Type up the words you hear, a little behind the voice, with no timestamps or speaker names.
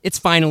It's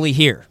finally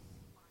here.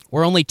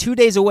 We're only 2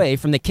 days away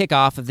from the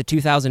kickoff of the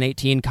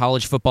 2018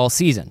 college football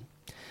season.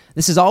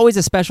 This is always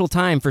a special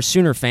time for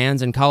Sooner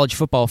fans and college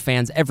football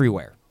fans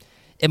everywhere.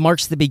 It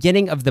marks the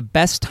beginning of the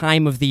best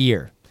time of the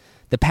year.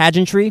 The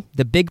pageantry,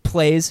 the big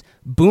plays,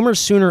 Boomer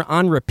Sooner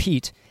on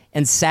repeat,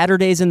 and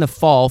Saturdays in the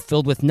fall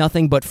filled with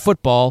nothing but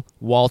football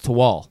wall to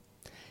wall.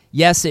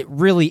 Yes, it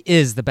really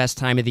is the best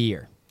time of the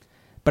year.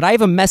 But I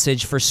have a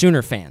message for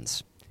Sooner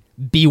fans.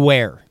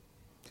 Beware.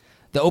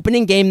 The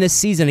opening game this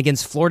season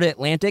against Florida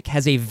Atlantic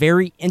has a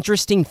very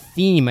interesting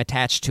theme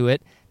attached to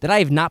it that I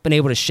have not been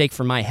able to shake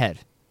from my head.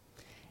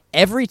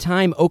 Every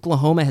time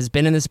Oklahoma has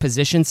been in this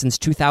position since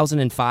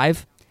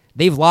 2005,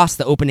 they've lost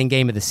the opening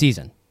game of the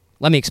season.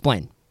 Let me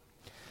explain.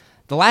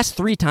 The last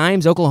 3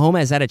 times Oklahoma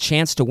has had a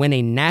chance to win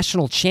a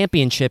national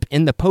championship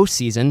in the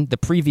postseason, the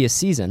previous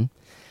season,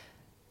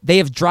 they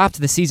have dropped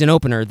the season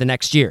opener the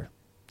next year.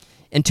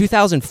 In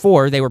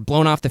 2004, they were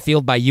blown off the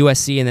field by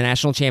USC in the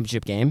national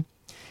championship game,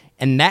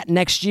 and that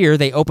next year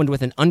they opened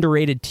with an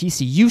underrated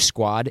TCU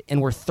squad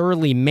and were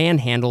thoroughly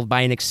manhandled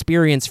by an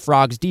experienced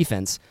Frogs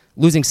defense,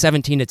 losing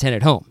 17-10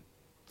 at home.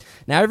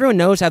 Now everyone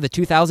knows how the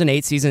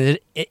 2008 season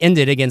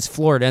ended against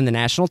Florida in the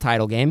national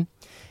title game.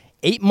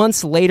 8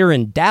 months later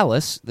in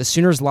Dallas, the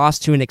Sooners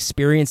lost to an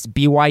experienced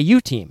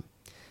BYU team.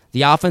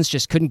 The offense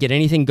just couldn't get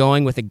anything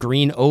going with a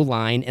green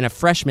O-line and a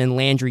freshman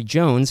Landry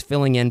Jones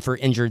filling in for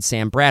injured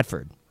Sam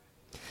Bradford.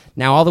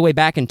 Now all the way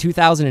back in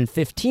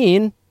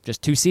 2015,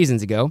 just 2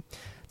 seasons ago,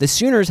 the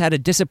Sooners had a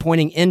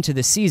disappointing end to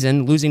the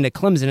season, losing to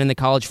Clemson in the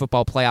college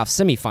football playoff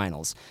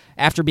semifinals,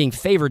 after being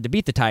favored to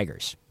beat the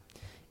Tigers.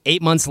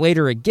 8 months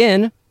later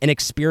again, an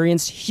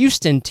experienced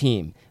Houston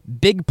team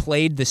big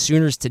played the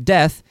Sooners to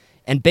death,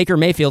 and Baker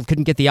Mayfield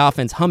couldn't get the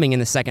offense humming in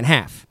the second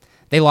half.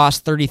 They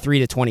lost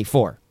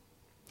 33-24.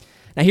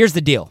 Now here's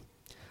the deal.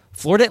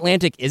 Florida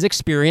Atlantic is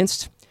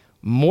experienced,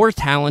 more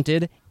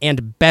talented,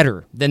 and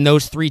better than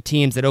those 3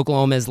 teams that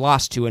Oklahoma has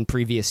lost to in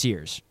previous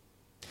years.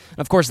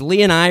 Of course,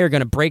 Lee and I are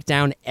going to break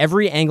down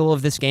every angle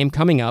of this game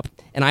coming up,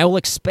 and I will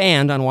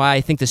expand on why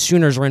I think the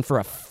Sooners are in for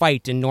a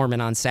fight in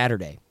Norman on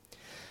Saturday.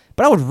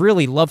 But I would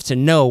really love to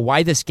know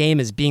why this game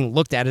is being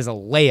looked at as a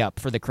layup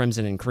for the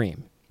Crimson and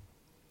Cream.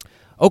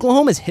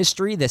 Oklahoma's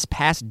history this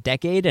past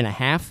decade and a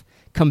half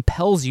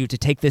compels you to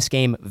take this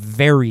game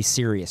very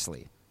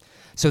seriously.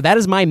 So that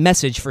is my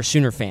message for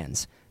Sooner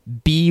fans.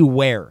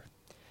 Beware.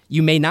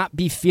 You may not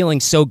be feeling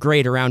so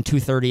great around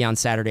 2:30 on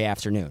Saturday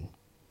afternoon.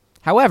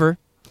 However,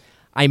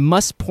 I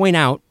must point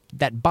out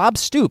that Bob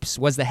Stoops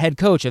was the head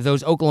coach of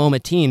those Oklahoma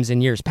teams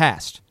in years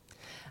past.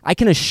 I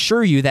can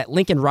assure you that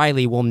Lincoln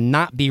Riley will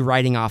not be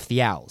writing off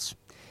the Owls.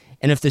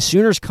 And if the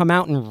Sooners come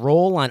out and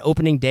roll on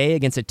opening day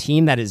against a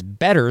team that is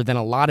better than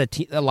a lot of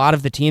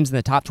the teams in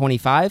the top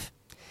 25,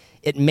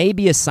 it may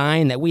be a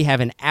sign that we have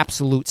an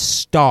absolute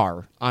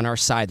star on our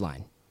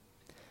sideline.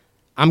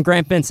 I'm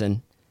Grant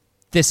Benson.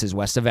 This is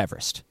West of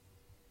Everest.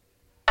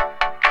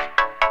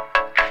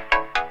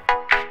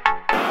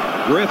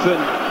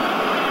 Griffin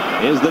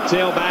is the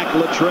tailback.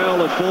 Luttrell,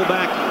 the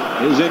fullback,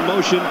 is in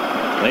motion.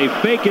 They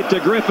fake it to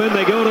Griffin.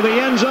 They go to the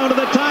end zone to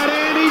the tight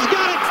end. He's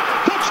got it.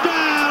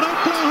 Touchdown,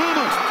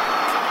 Oklahoma.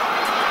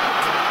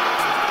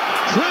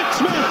 Trent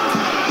Smith.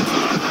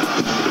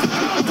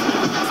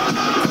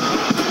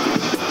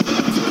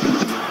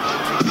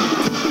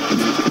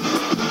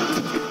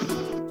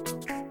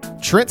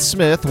 Trent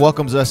Smith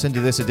welcomes us into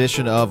this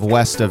edition of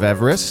West of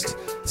Everest.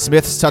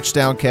 Smith's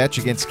touchdown catch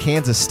against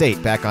Kansas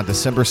State back on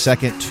December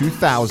 2nd,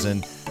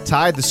 2000,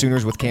 tied the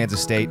Sooners with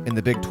Kansas State in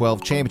the Big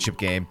 12 championship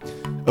game.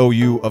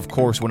 OU, of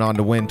course, went on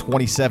to win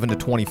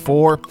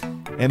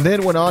 27-24, and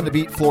then went on to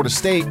beat Florida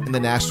State in the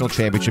national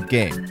championship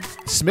game.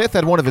 Smith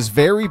had one of his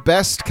very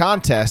best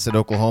contests at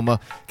Oklahoma,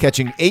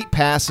 catching 8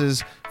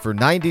 passes for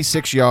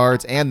 96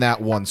 yards and that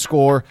one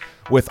score.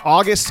 With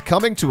August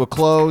coming to a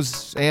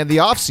close and the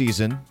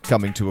offseason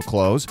coming to a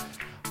close,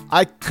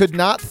 I could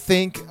not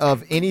think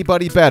of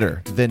anybody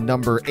better than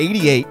number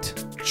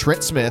 88,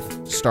 Trent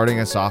Smith, starting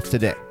us off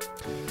today.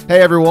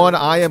 Hey everyone,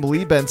 I am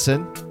Lee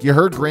Benson. You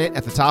heard Grant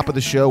at the top of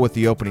the show with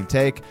the opening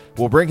take.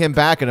 We'll bring him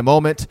back in a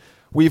moment.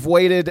 We've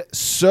waited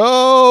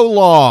so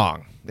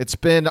long. It's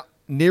been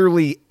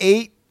nearly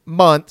 8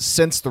 months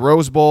since the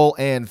Rose Bowl,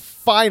 and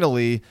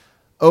finally,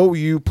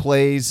 OU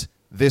plays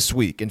this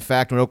week. In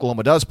fact, when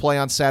Oklahoma does play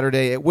on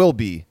Saturday, it will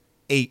be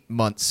 8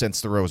 months since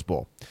the Rose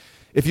Bowl.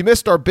 If you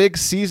missed our big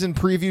season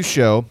preview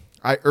show,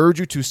 I urge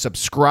you to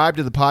subscribe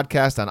to the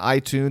podcast on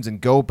iTunes and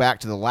go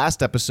back to the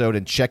last episode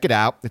and check it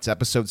out. It's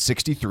episode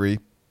 63.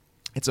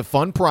 It's a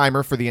fun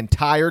primer for the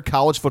entire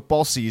college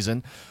football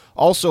season.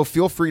 Also,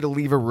 feel free to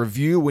leave a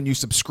review when you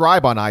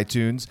subscribe on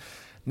iTunes.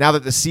 Now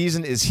that the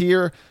season is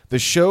here, the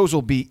shows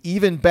will be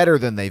even better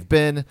than they've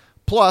been.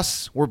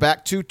 Plus, we're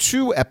back to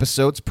 2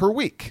 episodes per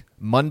week.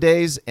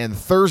 Mondays and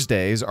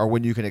Thursdays are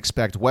when you can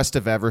expect West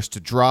of Everest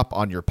to drop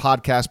on your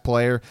podcast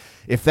player.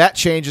 If that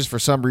changes for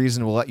some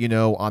reason, we'll let you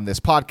know on this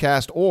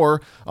podcast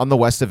or on the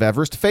West of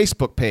Everest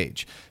Facebook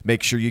page.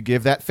 Make sure you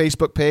give that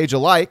Facebook page a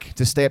like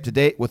to stay up to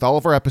date with all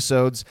of our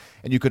episodes,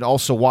 and you can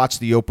also watch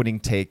the opening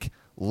take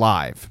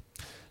live.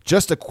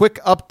 Just a quick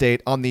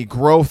update on the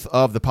growth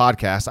of the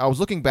podcast. I was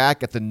looking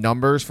back at the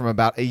numbers from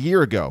about a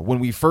year ago when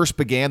we first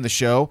began the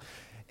show,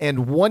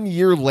 and 1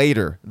 year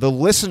later, the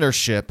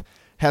listenership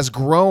has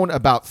grown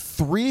about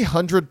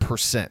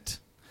 300%.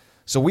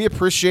 So we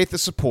appreciate the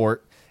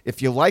support.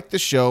 If you like the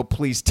show,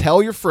 please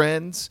tell your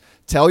friends,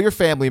 tell your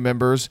family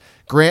members.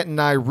 Grant and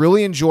I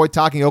really enjoy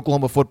talking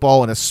Oklahoma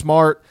football in a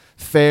smart,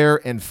 fair,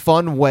 and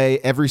fun way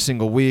every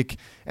single week,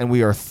 and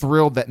we are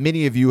thrilled that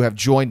many of you have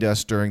joined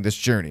us during this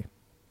journey.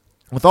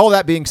 With all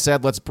that being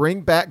said, let's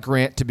bring back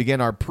Grant to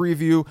begin our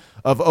preview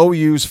of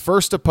OU's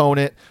first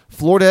opponent,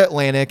 Florida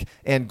Atlantic.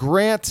 And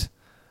Grant,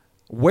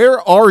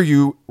 where are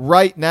you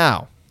right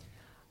now?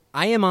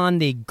 I am on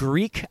the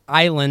Greek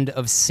island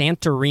of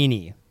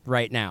Santorini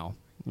right now.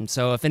 And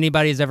so if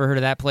anybody's ever heard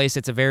of that place,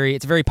 it's a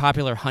very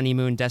popular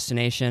honeymoon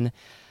destination.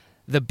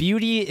 The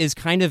beauty is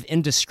kind of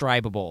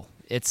indescribable.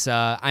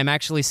 I'm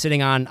actually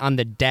sitting on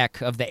the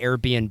deck of the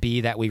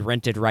Airbnb that we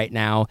rented right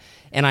now,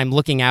 and I'm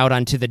looking out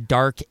onto the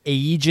dark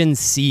Aegean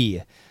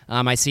Sea.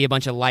 I see a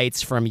bunch of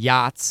lights from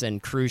yachts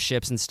and cruise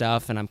ships and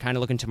stuff, and I'm kind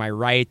of looking to my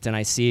right, and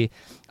I see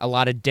a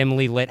lot of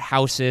dimly lit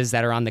houses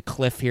that are on the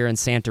cliff here in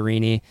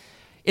Santorini.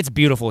 It's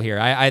beautiful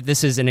here.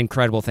 This is an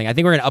incredible thing. I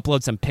think we're going to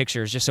upload some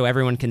pictures just so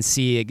everyone can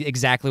see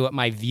exactly what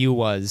my view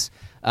was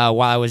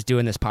while I was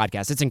doing this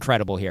podcast. It's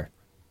incredible here.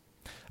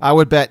 I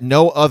would bet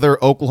no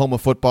other Oklahoma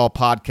football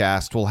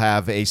podcast will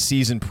have a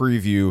season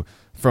preview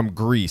from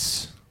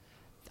Greece.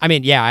 I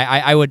mean, yeah,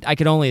 I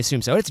could only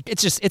assume so.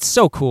 It's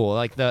so cool.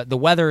 Like the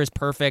weather is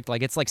perfect.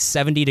 Like it's like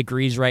 70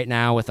 degrees right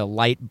now with a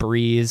light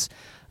breeze.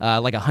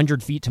 Like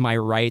 100 feet to my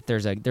right,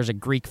 there's a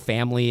Greek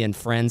family and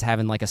friends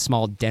having like a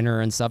small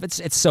dinner and stuff.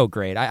 It's so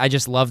great. I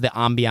just love the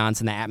ambiance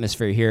and the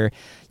atmosphere here.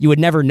 You would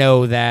never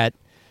know that,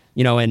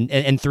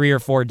 in 3 or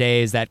 4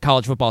 days that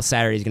College Football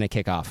Saturday is going to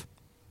kick off.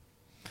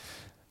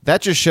 That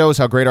just shows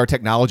how great our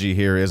technology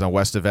here is on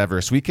West of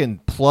Everest. We can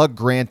plug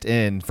Grant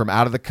in from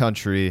out of the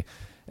country,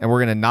 and we're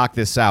going to knock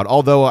this out.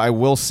 Although I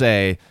will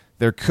say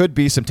there could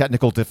be some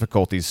technical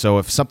difficulties. So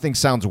if something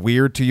sounds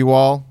weird to you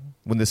all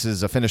when this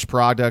is a finished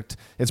product,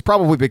 it's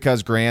probably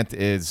because Grant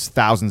is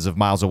thousands of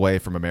miles away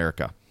from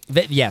America.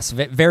 Yes,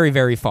 very,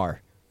 very far.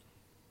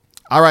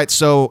 All right,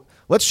 so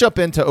let's jump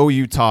into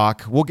OU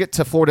talk. We'll get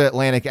to Florida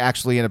Atlantic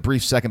actually in a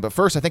brief second, but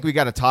first I think we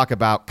got to talk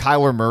about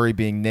Kyler Murray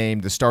being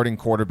named the starting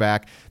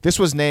quarterback. This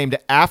was named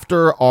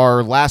after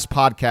our last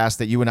podcast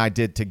that you and I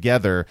did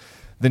together.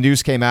 The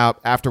news came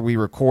out after we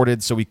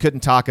recorded, so we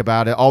couldn't talk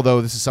about it,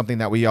 although this is something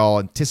that we all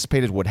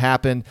anticipated would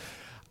happen.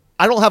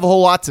 I don't have a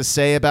whole lot to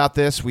say about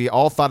this. We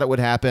all thought it would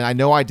happen. I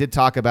know I did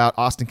talk about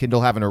Austin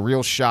Kendall having a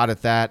real shot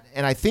at that,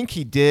 and I think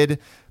he did,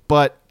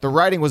 but the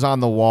writing was on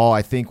the wall,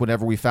 I think,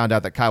 whenever we found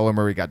out that Kyler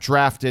Murray got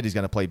drafted. He's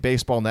going to play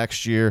baseball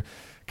next year.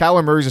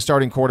 Kyler Murray's a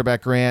starting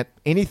quarterback. Grant,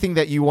 anything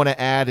that you want to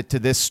add to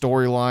this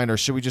storyline, or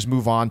should we just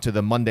move on to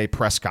the Monday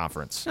press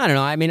conference? I don't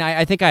know. I mean,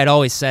 I think I had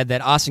always said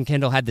that Austin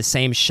Kendall had the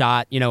same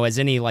shot, as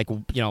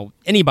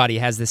anybody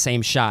has the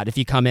same shot if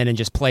you come in and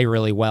just play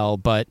really well.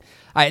 But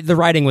the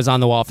writing was on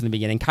the wall from the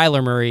beginning.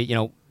 Kyler Murray,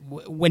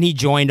 when he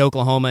joined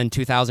Oklahoma in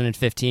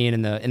 2015,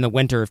 in the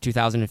winter of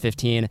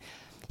 2015,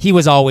 he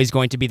was always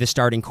going to be the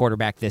starting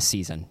quarterback this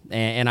season.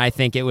 And I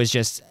think it was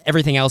just,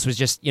 everything else was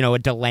just, a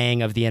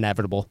delaying of the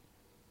inevitable.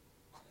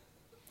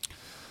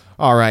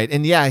 All right.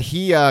 And yeah,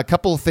 a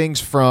couple of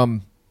things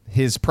from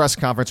his press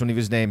conference when he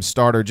was named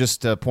starter,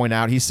 just to point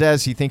out, he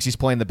says he thinks he's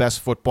playing the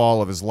best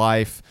football of his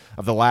life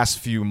of the last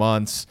few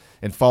months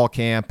in fall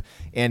camp.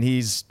 And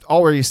he's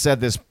already said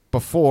this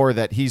before,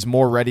 that he's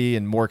more ready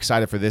and more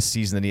excited for this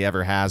season than he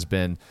ever has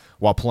been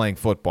while playing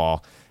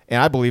football.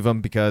 And I believe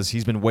him because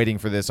he's been waiting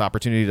for this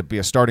opportunity to be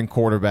a starting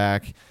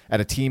quarterback at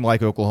a team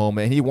like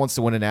Oklahoma, and he wants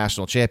to win a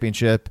national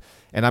championship,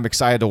 and I'm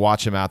excited to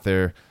watch him out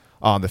there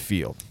on the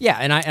field. Yeah,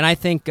 and I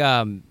think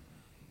a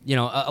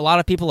lot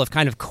of people have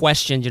kind of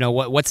questioned,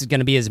 what's going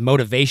to be his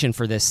motivation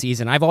for this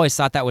season. I've always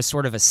thought that was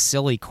sort of a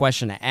silly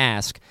question to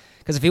ask,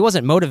 because if he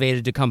wasn't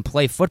motivated to come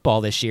play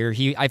football this year,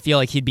 I feel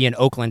like he'd be in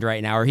Oakland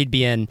right now, or he'd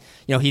be in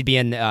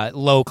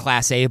low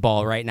Class A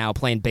ball right now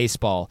playing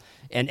baseball,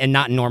 and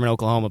not in Norman,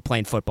 Oklahoma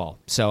playing football.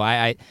 So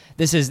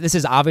this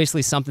is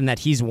obviously something that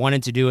he's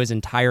wanted to do his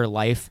entire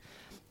life,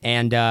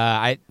 and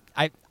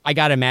I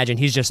gotta imagine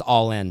he's just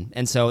all in.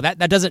 And so that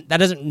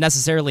doesn't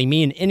necessarily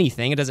mean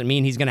anything. It doesn't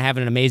mean he's gonna have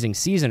an amazing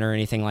season or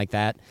anything like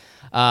that.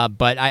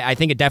 But I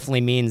think it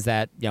definitely means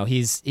that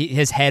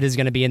his head is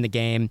gonna be in the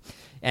game,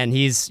 and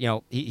he's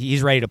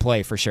ready to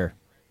play for sure.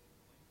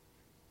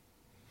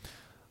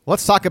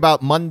 Let's talk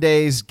about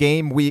Monday's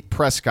game week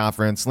press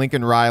conference.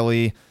 Lincoln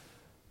Riley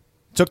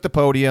took the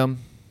podium,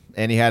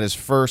 and he had his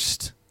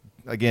first,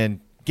 again,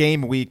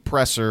 game week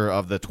presser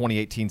of the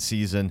 2018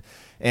 season.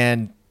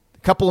 And a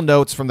couple of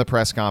notes from the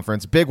press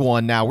conference. Big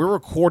one. Now, we're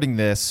recording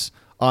this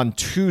on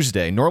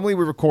Tuesday. Normally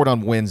we record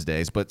on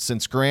Wednesdays, but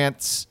since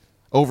Grant's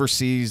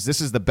overseas,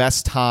 this is the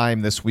best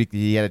time this week that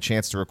he had a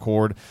chance to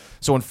record.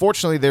 So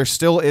unfortunately, there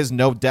still is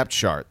no depth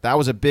chart. That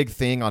was a big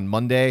thing on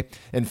Monday.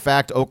 In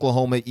fact,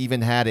 Oklahoma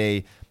even had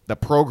the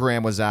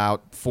program was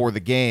out for the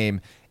game,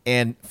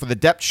 and for the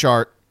depth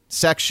chart,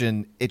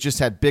 section, it just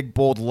had big,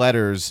 bold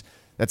letters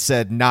that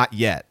said not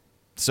yet.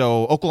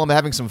 So Oklahoma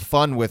having some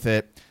fun with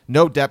it.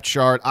 No depth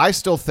chart. I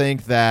still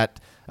think that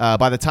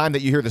by the time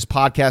that you hear this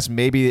podcast,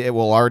 maybe it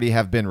will already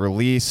have been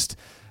released.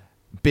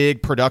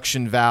 Big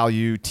production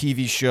value,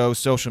 TV show,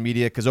 social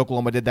media, because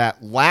Oklahoma did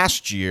that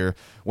last year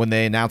when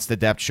they announced the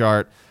depth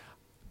chart.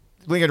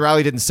 Lincoln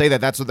Riley didn't say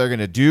that that's what they're going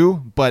to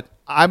do, but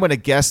I'm going to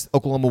guess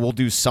Oklahoma will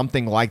do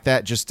something like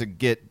that just to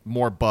get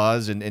more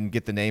buzz and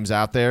get the names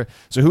out there.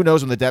 So who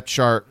knows when the depth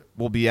chart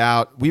will be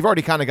out. We've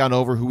already kind of gone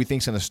over who we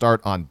think is going to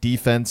start on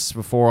defense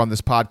before on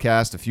this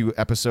podcast a few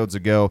episodes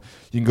ago.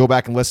 You can go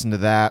back and listen to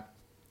that.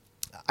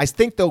 I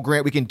think, though,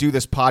 Grant, we can do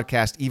this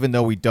podcast even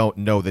though we don't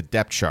know the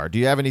depth chart. Do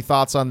you have any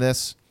thoughts on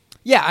this?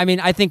 Yeah, I mean,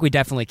 I think we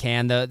definitely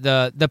can.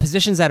 The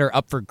positions that are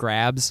up for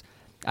grabs,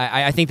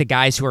 I think the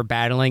guys who are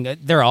battling,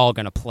 they're all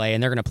going to play,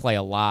 and they're going to play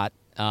a lot.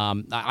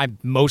 I'm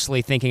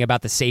mostly thinking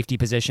about the safety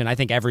position. I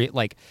think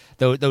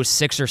those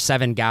 6 or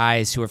 7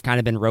 guys who have kind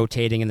of been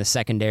rotating in the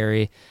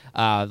secondary,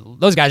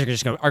 those guys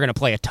are going to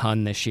play a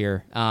ton this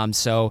year.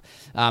 So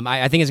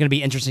I think it's going to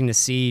be interesting to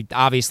see,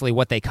 obviously,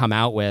 what they come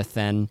out with.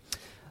 And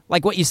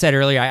like what you said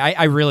earlier,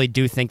 I really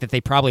do think that they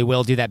probably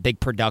will do that big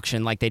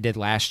production like they did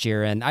last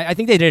year. And I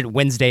think they did it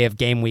Wednesday of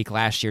game week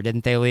last year,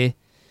 didn't they, Lee?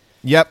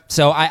 Yep.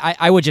 So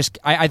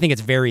I think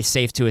it's very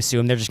safe to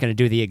assume they're just going to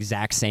do the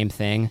exact same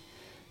thing.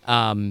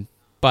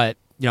 But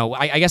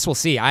I guess we'll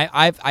see.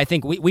 I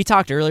think we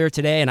talked earlier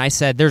today, and I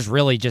said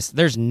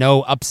there's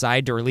no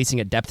upside to releasing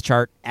a depth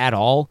chart at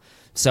all.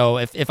 So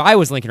if I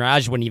was Lincoln Riley, I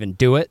just wouldn't even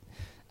do it.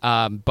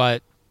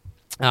 But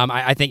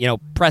I think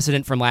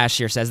precedent from last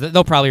year says that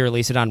they'll probably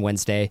release it on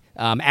Wednesday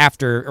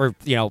after, or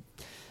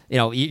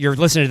you're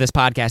listening to this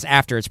podcast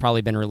after it's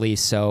probably been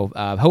released. So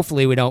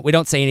hopefully we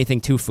don't say anything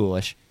too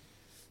foolish.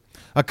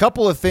 A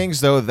couple of things,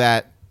 though,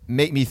 that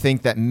make me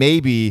think that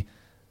maybe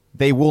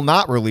they will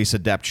not release a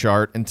depth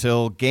chart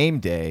until game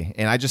day.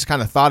 And I just kind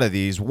of thought of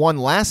these. One,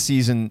 last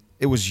season,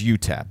 it was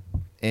UTEP.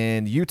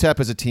 And UTEP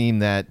is a team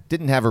that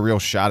didn't have a real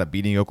shot at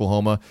beating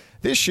Oklahoma.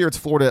 This year, it's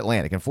Florida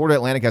Atlantic. And Florida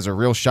Atlantic has a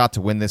real shot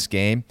to win this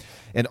game.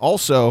 And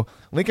also,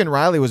 Lincoln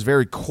Riley was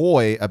very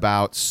coy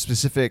about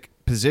specific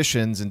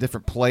positions and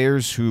different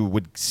players who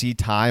would see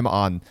time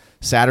on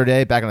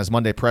Saturday back on his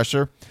Monday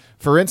presser.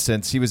 For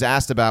instance, he was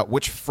asked about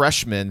which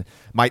freshman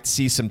might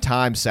see some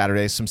time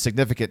Saturday, some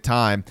significant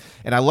time,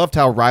 and I loved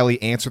how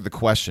Riley answered the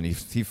question. He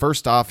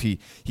first off, he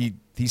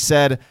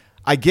said,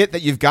 "I get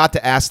that you've got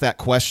to ask that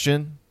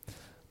question,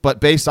 but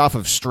based off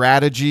of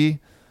strategy,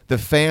 the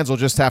fans will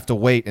just have to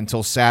wait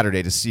until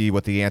Saturday to see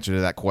what the answer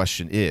to that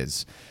question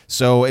is."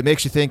 So it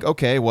makes you think,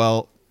 okay,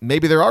 well,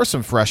 maybe there are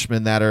some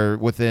freshmen that are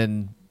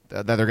within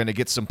that are going to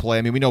get some play.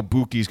 I mean, we know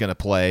Buki's going to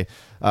play.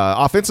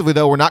 Offensively,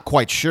 though, we're not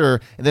quite sure.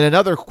 And then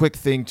another quick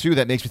thing, too,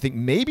 that makes me think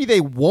maybe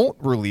they won't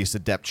release a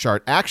depth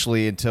chart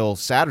actually until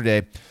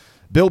Saturday.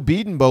 Bill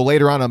Bedenbaugh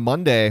later on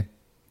Monday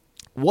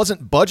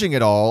wasn't budging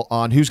at all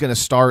on who's going to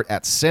start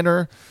at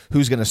center,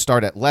 who's going to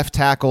start at left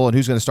tackle, and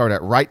who's going to start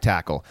at right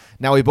tackle.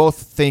 Now, we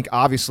both think,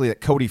 obviously,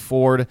 that Cody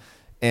Ford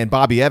and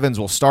Bobby Evans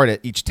will start at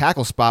each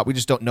tackle spot. We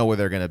just don't know where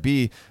they're going to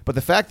be. But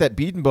the fact that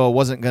Bedenbaugh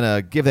wasn't going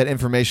to give that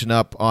information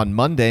up on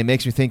Monday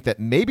makes me think that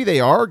maybe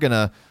they are going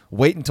to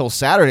wait until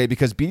Saturday,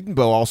 because Bedenbaugh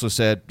also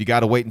said you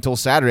got to wait until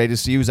Saturday to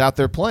see who's out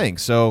there playing.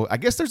 So I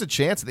guess there's a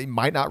chance that they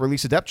might not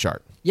release a depth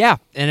chart. Yeah,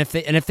 and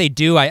if they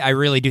do, I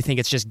really do think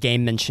it's just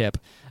gamemanship.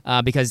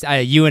 Because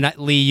you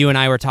and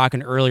I were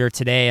talking earlier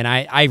today, and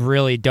I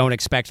really don't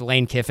expect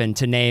Lane Kiffin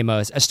to name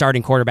a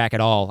starting quarterback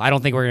at all. I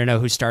don't think we're going to know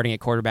who's starting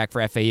at quarterback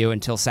for FAU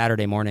until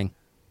Saturday morning.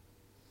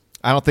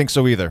 I don't think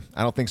so either.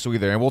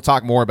 And we'll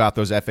talk more about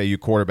those FAU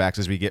quarterbacks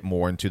as we get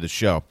more into the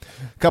show.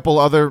 A couple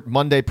other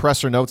Monday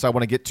presser notes I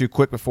want to get to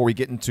quick before we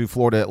get into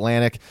Florida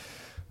Atlantic.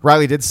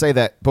 Riley did say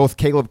that both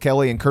Caleb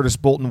Kelly and Curtis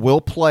Bolton will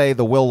play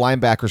the will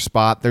linebacker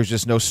spot. There's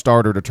just no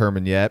starter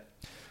determined yet.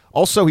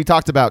 Also, he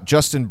talked about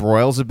Justin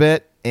Broyles a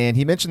bit, and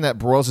he mentioned that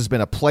Broyles has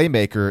been a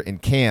playmaker in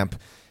camp.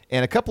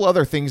 And a couple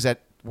other things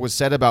that was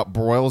said about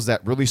Broyles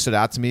that really stood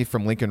out to me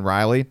from Lincoln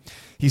Riley.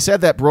 He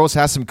said that Broyles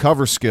has some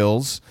cover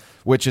skills,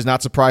 which is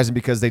not surprising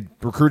because they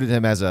recruited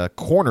him as a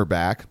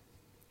cornerback.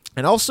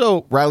 And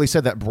also, Riley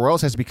said that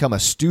Broyles has become a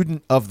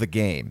student of the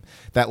game.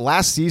 That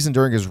last season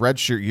during his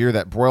redshirt year,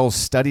 that Broyles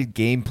studied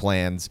game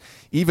plans,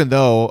 even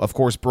though, of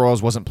course,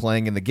 Broyles wasn't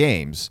playing in the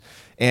games.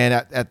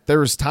 And there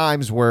was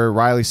times where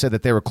Riley said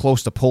that they were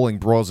close to pulling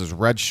Broyles'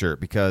 red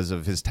shirt because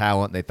of his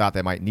talent. And they thought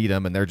they might need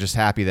him, and they're just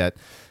happy that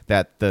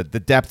the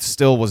depth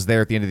still was there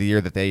at the end of the year,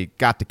 that they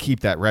got to keep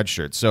that red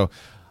shirt. So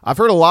I've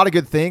heard a lot of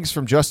good things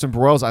from Justin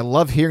Broyles. I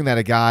love hearing that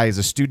a guy is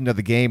a student of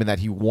the game and that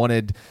he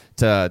wanted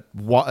to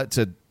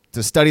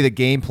study the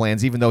game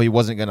plans even though he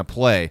wasn't going to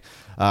play.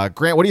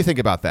 Grant, what do you think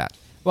about that?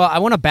 Well, I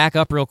want to back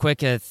up real quick,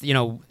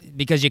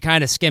 because you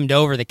kind of skimmed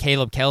over the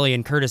Caleb Kelly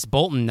and Curtis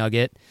Bolton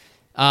nugget.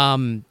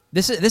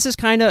 This is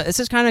kind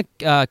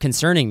of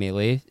concerning me,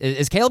 Lee.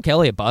 Is Caleb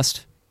Kelly a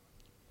bust?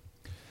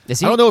 I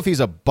don't know if he's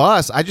a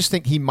bust. I just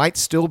think he might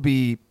still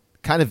be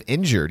kind of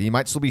injured. He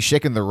might still be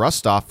shaking the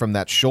rust off from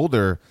that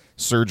shoulder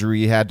surgery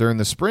he had during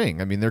the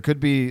spring. I mean, there could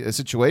be a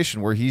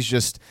situation where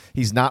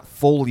he's not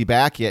fully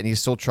back yet, and he's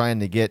still trying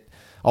to get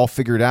all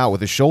figured out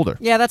with his shoulder.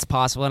 Yeah, that's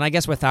possible. And I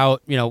guess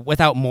without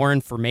more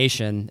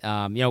information,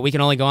 we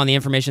can only go on the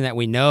information that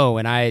we know.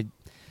 And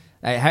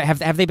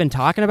have they been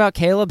talking about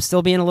Caleb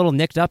still being a little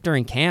nicked up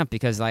during camp?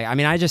 Because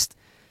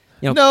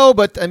No,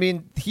 but I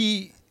mean,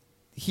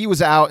 he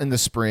was out in the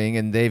spring,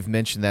 and they've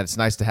mentioned that it's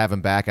nice to have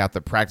him back out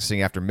there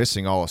practicing after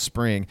missing all of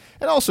spring.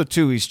 And also,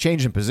 too, he's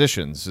changing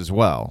positions as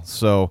well.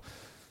 So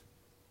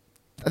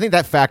I think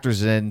that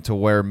factors in to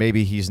where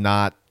maybe he's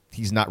not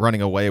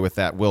running away with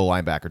that will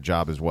linebacker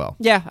job as well.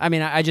 Yeah, I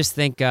mean, I just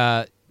think,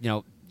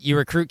 you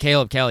recruit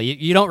Caleb Kelly.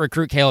 You don't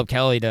recruit Caleb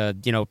Kelly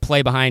to,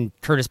 play behind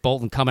Curtis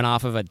Bolton coming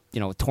off of a,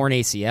 torn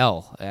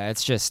ACL.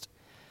 It's just...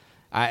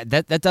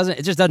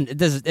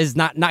 It is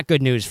not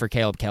good news for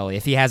Caleb Kelly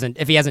if he hasn't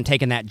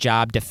taken that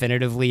job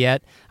definitively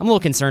yet. I'm a little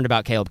concerned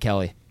about Caleb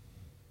Kelly.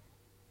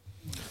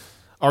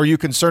 Are you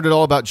concerned at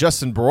all about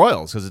Justin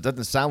Broyles? Because it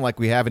doesn't sound like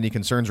we have any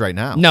concerns right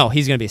now. No,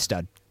 he's going to be a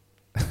stud.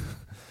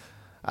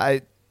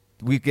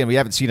 We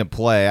haven't seen him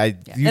play.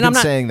 You've been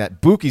saying that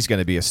Buki's going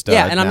to be a stud.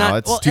 Yeah, and I'm now. not.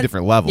 It's two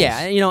different levels. Yeah,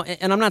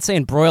 and I'm not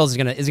saying Broyles is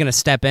going to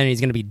step in and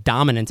he's going to be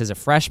dominant as a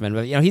freshman.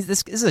 But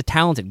this is a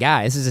talented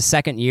guy. This is his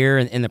second year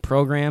in the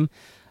program.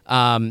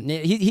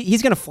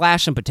 He's going to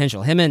flash some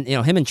potential. Him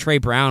and Trey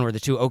Brown were the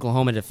two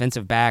Oklahoma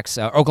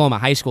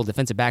high school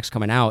defensive backs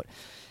coming out.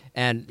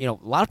 And, a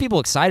lot of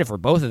people excited for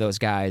both of those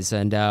guys.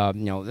 And,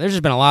 there's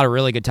just been a lot of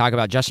really good talk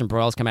about Justin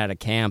Broyles coming out of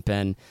camp,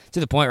 and to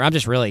the point where I'm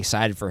just really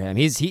excited for him.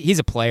 He's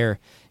a player.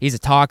 He's a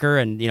talker,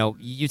 and,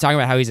 you talking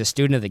about how he's a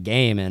student of the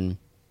game. And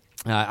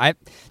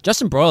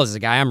Justin Broyles is a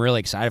guy I'm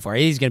really excited for.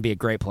 He's going to be a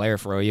great player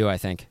for OU, I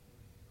think.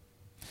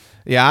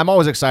 Yeah, I'm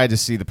always excited to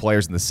see the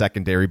players in the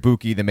secondary.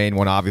 Buki, the main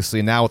one, obviously.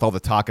 And now with all the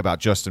talk about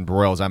Justin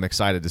Broyles, I'm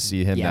excited to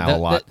see him a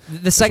lot.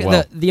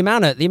 The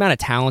amount of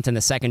talent in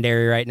the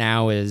secondary right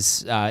now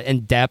is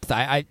in depth.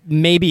 I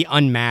maybe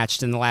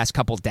unmatched in the last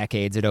couple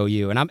decades at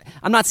OU. And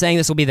I'm not saying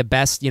this will be the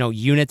best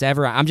unit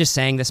ever. I'm just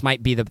saying this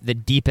might be the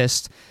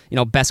deepest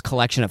best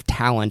collection of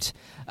talent,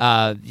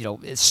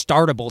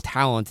 startable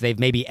talent they've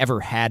maybe ever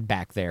had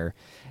back there.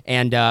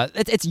 And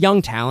it's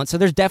young talent, so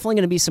there's definitely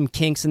going to be some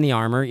kinks in the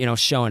armor,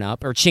 showing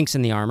up, or chinks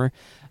in the armor.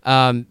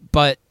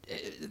 But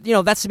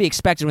that's to be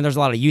expected when there's a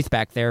lot of youth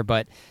back there.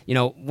 But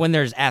when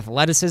there's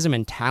athleticism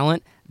and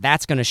talent,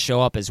 that's going to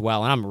show up as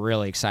well, and I'm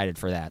really excited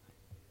for that.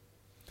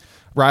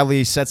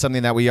 Riley said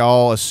something that we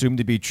all assume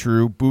to be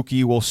true.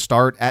 Buki will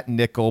start at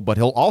nickel, but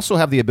he'll also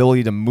have the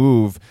ability to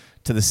move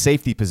to the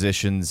safety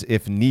positions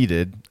if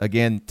needed.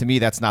 Again, to me,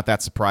 that's not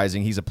that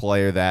surprising. He's a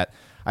player that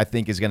I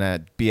think is going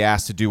to be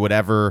asked to do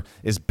whatever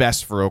is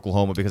best for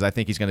Oklahoma, because I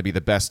think he's going to be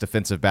the best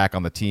defensive back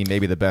on the team,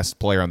 maybe the best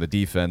player on the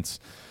defense.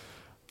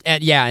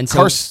 And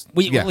so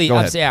we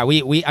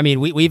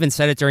even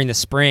said it during the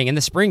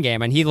spring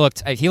game, and he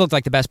looked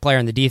like the best player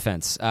in the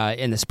defense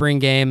in the spring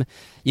game.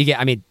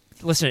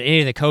 Listen to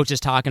any of the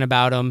coaches talking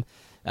about him,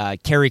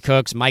 Kerry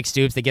Cooks, Mike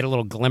Stoops. They get a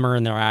little glimmer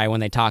in their eye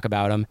when they talk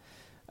about him.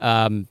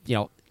 I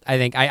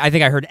think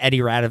I heard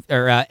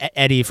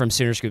Eddie from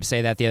Sooner Scoop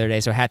say that the other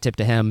day. So hat tip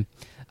to him.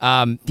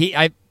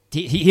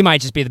 He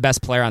might just be the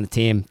best player on the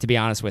team, to be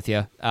honest with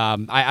you.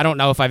 I don't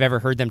know if I've ever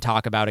heard them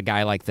talk about a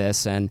guy like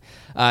this, and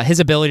his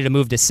ability to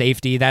move to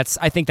safety.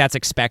 I think that's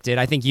expected.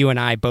 I think you and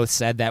I both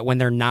said that when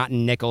they're not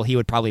in nickel, he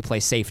would probably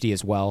play safety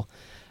as well.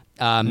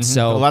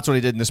 So that's what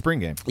he did in the spring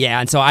game.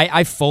 Yeah, and so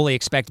I fully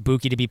expect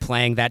Buki to be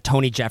playing that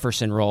Tony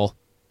Jefferson role,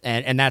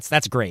 and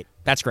that's great.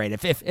 That's great.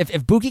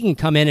 If Buki can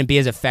come in and be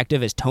as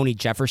effective as Tony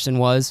Jefferson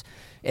was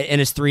in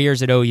his 3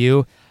 years at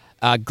OU,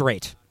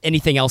 great.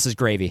 Anything else is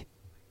gravy.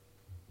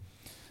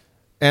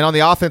 And on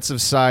the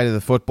offensive side of the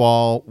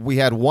football, we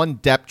had one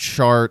depth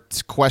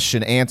chart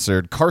question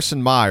answered.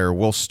 Carson Meyer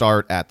will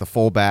start at the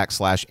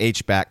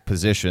fullback/H-back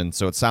position,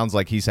 so it sounds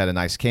like he's had a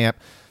nice camp.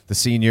 The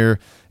senior,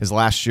 his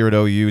last year at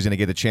OU, is going to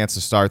get a chance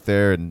to start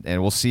there, and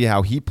we'll see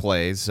how he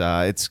plays.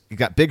 It's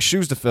got big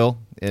shoes to fill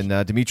in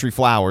Dimitri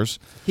Flowers.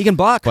 He can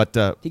block.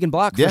 But he can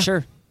block for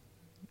sure.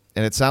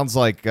 And it sounds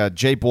like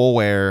Jay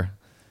Boulware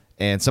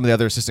and some of the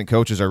other assistant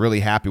coaches are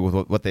really happy with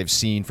what they've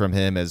seen from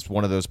him as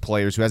one of those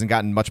players who hasn't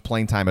gotten much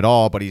playing time at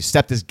all, but he's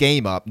stepped his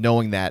game up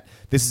knowing that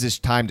this is his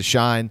time to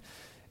shine,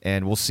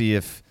 and we'll see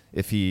if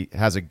he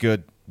has a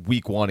good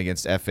week one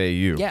against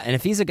FAU. Yeah, and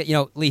if he's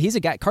Lee, he's a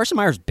guy. Carson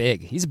Meyer's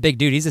big. He's a big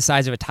dude. He's the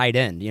size of a tight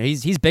end.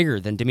 He's bigger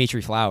than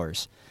Dimitri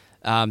Flowers.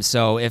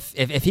 So if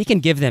he can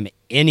give them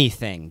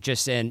anything,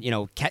 just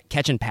in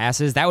catching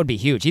passes, that would be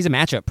huge. He's a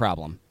matchup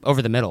problem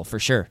over the middle for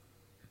sure.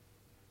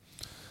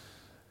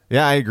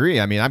 Yeah, I agree.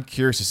 I mean, I'm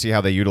curious to see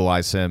how they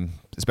utilize him,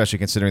 especially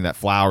considering that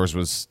Flowers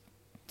was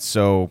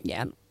so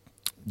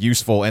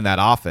useful in that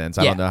offense.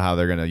 I don't know how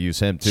they're going to use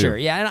him too. Sure,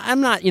 yeah,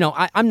 and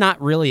I'm not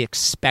really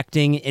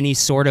expecting any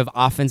sort of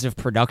offensive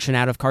production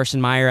out of Carson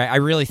Meyer. I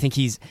really think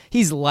he's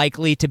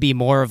likely to be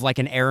more of like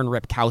an Aaron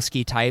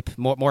Ripkowski type,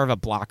 more of a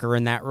blocker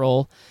in that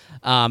role.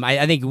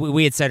 I think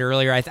we had said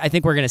earlier, I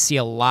think we're going to see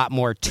a lot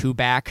more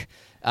two-back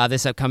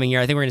this upcoming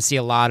year. I think we're going to see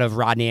a lot of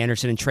Rodney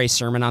Anderson and Trey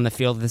Sermon on the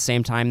field at the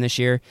same time this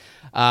year.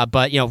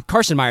 But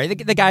Carson Meyer,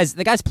 the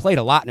guy's played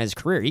a lot in his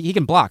career. He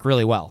can block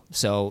really well.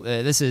 So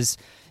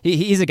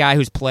he's a guy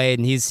who's played,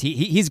 and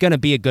he's going to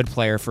be a good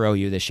player for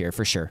OU this year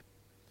for sure.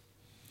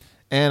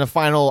 And a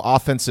final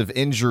offensive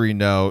injury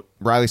note.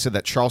 Riley said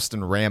that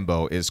Charleston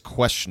Rambo is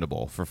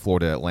questionable for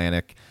Florida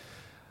Atlantic.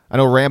 I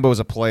know Rambo is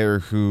a player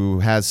who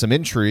has some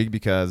intrigue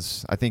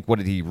because I think, what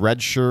did he,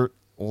 redshirt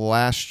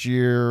last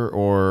year?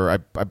 Or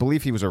I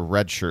believe he was a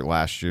redshirt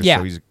last year. Yeah.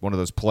 So he's one of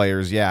those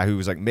players, who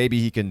was like, maybe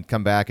he can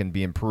come back and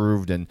be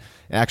improved and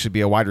actually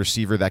be a wide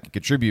receiver that can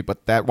contribute.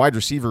 But that wide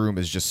receiver room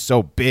is just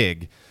so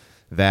big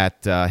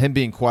that him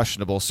being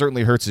questionable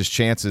certainly hurts his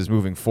chances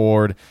moving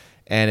forward.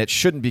 And it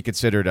shouldn't be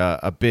considered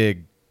a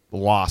big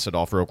loss at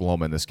all for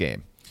Oklahoma in this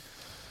game.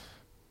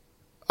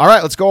 All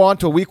right, let's go on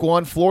to Week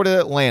 1, Florida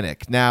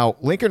Atlantic. Now,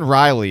 Lincoln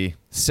Riley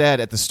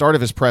said at the start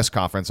of his press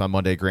conference on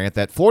Monday, Grant,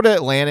 that Florida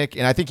Atlantic,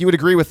 and I think you would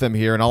agree with him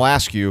here, and I'll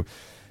ask you,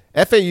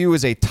 FAU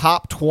is a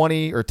top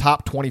 20 or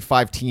top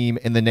 25 team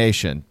in the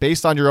nation.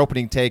 Based on your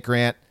opening take,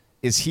 Grant,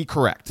 is he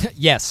correct?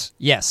 Yes.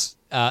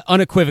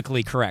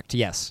 Unequivocally correct,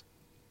 yes.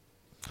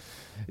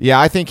 Yeah,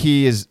 I think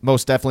he is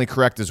most definitely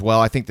correct as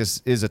well. I think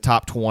this is a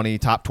top 20,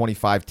 top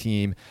 25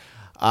 team.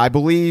 I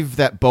believe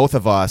that both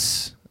of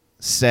us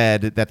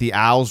said that the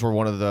Owls were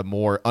one of the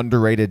more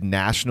underrated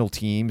national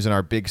teams in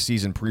our big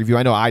season preview.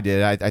 I know I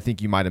did. I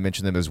think you might have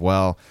mentioned them as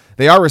well.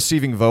 They are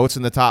receiving votes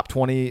in the top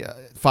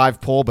 25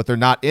 poll, but they're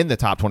not in the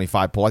top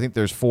 25 poll. I think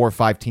there's 4 or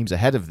 5 teams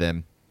ahead of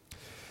them.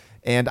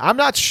 And I'm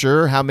not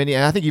sure how many,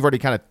 and I think you've already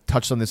kind of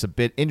touched on this a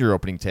bit in your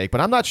opening take,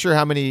 but I'm not sure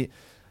how many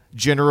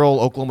general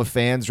Oklahoma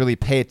fans really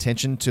pay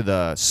attention to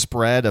the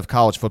spread of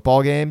college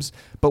football games.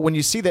 But when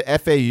you see that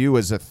FAU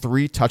is a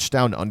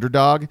 3-touchdown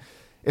underdog,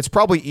 it's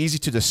probably easy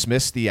to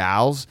dismiss the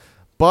Owls.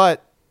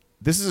 But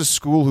this is a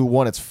school who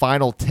won its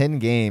final 10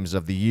 games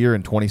of the year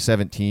in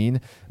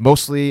 2017,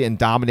 mostly in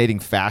dominating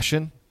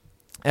fashion.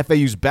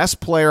 FAU's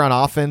best player on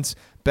offense,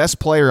 best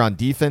player on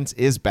defense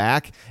is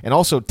back, and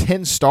also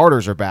 10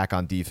 starters are back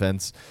on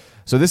defense.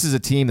 So this is a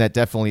team that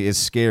definitely is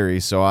scary.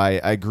 So I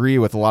agree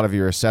with a lot of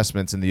your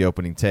assessments in the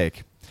opening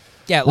take.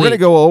 Yeah, we're going to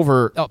go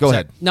over. Go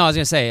ahead. No, I was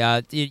going to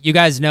say, you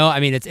guys know, I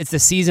mean, it's the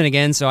season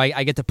again, so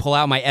I get to pull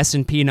out my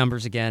S&P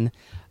numbers again.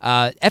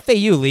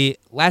 FAU, Lee,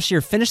 last year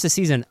finished the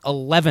season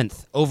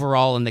 11th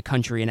overall in the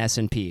country in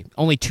S&P,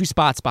 only 2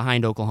 spots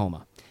behind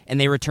Oklahoma. And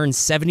they returned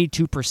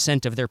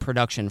 72% of their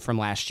production from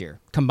last year,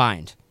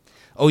 combined.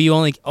 OU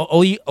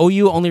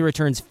only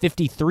returns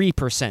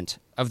 53%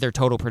 of their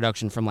total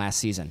production from last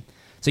season.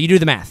 So you do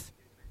the math.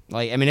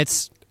 Like, I mean,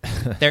 it's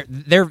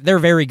they're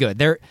very good.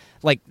 They're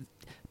like,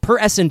 per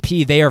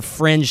S&P, they are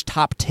fringe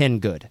top 10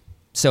 good.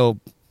 So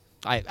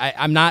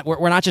I'm not.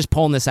 We're not just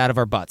pulling this out of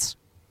our butts.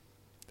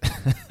 All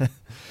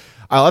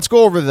right, let's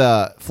go over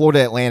the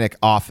Florida Atlantic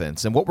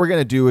offense. And what we're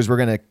going to do is we're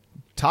going to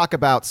talk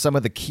about some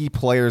of the key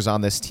players on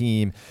this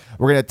team.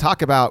 We're going to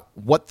talk about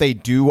what they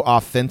do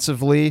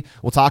offensively.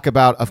 We'll talk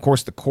about, of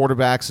course, the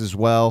quarterbacks as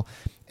well.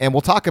 And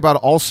we'll talk about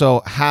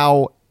also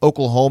how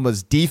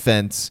Oklahoma's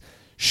defense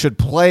should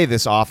play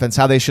this offense,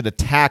 how they should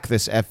attack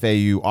this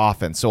FAU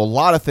offense. So a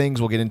lot of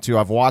things we'll get into.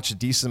 I've watched a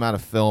decent amount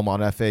of film on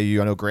FAU.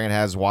 I know Grant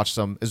has watched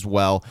some as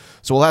well.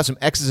 So we'll have some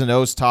X's and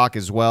O's talk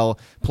as well,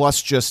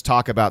 plus just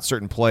talk about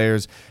certain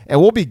players. And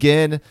we'll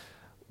begin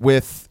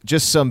with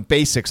just some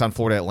basics on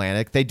Florida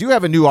Atlantic. They do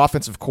have a new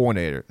offensive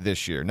coordinator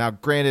this year. Now,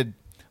 granted,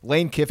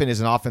 Lane Kiffin is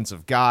an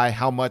offensive guy.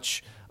 How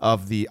much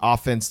of the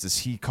offense does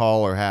he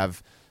call or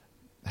have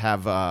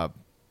a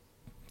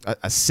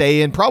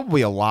say in?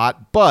 Probably a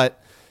lot, but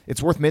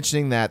it's worth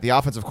mentioning that the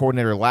offensive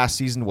coordinator last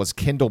season was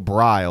Kendall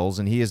Briles,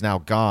 and he is now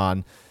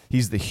gone.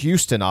 He's the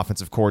Houston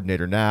offensive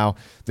coordinator now.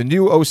 The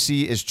new OC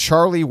is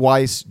Charlie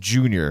Weiss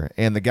Jr.,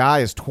 and the guy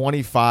is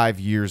 25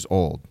 years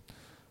old,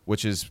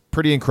 which is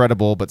pretty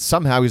incredible, but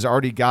somehow he's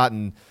already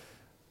gotten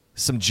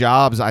some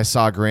jobs, I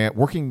saw, Grant,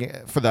 working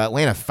for the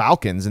Atlanta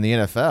Falcons in the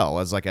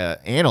NFL as like an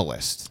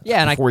analyst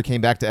before he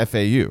came back to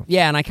FAU.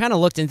 Yeah, and I kind of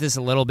looked into this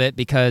a little bit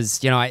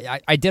because,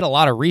 I did a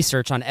lot of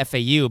research on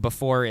FAU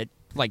before it,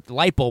 like, the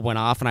light bulb went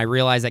off, and I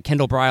realized that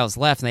Kendall Briles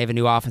left and they have a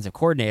new offensive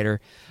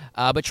coordinator.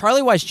 But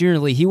Charlie Weiss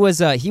Jr., he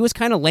was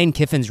kind of Lane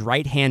Kiffin's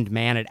right-hand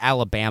man at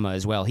Alabama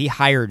as well. He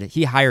hired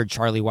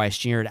Charlie Weiss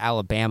Jr. at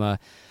Alabama,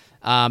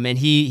 and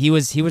he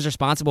was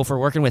responsible for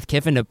working with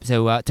Kiffin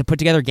to put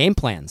together game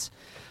plans.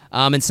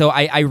 And so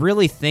I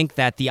really think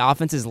that the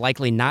offense is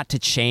likely not to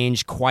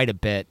change quite a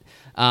bit.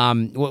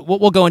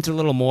 We'll go into a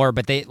little more,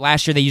 but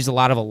last year they used a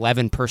lot of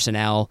 11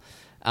 personnel.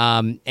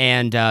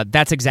 And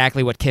that's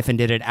exactly what Kiffin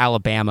did at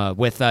Alabama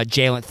with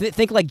Jalen.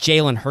 Think like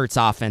Jalen Hurts'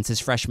 offense his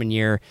freshman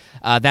year.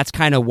 That's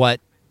kind of what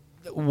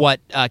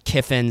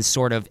Kiffin's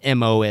sort of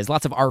MO is.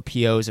 Lots of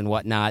RPOs and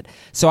whatnot.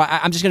 So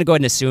I'm just going to go ahead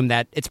and assume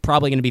that it's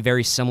probably going to be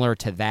very similar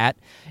to that.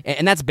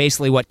 And that's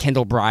basically what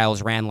Kendall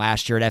Briles ran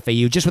last year at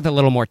FAU, just with a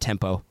little more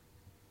tempo.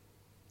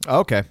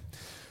 Okay.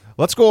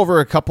 Let's go over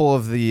a couple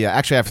of the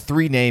actually I have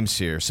 3 names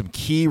here, some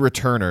key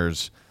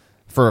returners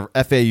for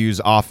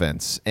FAU's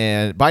offense.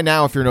 And by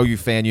now, if you're an OU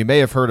fan, you may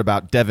have heard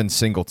about Devin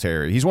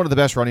Singletary. He's one of the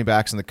best running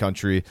backs in the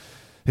country.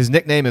 His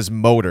nickname is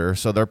Motor,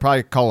 so they'll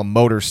probably call him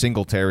Motor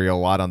Singletary a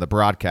lot on the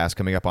broadcast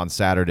coming up on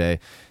Saturday.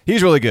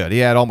 He's really good. He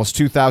had almost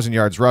 2,000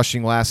 yards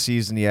rushing last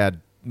season. He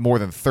had more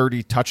than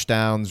 30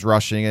 touchdowns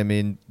rushing. I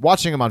mean,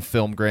 watching him on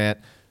film, Grant,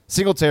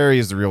 Singletary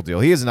is the real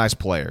deal. He is a nice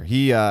player.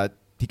 He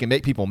can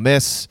make people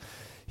miss.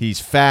 He's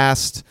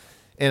fast.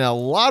 In a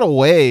lot of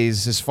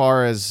ways, as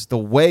far as the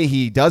way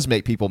he does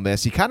make people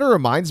miss, he kind of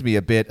reminds me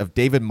a bit of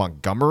David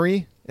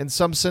Montgomery in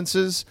some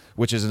senses,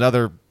 which is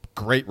another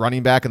great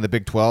running back in the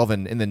Big 12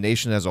 and in the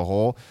nation as a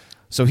whole.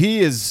 So he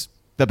is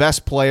the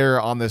best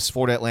player on this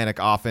Florida Atlantic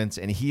offense,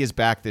 and he is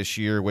back this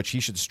year, which he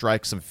should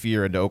strike some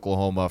fear into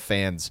Oklahoma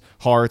fans'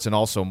 hearts and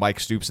also Mike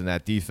Stoops in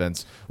that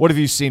defense. What have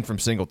you seen from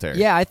Singletary?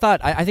 Yeah, I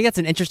think that's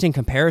an interesting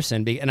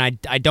comparison, and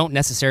I don't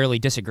necessarily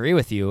disagree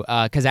with you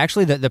because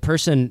actually the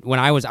person when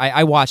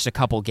I watched a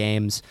couple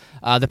games,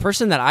 the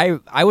person that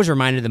I was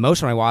reminded the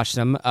most when I watched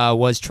him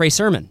was Trey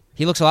Sermon.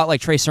 He looks a lot like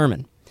Trey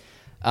Sermon.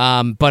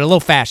 But a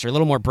little faster, a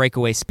little more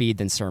breakaway speed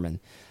than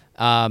Sermon.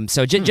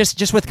 So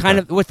just with kind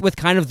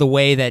of the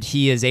way that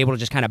he is able to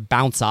just kind of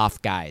bounce off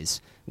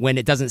guys when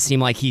it doesn't seem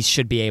like he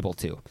should be able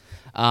to.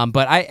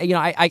 But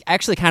I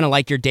actually kind of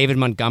like your David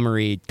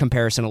Montgomery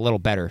comparison a little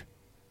better.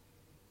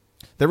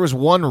 There was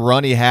one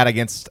run he had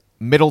against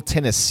Middle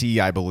Tennessee,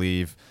 I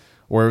believe,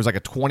 where it was like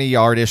a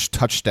 20-yard-ish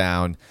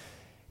touchdown.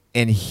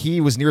 And he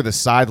was near the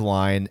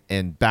sideline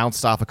and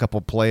bounced off a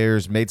couple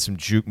players, made some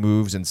juke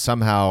moves, and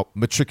somehow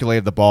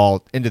matriculated the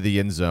ball into the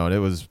end zone. It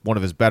was one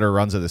of his better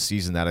runs of the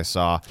season that I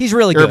saw. He's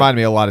really good. It reminded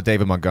me a lot of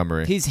David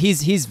Montgomery.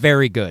 He's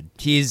very good.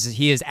 He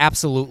is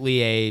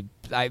absolutely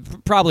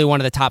probably one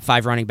of the top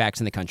 5 running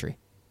backs in the country.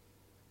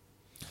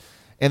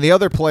 And the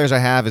other players I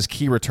have as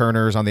key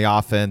returners on the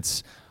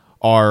offense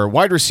are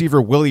wide receiver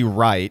Willie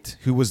Wright,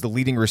 who was the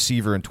leading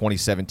receiver in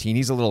 2017.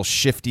 He's a little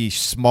shifty,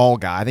 small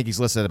guy. I think he's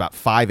listed at about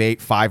 5'8",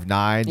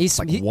 5'9", he's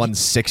like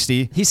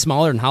 160. He's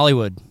smaller than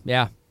Hollywood,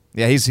 yeah.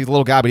 Yeah, he's a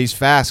little guy, but he's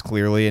fast,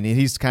 clearly, and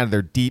he's kind of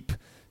their deep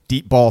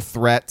ball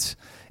threat.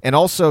 And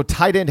also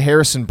tight end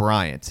Harrison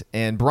Bryant.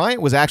 And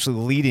Bryant was actually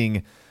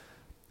leading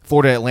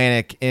Florida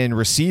Atlantic in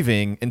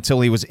receiving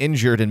until he was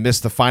injured and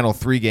missed the final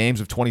 3 games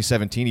of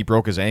 2017. He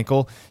broke his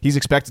ankle. He's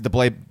expected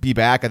to be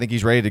back. I think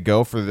he's ready to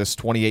go for this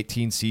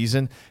 2018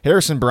 season.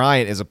 Harrison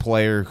Bryant is a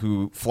player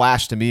who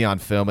flashed to me on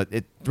film.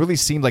 It really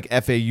seemed like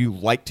FAU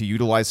liked to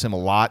utilize him a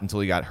lot until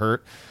he got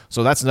hurt.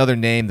 So that's another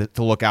name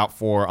to look out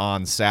for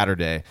on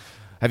Saturday.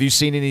 Have you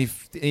seen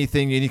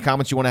any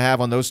comments you want to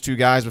have on those two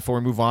guys before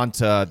we move on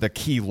to the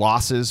key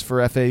losses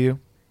for FAU?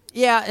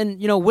 Yeah, and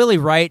Willie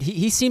Wright,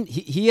 he seemed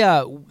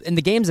in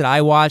the games that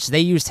I watched, they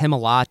used him a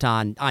lot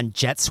on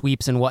jet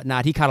sweeps and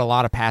whatnot. He caught a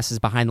lot of passes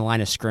behind the line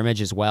of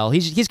scrimmage as well.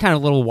 He's kind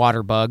of a little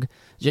water bug,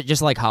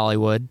 just like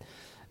Hollywood.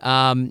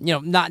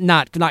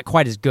 Not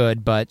quite as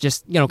good, but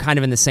just kind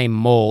of in the same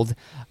mold.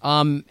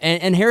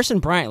 And Harrison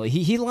Bryant,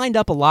 he lined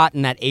up a lot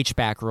in that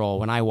H-back role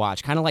when I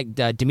watched, kind of like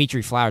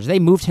Dimitri Flowers. They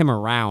moved him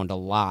around a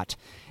lot.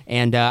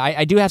 And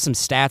I do have some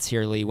stats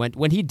here, Lee.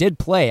 When he did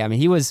play, I mean,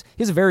 he was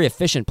a very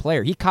efficient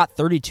player. He caught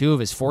 32 of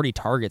his 40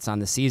 targets on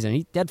the season.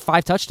 He had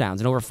 5 touchdowns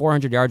and over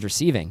 400 yards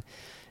receiving.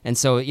 And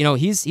so,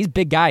 he's a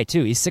big guy,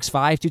 too. He's 6'5",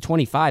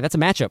 225. That's a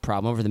matchup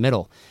problem over the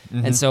middle.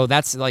 Mm-hmm. And so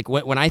that's like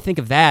when I think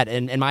of that,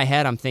 in my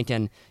head, I'm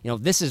thinking,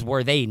 this is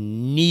where they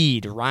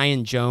need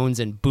Ryan Jones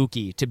and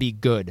Buki to be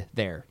good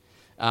there.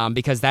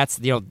 Because that's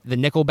the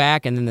nickel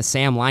back and then the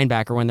Sam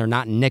linebacker when they're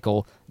not in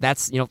nickel.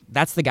 That's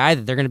the guy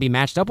that they're going to be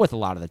matched up with a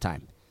lot of the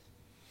time.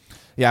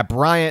 Yeah,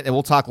 Bryant, and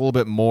we'll talk a little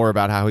bit more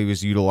about how he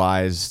was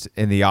utilized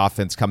in the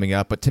offense coming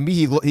up. But to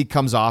me, he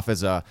comes off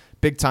as a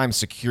big-time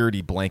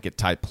security blanket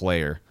type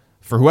player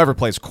for whoever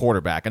plays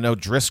quarterback. I know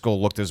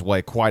Driscoll looked his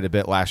way quite a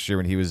bit last year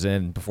when he was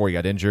in before he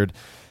got injured.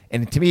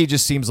 And to me, he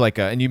just seems like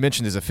and you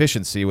mentioned his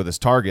efficiency with his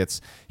targets.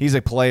 He's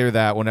a player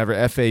that whenever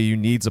FAU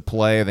needs a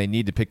play, or they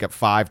need to pick up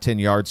 5-10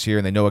 yards here,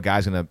 and they know a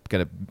guy's going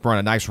to run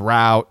a nice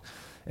route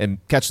and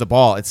catch the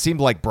ball, it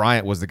seemed like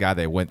Bryant was the guy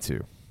they went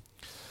to.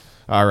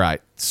 All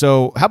right.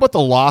 So how about the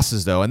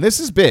losses, though? And this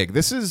is big.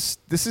 This is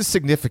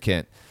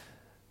significant.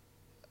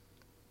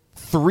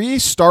 3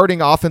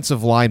 starting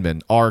offensive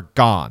linemen are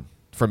gone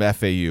from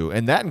FAU,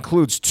 and that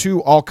includes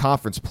 2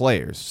 all-conference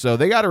players. So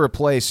they got to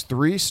replace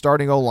 3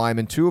 starting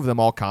O-linemen, 2 of them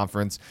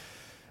all-conference.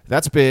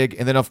 That's big.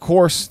 And then, of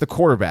course, the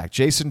quarterback,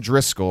 Jason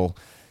Driscoll,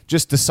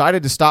 just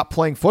decided to stop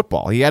playing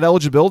football. He had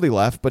eligibility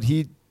left, but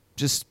he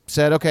just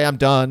said, okay, I'm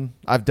done.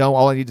 I've done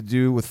all I need to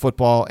do with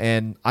football,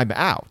 and I'm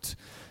out,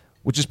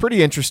 which is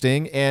pretty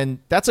interesting. And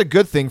that's a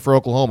good thing for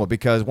Oklahoma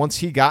because once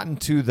he got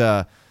into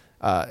the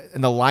in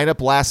the lineup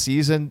last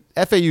season,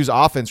 FAU's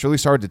offense really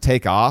started to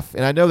take off.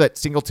 And I know that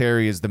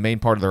Singletary is the main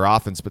part of their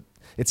offense, but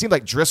it seemed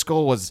like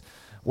Driscoll was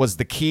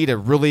the key to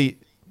really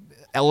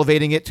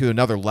elevating it to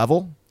another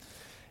level.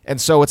 And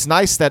so it's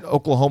nice that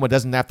Oklahoma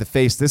doesn't have to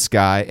face this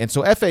guy. And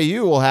so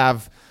FAU will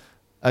have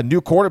a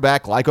new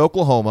quarterback like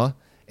Oklahoma.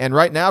 And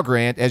right now,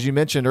 Grant, as you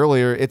mentioned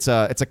earlier, it's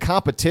a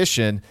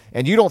competition,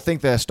 and you don't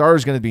think the starter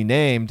is going to be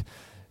named.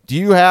 Do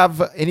you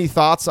have any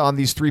thoughts on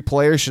these three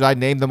players? Should I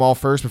name them all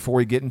first before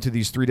we get into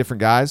these three different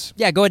guys?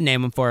 Yeah, go ahead and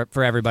name them for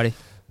everybody.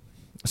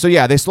 So,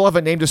 yeah, they still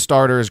haven't named a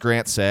starter, as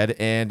Grant said.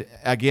 And,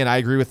 again, I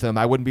agree with him.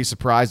 I wouldn't be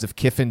surprised if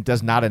Kiffin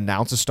does not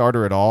announce a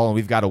starter at all, and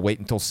we've got to wait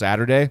until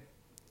Saturday.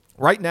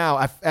 Right now,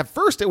 at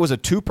first it was a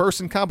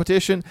two-person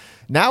competition.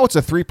 Now it's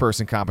a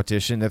three-person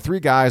competition. The three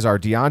guys are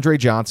DeAndre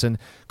Johnson,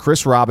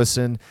 Chris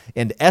Robinson,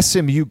 and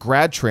SMU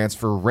grad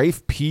transfer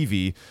Rafe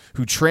Peavy,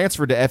 who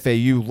transferred to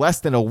FAU less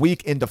than a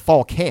week into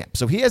fall camp.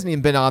 So he hasn't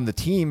even been on the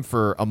team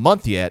for a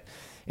month yet,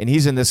 and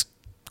he's in this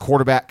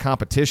quarterback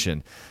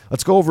competition.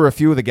 Let's go over a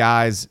few of the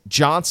guys.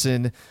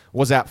 Johnson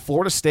was at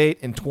Florida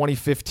State in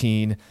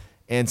 2015,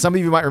 and some of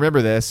you might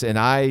remember this, and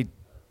I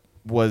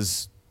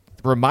was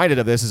reminded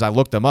of this as I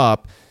looked him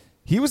up.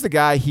 He was the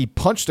guy, he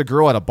punched a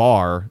girl at a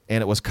bar,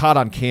 and it was caught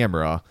on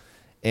camera,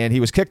 and he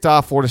was kicked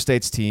off Florida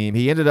State's team.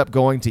 He ended up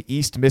going to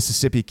East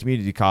Mississippi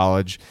Community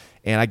College,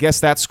 and I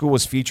guess that school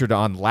was featured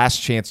on Last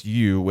Chance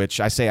U, which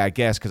I say I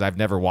guess because I've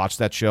never watched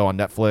that show on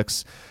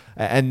Netflix,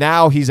 and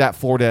now he's at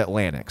Florida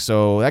Atlantic.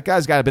 So that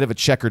guy's got a bit of a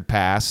checkered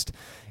past,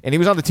 and he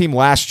was on the team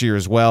last year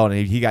as well,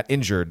 and he got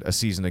injured a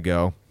season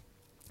ago.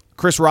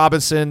 Chris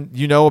Robinson,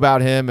 you know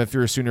about him if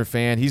you're a Sooner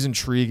fan. He's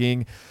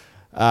intriguing.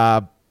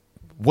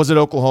 Was at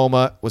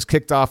Oklahoma, was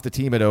kicked off the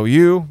team at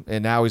OU,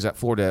 and now he's at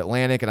Florida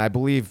Atlantic. And I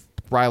believe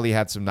Riley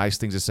had some nice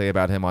things to say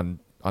about him on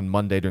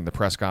Monday during the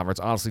press conference.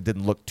 Honestly,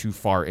 didn't look too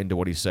far into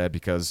what he said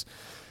because,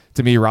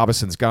 to me,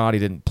 Robinson's gone.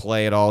 He didn't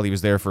play at all. He was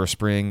there for a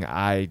spring.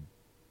 I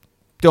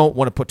don't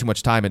want to put too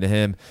much time into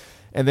him.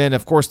 And then,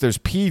 of course, there's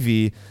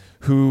Peavy,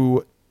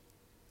 who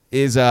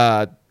is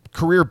a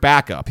career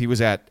backup. He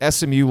was at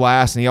SMU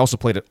last, and he also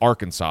played at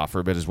Arkansas for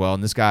a bit as well.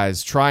 And this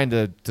guy's trying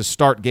to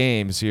start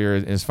games here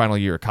in his final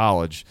year of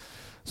college.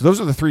 So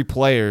those are the three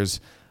players.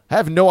 I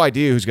have no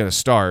idea who's going to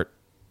start,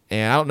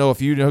 and I don't know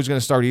if you know who's going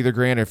to start either,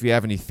 Grant, or if you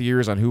have any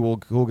theories on who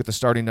will get the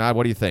starting nod.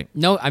 What do you think?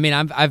 No, I mean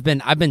I've been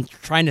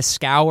trying to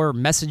scour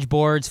message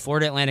boards,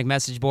 Florida Atlantic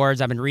message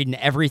boards. I've been reading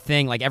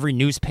everything, like every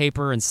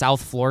newspaper in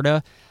South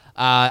Florida.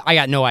 I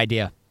got no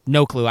idea,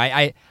 no clue.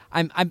 I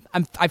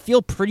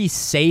feel pretty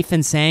safe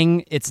in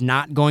saying it's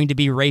not going to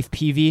be Rafe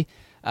Peavy.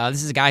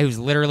 This is a guy who's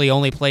literally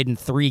only played in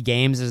 3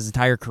 games his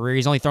entire career.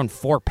 He's only thrown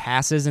 4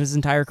 passes in his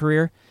entire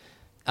career.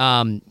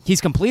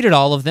 He's completed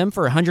all of them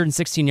for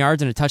 116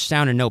 yards and a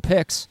touchdown and no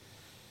picks.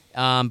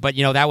 But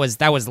you know that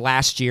was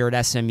last year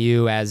at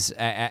SMU as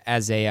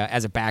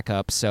a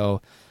backup.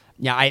 So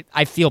yeah,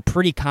 I feel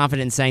pretty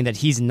confident in saying that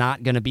he's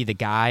not going to be the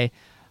guy.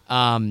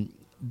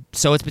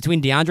 So it's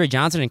between DeAndre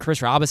Johnson and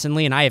Chris Robinson,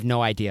 Lee, and I have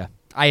no idea.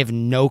 I have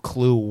no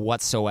clue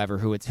whatsoever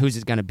who's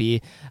it going to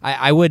be.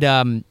 I would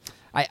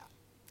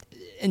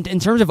In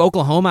terms of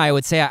Oklahoma, I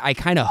would say I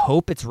kind of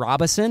hope it's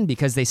Robinson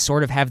because they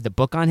sort of have the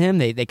book on him.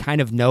 They kind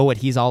of know what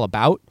he's all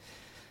about.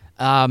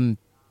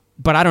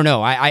 But I don't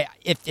know.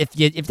 If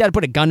you had to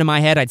put a gun to my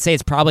head, I'd say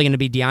it's probably going to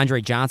be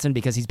DeAndre Johnson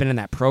because he's been in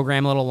that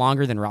program a little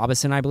longer than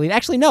Robinson, I believe.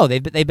 Actually, no,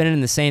 they've been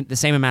in the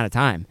same amount of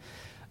time.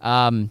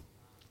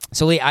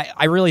 So Lee,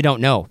 I really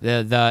don't know.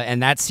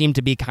 And that seemed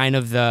to be kind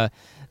of the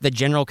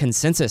general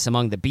consensus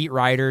among the beat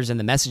writers and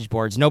the message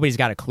boards. Nobody's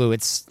got a clue.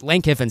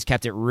 Lane Kiffin's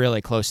kept it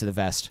really close to the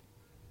vest.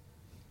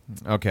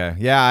 Okay.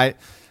 Yeah,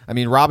 I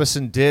mean,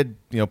 Robinson did,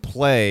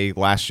 play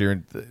last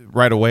year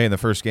right away in the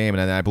first game, and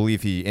then I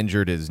believe he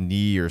injured his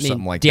knee or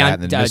something like that.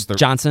 And then missed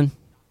Johnson,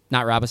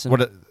 not Robinson.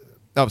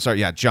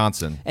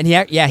 Johnson. And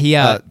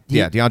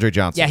DeAndre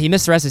Johnson. Yeah, he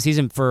missed the rest of the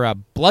season for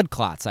blood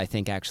clots, I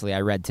think, actually,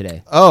 I read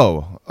today.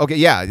 Oh, okay,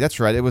 yeah, that's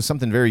right. It was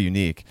something very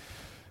unique.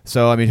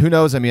 So, I mean, who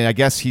knows? I mean, I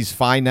guess he's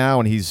fine now,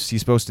 and he's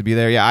supposed to be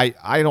there. Yeah,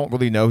 I don't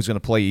really know who's going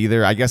to play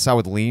either. I guess I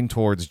would lean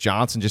towards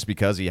Johnson just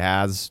because he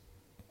has,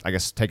 I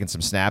guess, taken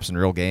some snaps in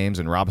real games,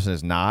 and Robinson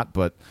is not.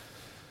 But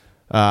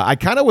I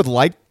kind of would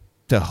like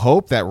to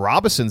hope that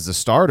Robinson's the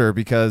starter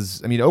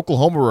because, I mean,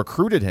 Oklahoma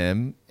recruited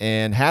him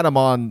and had him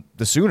on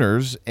the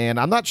Sooners, and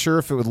I'm not sure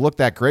if it would look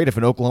that great if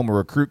an Oklahoma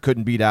recruit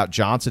couldn't beat out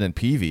Johnson and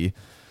Peavy,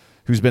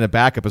 who's been a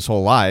backup his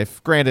whole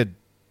life. Granted,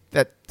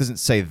 that doesn't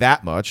say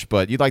that much,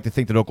 but you'd like to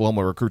think that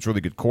Oklahoma recruits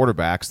really good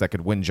quarterbacks that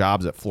could win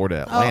jobs at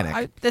Florida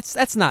Atlantic.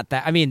 That's not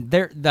that. I mean,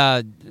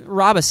 the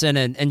Robinson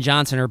and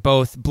Johnson are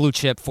both blue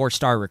chip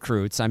 4-star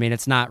recruits. I mean,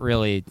 it's not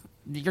really.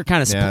 You're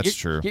kind of that's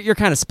true. You're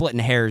kind of splitting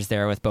hairs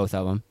there with both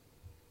of them.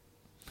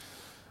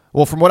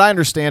 Well, from what I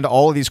understand,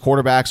 all of these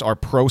quarterbacks are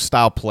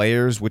pro-style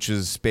players, which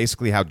is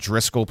basically how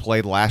Driscoll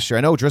played last year.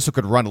 I know Driscoll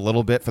could run a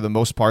little bit for the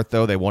most part,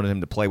 though. They wanted him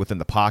to play within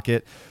the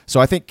pocket. So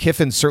I think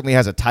Kiffin certainly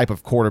has a type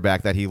of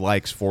quarterback that he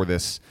likes for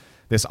this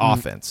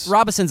offense.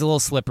 Robinson's a little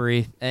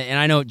slippery, and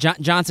I know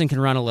Johnson can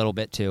run a little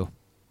bit, too.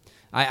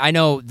 I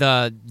know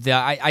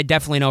I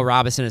definitely know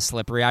Robinson is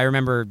slippery. I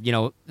remember,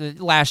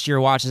 last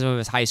year watching some of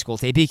his high school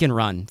tape. He can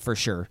run, for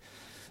sure.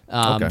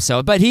 Okay.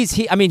 So, but I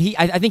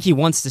think he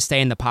wants to stay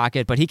in the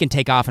pocket, but he can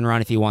take off and run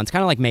if he wants,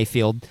 kind of like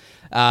Mayfield.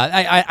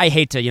 I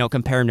hate to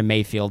compare him to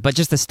Mayfield, but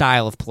just the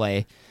style of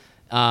play.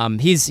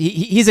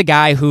 He's a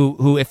guy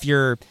who if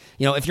you're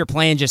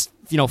playing just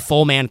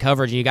full man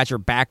coverage and you got your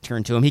back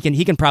turned to him,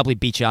 he can probably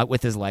beat you out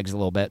with his legs a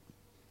little bit.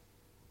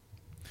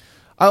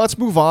 All right, let's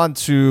move on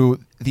to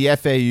the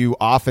FAU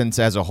offense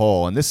as a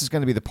whole. And this is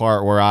going to be the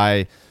part where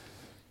I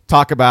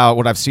talk about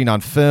what I've seen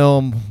on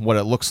film, what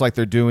it looks like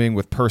they're doing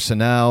with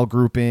personnel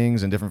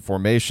groupings and different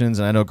formations.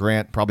 And I know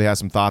Grant probably has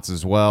some thoughts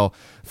as well.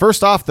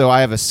 First off, though,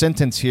 I have a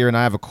sentence here, and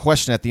I have a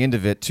question at the end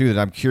of it, too,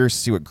 that I'm curious to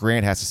see what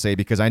Grant has to say,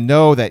 because I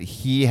know that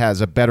he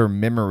has a better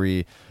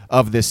memory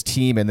of this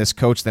team and this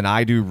coach than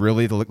I do,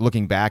 really,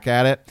 looking back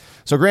at it.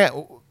 So, Grant,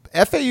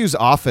 FAU's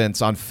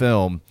offense on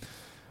film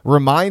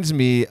reminds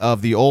me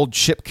of the old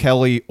Chip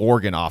Kelly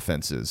Oregon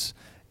offenses.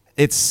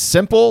 It's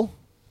simple,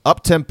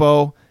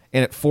 up-tempo,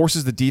 and it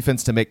forces the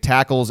defense to make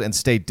tackles and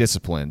stay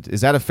disciplined. Is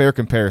that a fair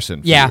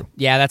comparison for you?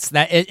 Yeah, that's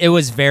that. It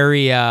was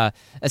very,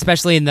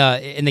 especially in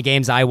the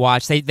games I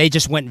watched, they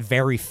just went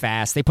very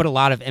fast. They put a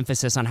lot of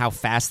emphasis on how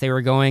fast they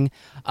were going,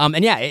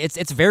 and yeah,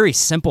 it's very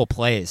simple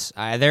plays.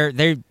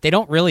 They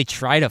don't really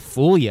try to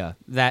fool you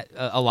that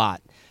a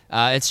lot.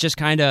 It's just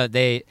kind of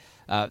they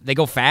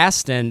go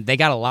fast, and they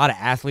got a lot of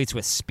athletes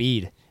with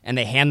speed, and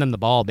they hand them the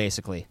ball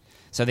basically.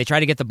 So they try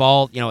to get the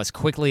ball, as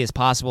quickly as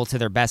possible to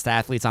their best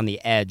athletes on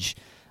the edge.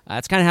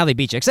 That's kind of how they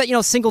beat you. Except,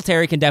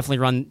 Singletary can definitely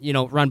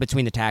run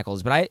between the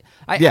tackles. But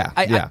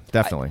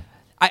definitely.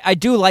 I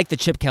do like the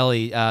Chip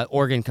Kelly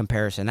Oregon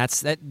comparison.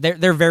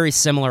 They're very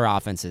similar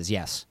offenses.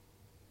 Yes.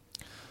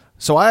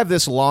 So I have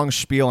this long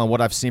spiel on what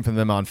I've seen from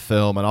them on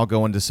film, and I'll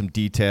go into some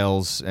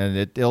details, and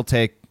it'll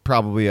take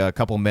probably a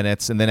couple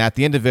minutes, and then at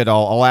the end of it,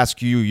 I'll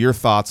ask you your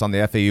thoughts on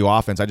the FAU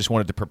offense. I just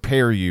wanted to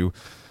prepare you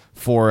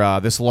for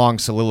this long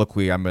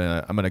soliloquy I'm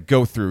gonna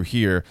go through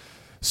here.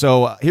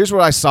 So here's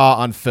what I saw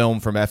on film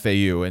from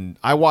FAU, and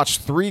I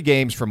watched 3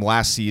 games from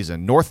last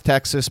season: North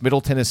Texas, Middle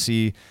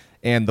Tennessee,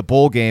 and the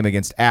bowl game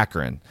against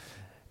Akron.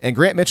 And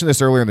Grant mentioned this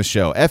earlier in the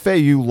show.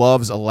 FAU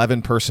loves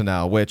 11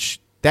 personnel,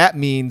 which that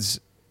means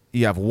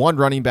you have 1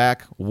 running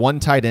back, 1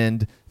 tight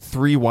end,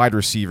 3 wide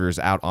receivers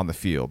out on the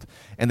field.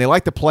 And they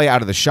like to play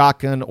out of the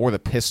shotgun or the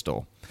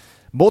pistol.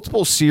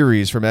 Multiple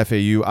series from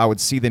FAU, I would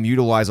see them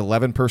utilize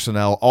 11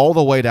 personnel all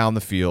the way down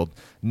the field,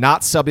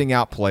 not subbing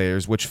out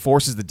players, which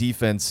forces the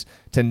defense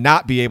to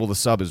not be able to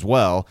sub as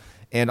well,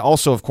 and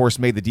also, of course,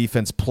 made the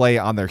defense play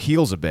on their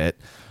heels a bit.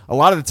 A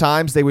lot of the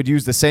times they would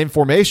use the same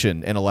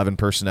formation in 11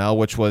 personnel,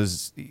 which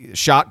was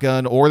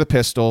shotgun or the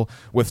pistol,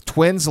 with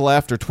twins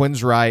left or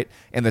twins right,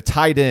 and the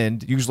tight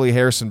end, usually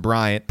Harrison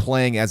Bryant,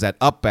 playing as that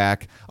up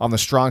back on the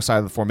strong side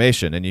of the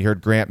formation. And you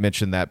heard Grant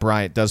mention that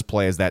Bryant does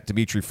play as that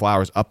Dimitri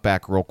Flowers up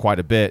back role quite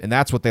a bit, and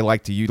that's what they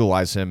like to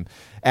utilize him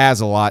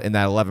as a lot in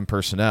that 11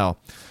 personnel.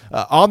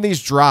 On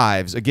these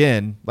drives,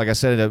 again, like I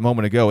said a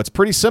moment ago, it's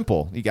pretty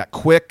simple. You got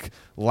quick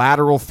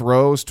lateral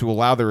throws to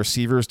allow the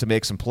receivers to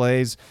make some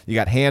plays. You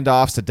got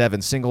handoffs to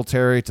Devin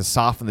Singletary to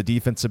soften the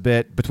defense a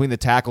bit, between the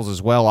tackles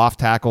as well, off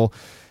tackle.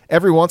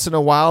 Every once in a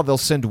while, they'll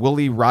send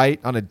Willie Wright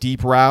on a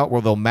deep route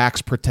where they'll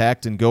max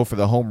protect and go for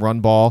the home run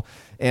ball.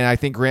 And I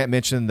think Grant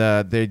mentioned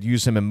they'd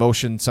use him in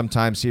motion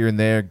sometimes here and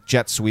there,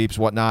 jet sweeps,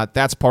 whatnot.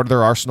 That's part of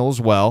their arsenal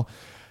as well.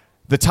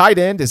 The tight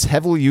end is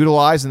heavily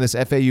utilized in this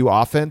FAU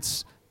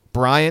offense.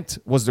 Bryant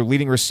was their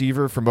leading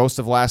receiver for most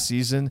of last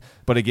season,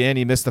 but again,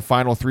 he missed the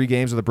final 3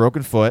 games with a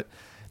broken foot.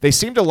 They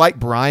seem to like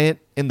Bryant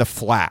in the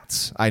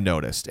flats, I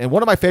noticed. And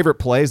one of my favorite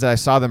plays that I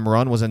saw them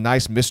run was a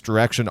nice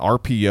misdirection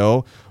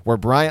RPO where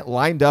Bryant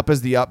lined up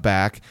as the up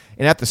back,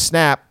 and at the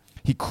snap,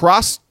 he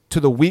crossed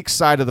to the weak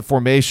side of the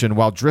formation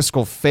while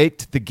Driscoll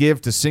faked the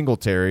give to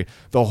Singletary.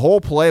 The whole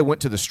play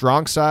went to the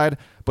strong side,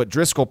 but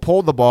Driscoll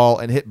pulled the ball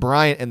and hit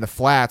Bryant in the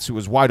flats, who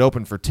was wide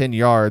open for 10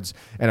 yards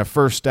and a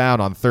first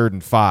down on 3rd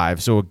and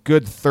 5. So a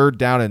good third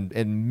down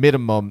and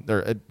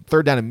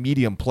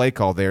medium play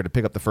call there to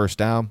pick up the first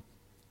down.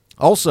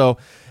 Also,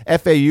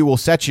 FAU will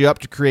set you up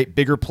to create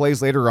bigger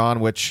plays later on,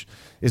 which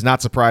is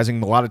not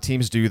surprising. A lot of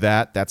teams do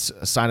that. That's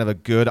a sign of a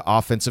good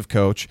offensive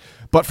coach.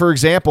 But for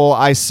example,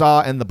 I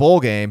saw in the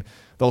bowl game,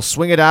 they'll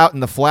swing it out in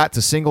the flat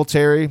to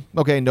Singletary.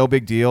 Okay, no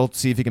big deal.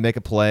 See if he can make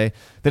a play.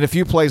 Then a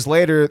few plays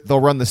later, they'll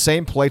run the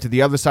same play to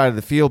the other side of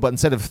the field, but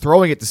instead of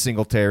throwing it to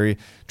Singletary,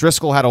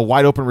 Driscoll had a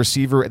wide open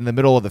receiver in the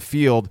middle of the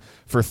field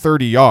for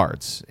 30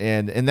 yards.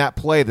 And in that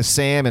play, the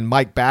Sam and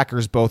Mike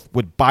backers both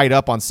would bite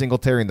up on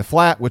Singletary in the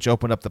flat, which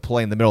opened up the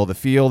play in the middle of the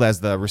field as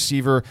the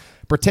receiver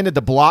pretended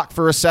to block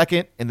for a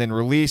second and then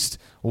released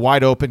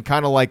wide open,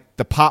 kind of like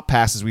the pop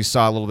passes we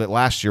saw a little bit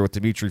last year with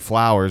Dimitri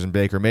Flowers and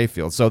Baker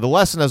Mayfield. So the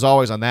lesson, as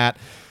always, on that,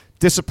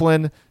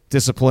 discipline,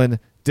 discipline,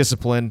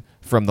 discipline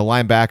from the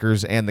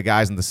linebackers and the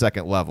guys in the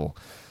second level.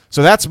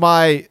 So that's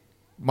my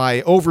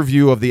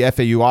overview of the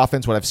FAU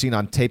offense, what I've seen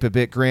on tape a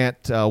bit.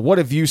 Grant, what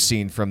have you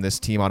seen from this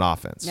team on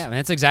offense? Yeah, man,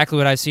 that's exactly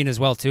what I've seen as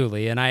well too,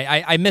 Lee. And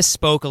I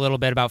misspoke a little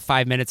bit about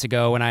 5 minutes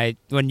ago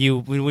when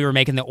we were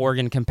making the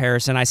Oregon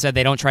comparison. I said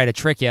they don't try to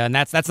trick you, and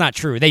that's not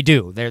true. They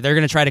do. They're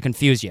going to try to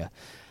confuse you.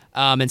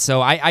 And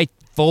so I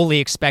fully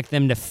expect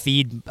them to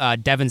feed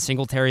Devin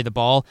Singletary the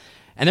ball,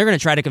 and they're going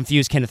to try to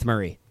confuse Kenneth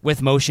Murray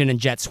with motion and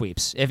jet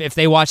sweeps. If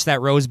they watch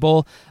that Rose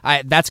Bowl,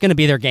 that's going to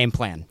be their game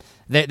plan.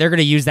 They're going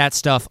to use that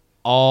stuff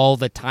all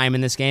the time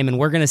in this game, and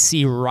we're going to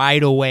see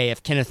right away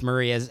if Kenneth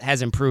Murray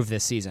has improved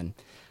this season,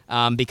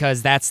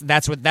 because that's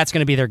going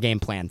to be their game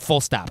plan.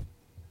 Full stop.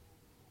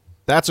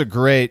 That's a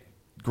great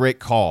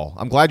call.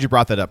 I'm glad you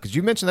brought that up because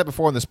you mentioned that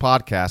before in this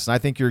podcast, and I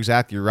think you're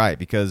exactly right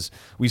because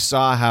we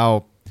saw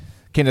how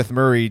Kenneth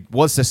Murray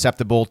was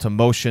susceptible to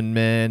motion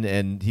men,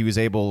 and he was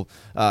able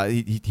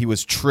he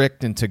was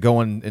tricked into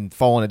going and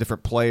following a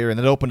different player, and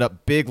it opened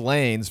up big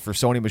lanes for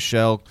Sony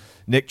Michel,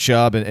 Nick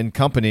Chubb, and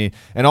company.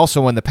 And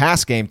also in the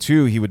pass game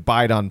too, he would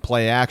bite on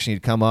play action.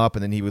 He'd come up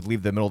and then he would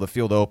leave the middle of the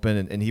field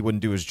open, and he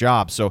wouldn't do his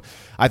job. So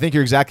I think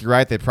you're exactly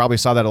right. They probably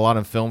saw that a lot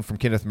in film from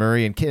Kenneth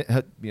Murray. And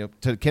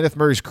to Kenneth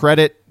Murray's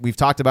credit, we've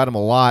talked about him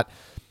a lot.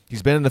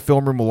 He's been in the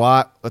film room a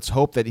lot. Let's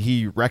hope that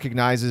he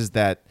recognizes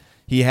that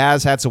he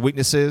has had some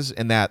weaknesses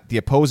and that the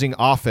opposing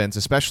offense,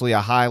 especially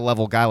a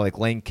high-level guy like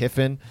Lane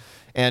Kiffin,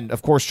 and,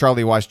 of course,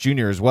 Charlie Weiss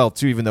Jr. as well,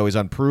 too, even though he's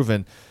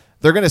unproven,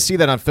 they're going to see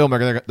that on film.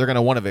 They're going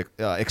to want to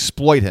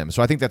exploit him.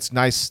 So I think that's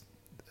nice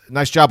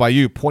job by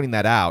you pointing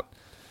that out.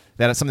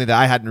 That is something that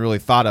I hadn't really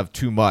thought of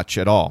too much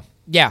at all.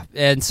 Yeah,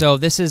 and so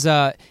this is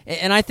and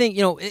I think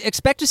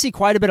expect to see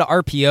quite a bit of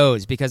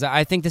RPOs because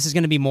I think this is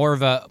going to be more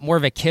of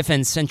a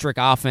Kiffin-centric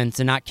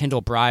offense and not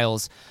Kendall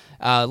Briles.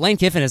 Lane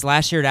Kiffin is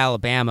last year at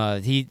Alabama.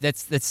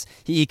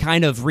 He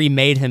kind of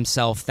remade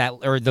himself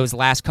those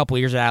last couple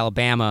years at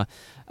Alabama.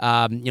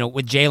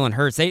 With Jalen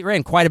Hurts, they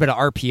ran quite a bit of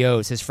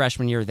RPOs his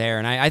freshman year there,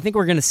 and I think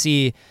we're going to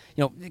see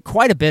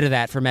quite a bit of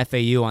that from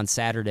FAU on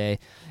Saturday.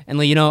 And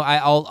Lee,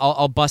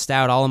 I'll bust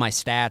out all of my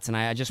stats, and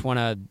I just want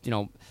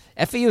to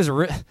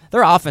FAU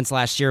their offense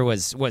last year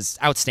was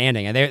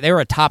outstanding. They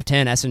were a top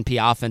 10 S&P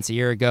offense a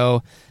year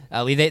ago.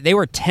 They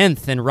were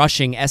 10th in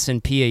rushing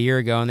S&P a year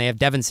ago, and they have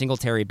Devin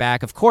Singletary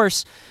back. Of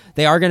course,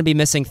 they are going to be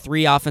missing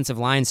 3 offensive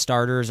line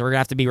starters. We're going to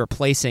have to be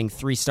replacing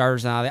 3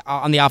 starters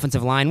on the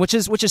offensive line, which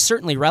is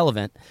certainly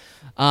relevant.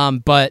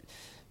 But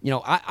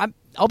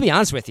I'll be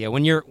honest with you,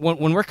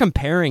 when we're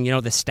comparing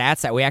the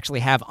stats that we actually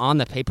have on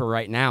the paper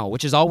right now,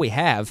 which is all we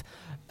have,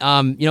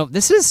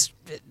 this is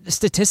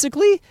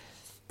statistically.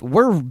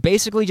 We're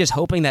basically just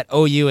hoping that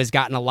OU has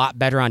gotten a lot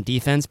better on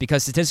defense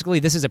because statistically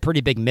this is a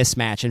pretty big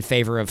mismatch in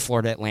favor of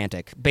Florida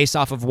Atlantic based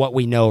off of what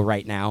we know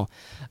right now.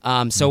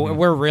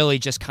 We're really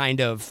just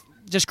kind of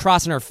just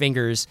crossing our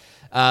fingers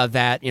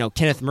that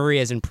Kenneth Murray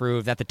has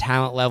improved, that the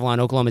talent level on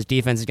Oklahoma's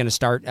defense is going to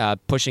start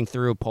pushing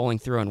through, pulling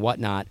through, and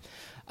whatnot.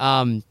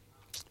 Some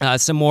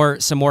more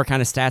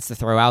kind of stats to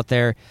throw out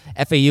there.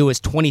 FAU was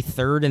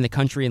 23rd in the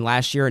country in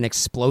last year in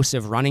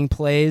explosive running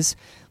plays.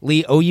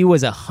 Lee, OU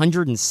was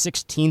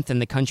 116th in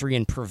the country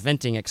in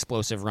preventing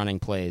explosive running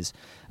plays.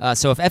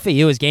 So if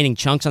FAU is gaining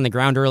chunks on the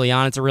ground early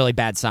on, it's a really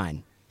bad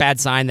sign. Bad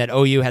sign that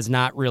OU has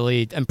not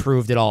really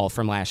improved at all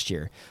from last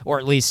year, or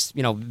at least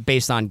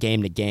based on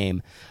game to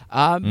game.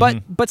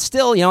 But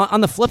still,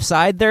 on the flip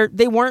side,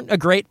 they weren't a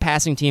great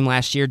passing team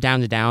last year,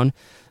 down to down.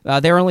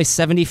 They were only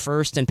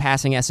 71st in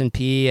passing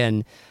S&P,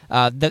 and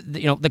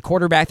the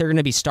quarterback they're going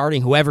to be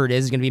starting, whoever it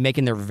is going to be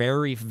making their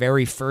very,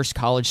 very first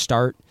college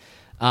start.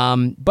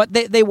 But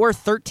they were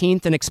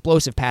 13th in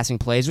explosive passing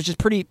plays, which is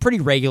pretty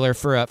regular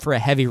for a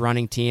heavy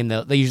running team.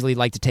 They usually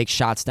like to take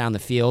shots down the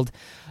field.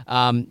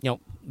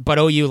 But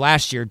OU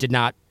last year did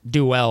not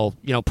do well,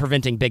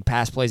 preventing big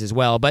pass plays as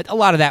well. But a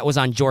lot of that was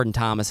on Jordan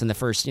Thomas in the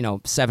first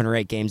 7 or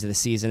 8 games of the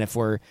season. If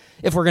we're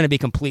going to be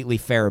completely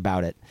fair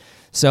about it.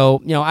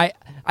 So,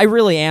 I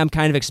really am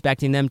kind of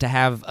expecting them to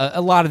have a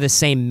lot of the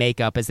same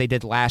makeup as they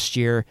did last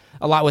year,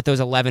 a lot with those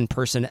 11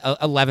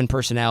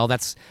 personnel.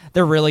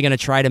 They're really going to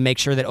try to make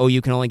sure that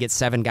OU can only get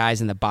 7 guys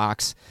in the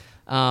box.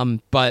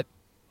 But,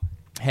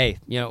 hey,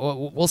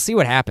 we'll see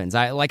what happens.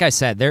 Like I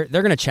said, they're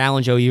going to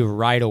challenge OU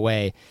right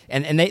away,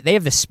 and they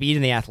have the speed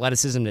and the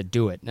athleticism to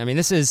do it. I mean,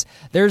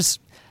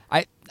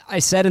 I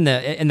said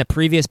in the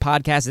previous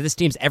podcast that this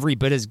team's every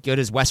bit as good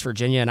as West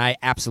Virginia, and I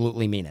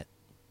absolutely mean it.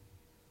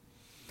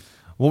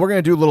 Well, we're going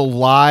to do a little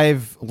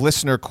live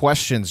listener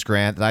questions,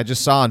 Grant, that I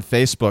just saw on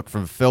Facebook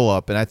from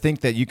Philip, and I think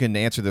that you can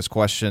answer this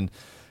question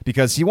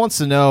because he wants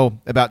to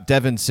know about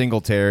Devin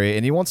Singletary,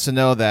 and he wants to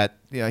know that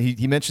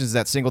he mentions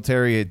that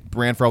Singletary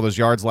ran for all those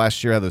yards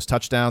last year, had those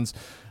touchdowns.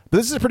 But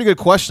this is a pretty good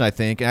question, I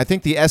think, and I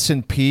think the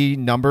S&P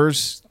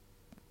numbers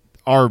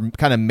are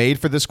kind of made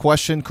for this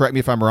question. Correct me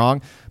if I'm wrong,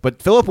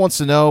 but Philip wants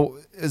to know,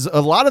 is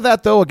a lot of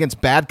that, though,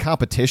 against bad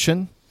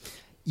competition?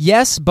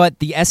 Yes, but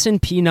the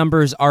S&P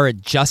numbers are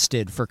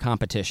adjusted for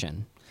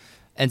competition.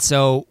 And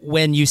so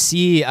when you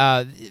see, you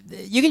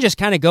can just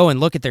kind of go and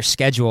look at their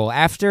schedule.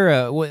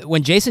 After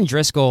when Jason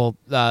Driscoll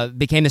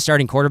became the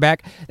starting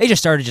quarterback, they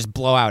just started to just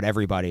blow out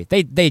everybody.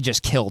 They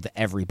just killed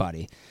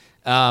everybody.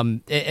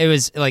 It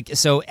was like,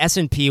 so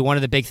S&P, one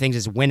of the big things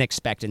is win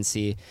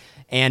expectancy.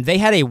 And they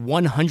had a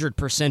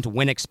 100%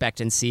 win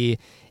expectancy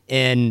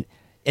in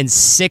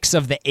 6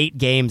 of the 8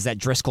 games that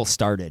Driscoll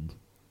started.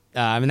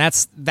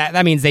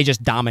 That means they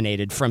just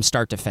dominated from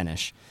start to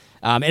finish.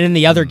 And in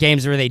the other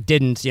games where they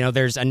didn't,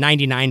 there's a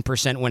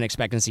 99% win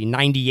expectancy,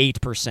 98%,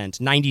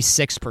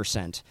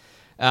 96%.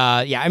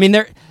 I mean,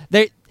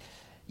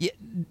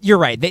 you're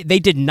right. They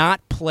did not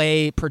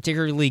play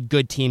particularly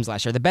good teams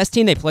last year. The best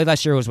team they played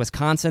last year was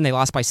Wisconsin. They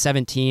lost by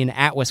 17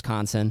 at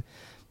Wisconsin.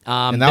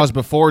 And that was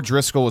before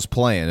Driscoll was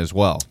playing as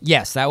well.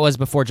 Yes, that was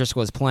before Driscoll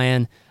was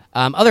playing.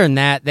 Other than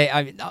that,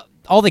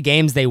 all the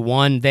games they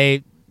won,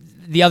 the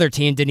other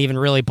team didn't even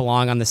really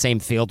belong on the same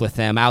field with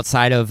them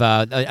outside of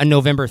a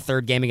November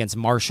 3rd game against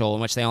Marshall,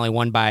 in which they only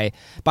won by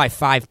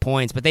 5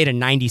 points, but they had a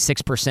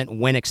 96%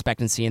 win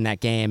expectancy in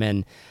that game,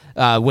 and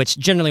which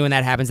generally when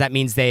that happens, that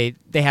means they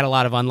had a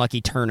lot of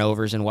unlucky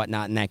turnovers and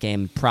whatnot in that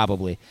game,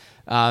 probably.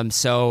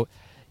 So,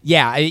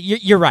 yeah,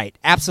 you're right.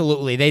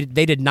 Absolutely.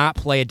 They did not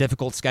play a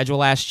difficult schedule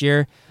last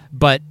year,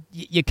 but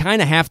you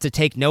kind of have to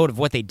take note of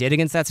what they did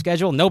against that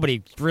schedule.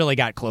 Nobody really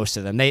got close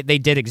to them. They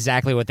did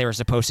exactly what they were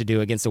supposed to do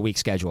against a weak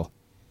schedule.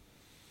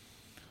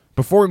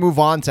 Before we move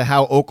on to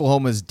how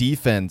Oklahoma's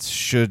defense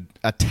should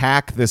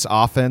attack this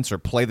offense or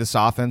play this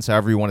offense,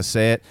 however you want to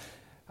say it,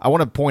 I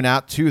want to point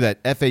out, too, that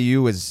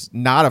FAU is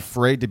not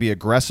afraid to be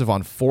aggressive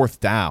on fourth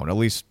down. At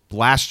least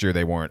last year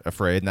they weren't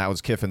afraid, and that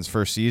was Kiffin's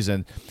first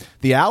season.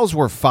 The Owls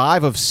were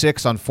 5 of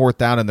 6 on fourth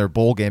down in their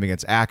bowl game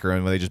against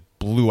Akron when they just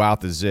blew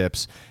out the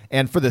Zips.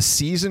 And for the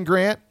season,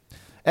 Grant,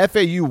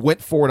 FAU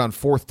went for it on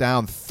fourth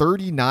down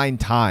 39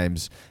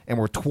 times and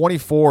were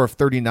 24 of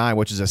 39,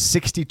 which is a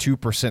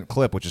 62%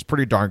 clip, which is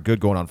pretty darn good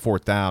going on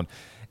fourth down.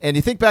 And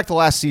you think back to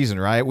last season,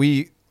 right?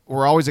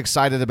 We're always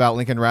excited about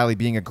Lincoln Riley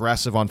being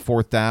aggressive on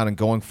fourth down and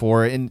going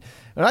for it. And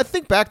I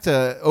think back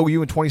to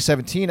OU in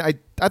 2017, I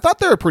thought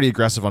they were pretty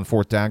aggressive on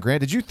fourth down,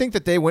 Grant. Did you think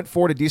that they went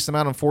for it a decent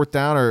amount on fourth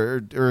down,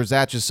 or is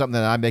that just something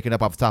that I'm making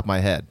up off the top of my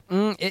head?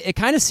 It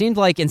kind of seemed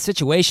like in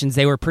situations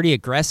they were pretty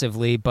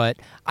aggressively, but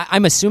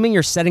I'm assuming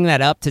you're setting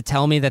that up to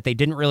tell me that they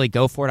didn't really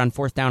go for it on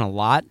fourth down a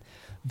lot.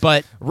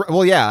 But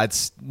well, yeah,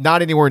 it's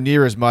not anywhere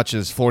near as much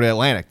as Florida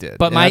Atlantic did.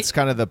 But that's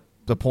kind of the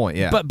point,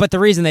 yeah. But the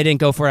reason they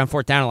didn't go for it on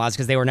fourth down a lot is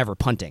because they were never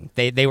punting.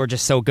 They were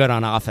just so good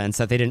on offense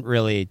that they didn't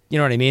really, you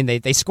know what I mean?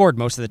 They scored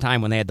most of the time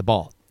when they had the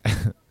ball.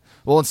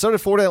 Well, and so did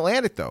Florida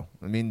Atlantic, though.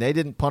 I mean, they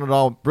didn't punt at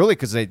all, really,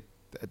 because they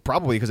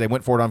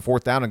went for it on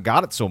fourth down and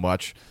got it so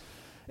much.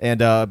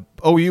 And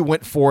OU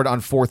went for it on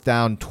fourth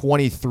down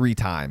 23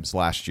 times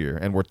last year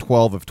and were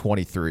 12 of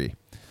 23.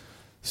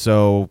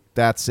 So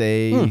that's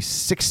a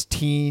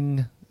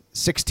 16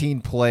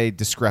 play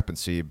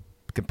discrepancy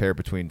compared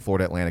between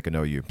Florida Atlantic and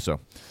OU. So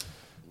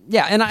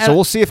so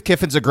we'll see if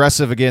Kiffin's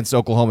aggressive against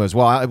Oklahoma as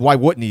well. Why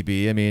wouldn't he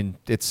be? I mean,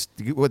 he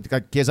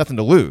has nothing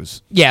to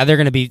lose. Yeah, they're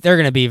going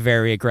to be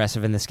very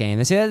aggressive in this game.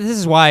 This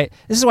is why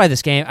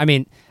this game. I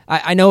mean,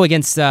 I know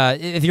against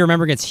if you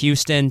remember against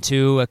Houston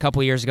too a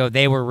couple of years ago,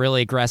 they were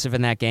really aggressive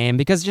in that game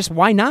because just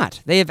why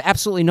not? They have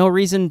absolutely no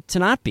reason to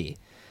not be.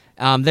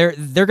 They're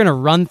going to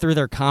run through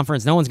their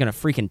conference. No one's going to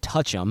freaking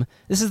touch them.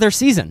 This is their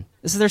season.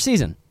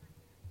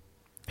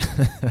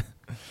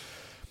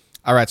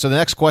 All right, so the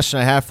next question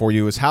I have for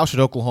you is how should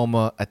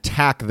Oklahoma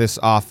attack this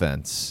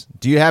offense?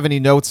 Do you have any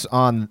notes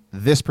on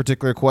this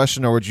particular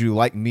question, or would you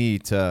like me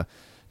to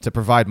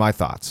provide my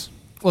thoughts?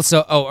 Well,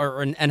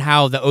 and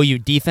how the OU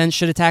defense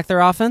should attack their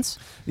offense?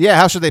 Yeah,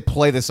 how should they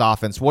play this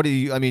offense?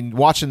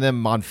 Watching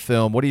them on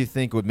film, what do you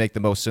think would make the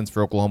most sense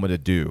for Oklahoma to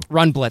do?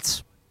 Run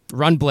blitz.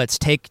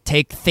 Take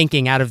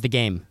thinking out of the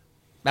game.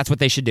 That's what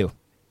they should do.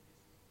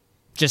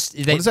 What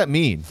does that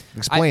mean?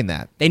 Explain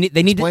that. They need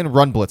Explain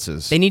run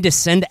blitzes. They need to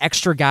send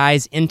extra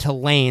guys into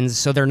lanes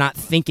so they're not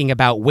thinking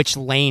about which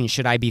lane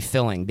should I be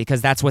filling,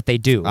 because that's what they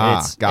do.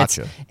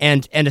 Gotcha.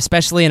 And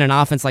especially in an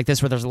offense like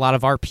this where there's a lot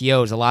of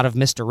RPOs, a lot of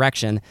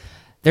misdirection,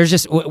 there's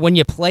just when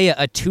you play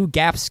a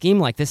two-gap scheme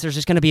like this, there's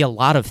just going to be a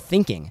lot of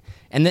thinking.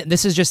 And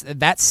this is just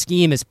that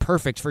scheme is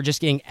perfect for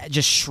just getting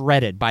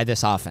shredded by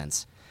this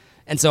offense.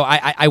 And so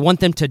I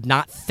want them to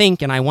not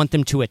think, and I want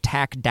them to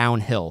attack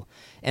downhill.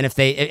 And if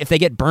they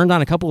get burned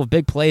on a couple of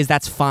big plays,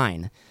 that's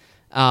fine.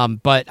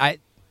 But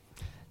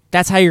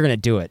that's how you're going to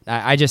do it.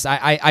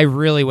 I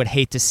really would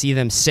hate to see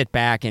them sit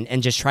back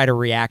and just try to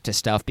react to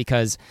stuff,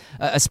 because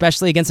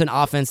especially against an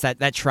offense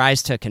that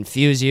tries to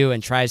confuse you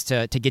and tries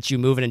to get you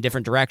moving in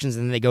different directions,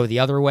 and then they go the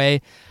other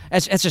way.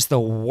 It's just the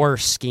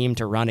worst scheme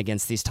to run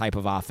against these type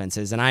of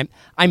offenses. And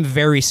I'm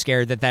very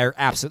scared that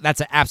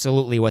that's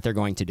absolutely what they're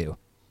going to do.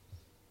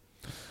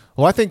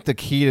 Well, I think the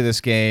key to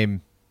this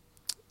game,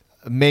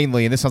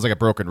 mainly, and this sounds like a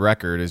broken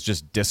record, is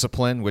just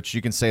discipline, which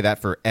you can say that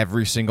for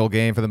every single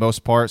game for the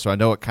most part, so I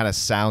know it kind of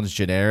sounds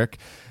generic.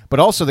 But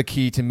also the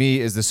key to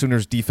me is the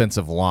Sooners'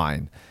 defensive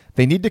line.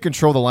 They need to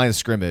control the line of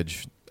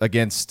scrimmage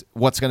against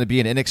what's going to be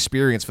an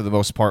inexperienced, for the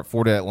most part,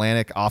 Florida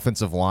Atlantic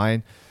offensive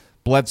line.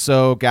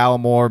 Bledsoe,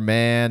 Gallimore,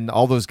 Mann,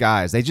 all those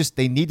guys.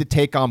 They need to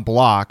take on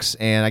blocks,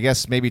 and I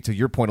guess maybe to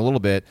your point a little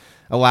bit,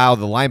 allow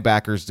the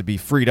linebackers to be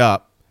freed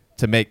up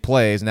to make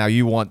plays. Now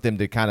you want them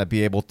to kind of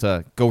be able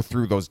to go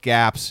through those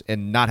gaps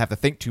and not have to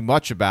think too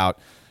much about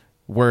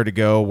where to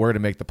go, where to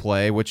make the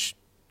play, which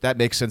that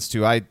makes sense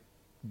too. I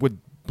would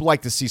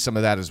like to see some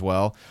of that as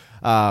well.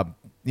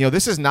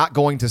 This is not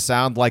going to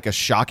sound like a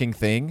shocking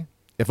thing.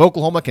 If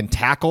Oklahoma can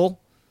tackle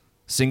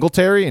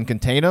Singletary and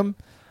contain him,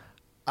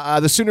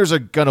 the Sooners are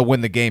going to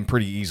win the game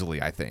pretty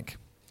easily, I think.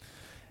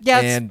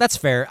 Yeah, that's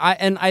fair.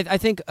 I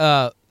think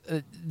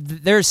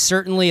there's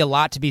certainly a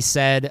lot to be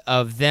said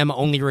of them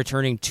only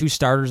returning 2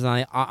 starters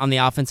on the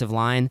offensive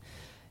line.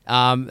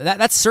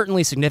 That's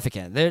certainly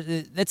significant.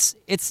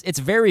 It's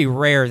very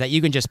rare that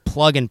you can just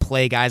plug and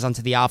play guys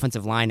onto the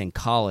offensive line in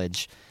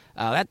college.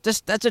 That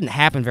didn't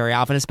happen very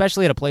often,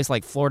 especially at a place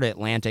like Florida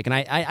Atlantic. And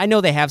I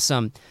know they have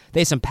some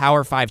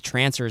Power 5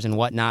 transfers and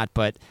whatnot,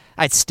 but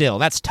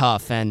that's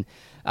tough. And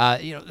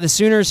the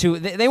Sooners, who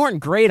they weren't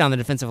great on the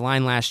defensive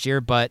line last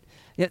year, but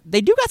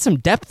they do got some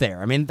depth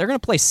there. I mean, they're going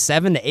to play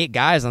 7 to 8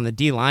 guys on the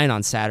D line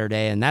on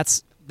Saturday, and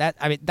that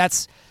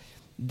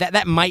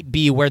might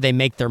be where they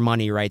make their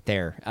money right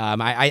there.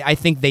 I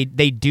think they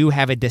do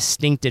have a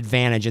distinct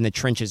advantage in the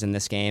trenches in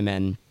this game,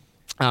 and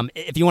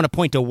if you want to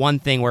point to one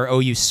thing where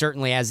OU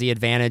certainly has the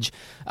advantage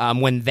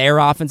when their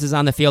offense is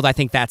on the field, I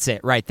think that's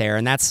it right there,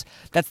 and that's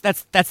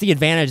the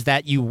advantage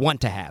that you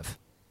want to have.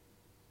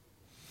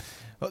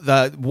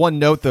 The one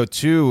note, though,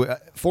 too,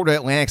 Florida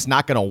Atlantic's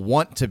not going to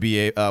want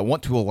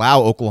to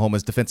allow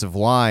Oklahoma's defensive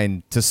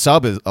line to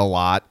sub a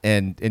lot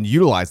and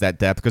utilize that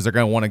depth, because they're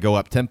going to want to go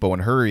up tempo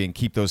and hurry and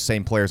keep those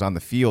same players on the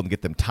field and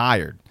get them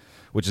tired,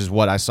 which is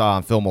what I saw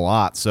on film a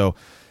lot. So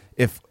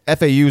if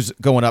FAU's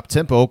going up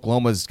tempo,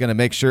 Oklahoma's going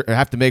to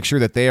have to make sure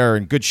that they are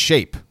in good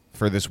shape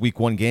for this Week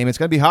 1 game. It's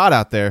going to be hot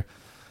out there.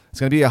 It's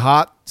going to be a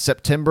hot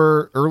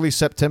early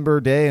September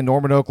day in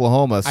Norman,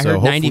 Oklahoma. I heard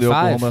hopefully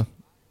 95. Oklahoma.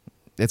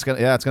 It's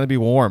gonna be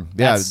warm.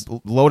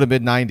 Low to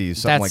mid 90s,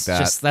 something like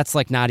that. That's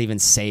like not even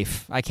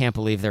safe. I can't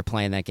believe they're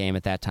playing that game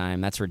at that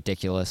time. That's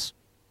ridiculous.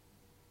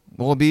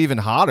 Well, it'll be even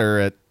hotter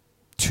at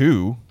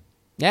 2.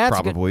 Yeah,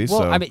 probably.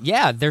 Well, so. I mean,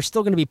 yeah, they're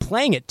still going to be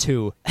playing at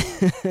 2.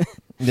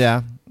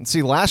 Yeah.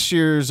 See, last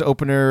year's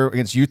opener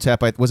against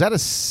UTEP, was that a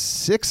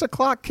 6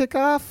 o'clock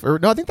kickoff? Or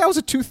no, I think that was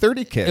a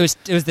 2:30 kick.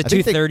 It was the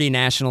 2:30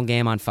 national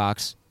game on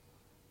Fox.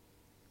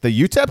 The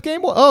UTEP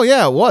game? Oh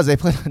yeah, it was. They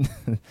played.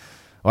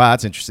 Wow,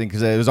 that's interesting,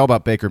 because it was all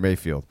about Baker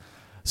Mayfield.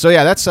 So,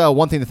 yeah, that's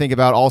one thing to think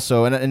about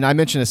also. And I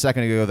mentioned a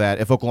second ago that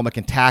if Oklahoma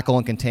can tackle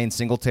and contain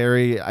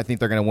Singletary, I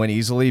think they're going to win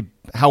easily.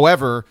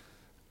 However,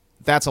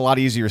 that's a lot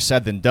easier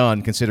said than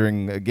done,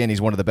 considering, again, he's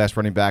one of the best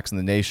running backs in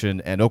the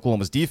nation, and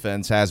Oklahoma's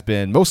defense has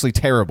been mostly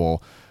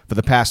terrible for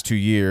the past 2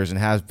 years and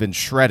has been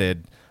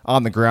shredded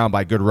on the ground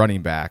by good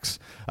running backs.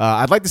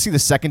 I'd like to see the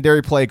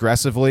secondary play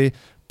aggressively,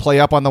 play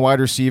up on the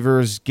wide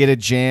receivers, get a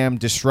jam,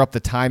 disrupt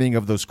the timing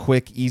of those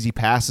quick, easy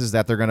passes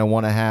that they're going to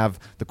want to have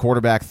the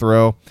quarterback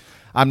throw.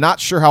 I'm not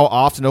sure how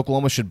often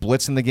Oklahoma should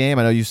blitz in the game.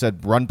 I know you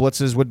said run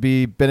blitzes would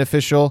be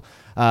beneficial.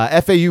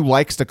 FAU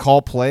likes to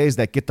call plays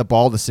that get the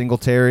ball to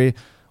Singletary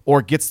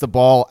or gets the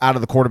ball out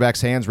of the quarterback's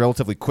hands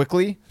relatively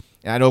quickly.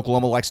 And I know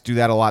Oklahoma likes to do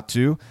that a lot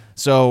too.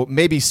 So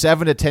maybe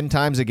 7 to 10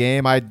 times a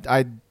game,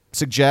 I'd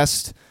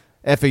suggest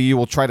FAU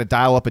will try to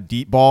dial up a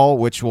deep ball,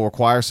 which will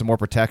require some more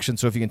protection.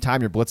 So if you can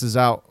time your blitzes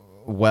out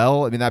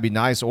well, I mean, that'd be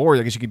nice. Or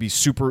I guess you could be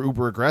super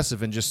uber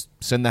aggressive and just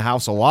send the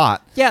house a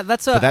lot. Yeah,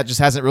 but that just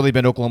hasn't really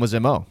been Oklahoma's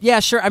MO. Yeah,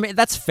 sure. I mean,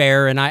 that's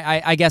fair. And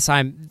I guess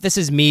this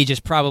is me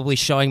just probably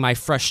showing my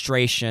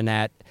frustration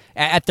at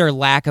their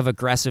lack of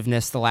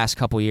aggressiveness the last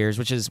couple years,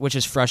 which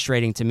is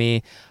frustrating to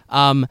me.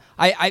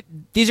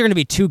 These are going to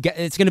be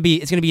it's going to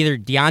be either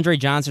DeAndre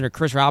Johnson or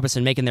Chris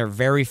Robinson making their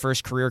very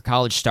first career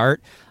college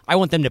start. I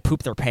want them to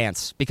poop their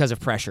pants because of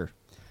pressure.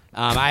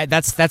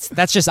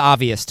 That's just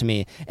obvious to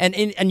me.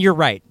 And you're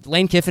right.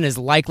 Lane Kiffin is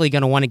likely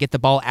going to want to get the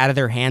ball out of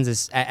their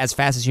hands as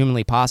fast as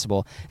humanly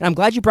possible. And I'm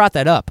glad you brought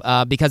that up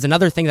because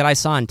another thing that I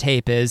saw on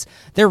tape is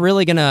they're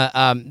really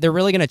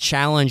gonna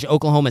challenge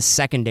Oklahoma's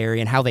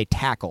secondary and how they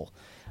tackle.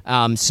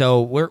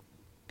 So we're,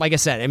 like I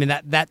said, I mean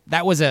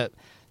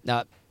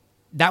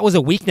that was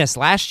a weakness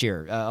last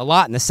year. A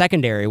lot in the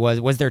secondary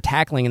was their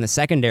tackling in the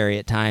secondary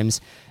at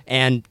times.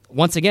 And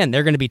once again,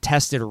 they're going to be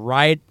tested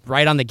right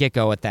on the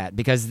get-go at that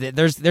because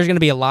there's going to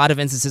be a lot of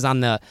instances on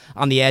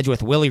the edge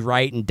with Willie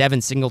Wright and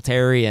Devin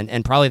Singletary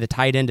and probably the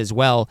tight end as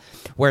well,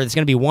 where it's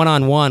going to be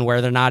one-on-one,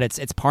 whether or not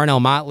it's Parnell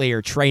Motley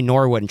or Trey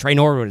Norwood. And Trey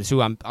Norwood is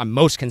who I'm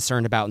most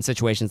concerned about in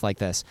situations like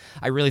this.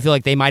 I really feel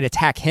like they might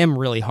attack him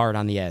really hard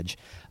on the edge.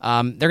 They're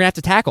going to have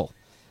to tackle.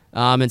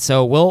 And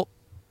so we'll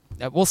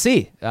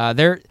see.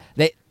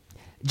 They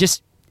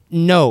just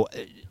know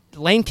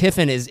Lane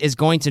Kiffin is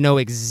going to know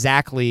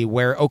exactly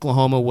where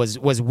Oklahoma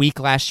was weak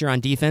last year on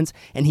defense,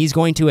 and he's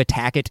going to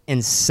attack it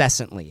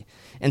incessantly.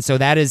 And so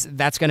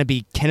that's going to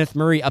be Kenneth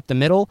Murray up the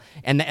middle,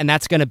 and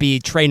that's going to be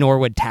Trey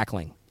Norwood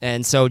tackling.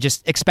 And so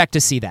just expect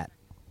to see that.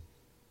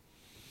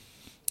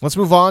 Let's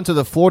move on to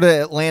the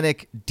Florida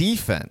Atlantic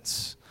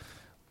defense.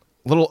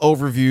 Little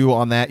overview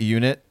on that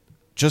unit.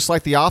 Just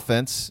like the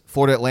offense,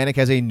 Florida Atlantic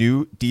has a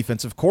new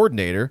defensive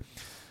coordinator.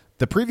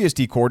 The previous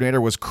D coordinator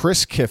was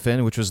Chris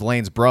Kiffin, which was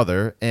Lane's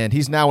brother, and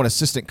he's now an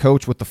assistant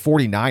coach with the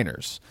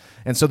 49ers.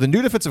 And so the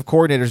new defensive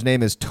coordinator's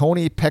name is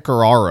Tony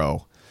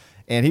Pecoraro,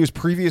 and he was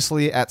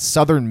previously at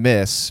Southern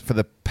Miss for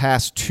the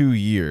past 2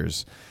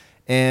 years.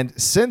 And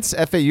since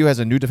FAU has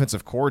a new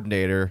defensive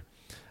coordinator,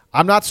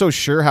 I'm not so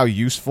sure how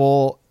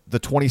useful the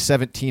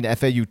 2017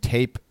 FAU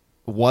tape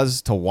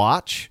was to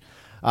watch.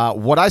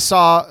 What I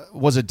saw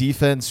was a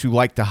defense who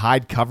liked to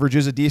hide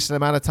coverages a decent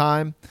amount of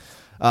time.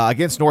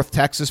 Against North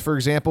Texas, for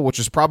example, which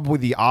is probably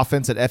the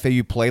offense that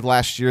FAU played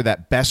last year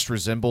that best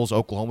resembles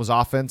Oklahoma's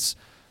offense.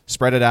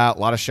 Spread it out, a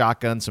lot of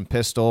shotgun, some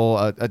pistol,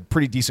 a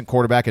pretty decent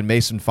quarterback in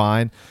Mason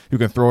Fine who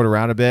can throw it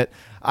around a bit.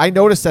 I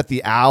noticed that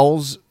the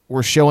Owls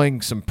were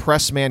showing some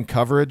press man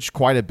coverage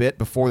quite a bit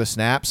before the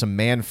snap, some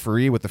man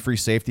free with the free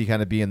safety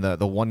kind of being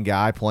the one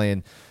guy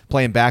playing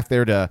back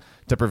there to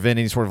prevent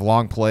any sort of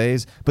long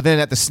plays. But then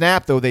at the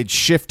snap, though, they'd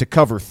shift to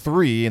cover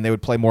 3, and they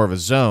would play more of a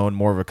zone,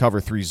 more of a cover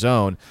 3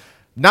 zone.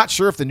 Not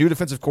sure if the new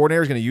defensive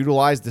coordinator is going to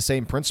utilize the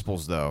same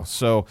principles, though.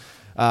 So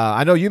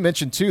I know you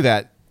mentioned, too,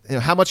 that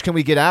how much can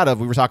we get out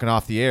of, we were talking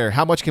off the air,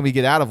 how much can we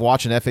get out of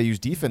watching FAU's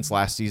defense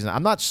last season?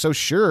 I'm not so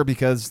sure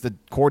because the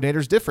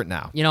coordinator's different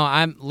now.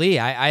 I'm Lee.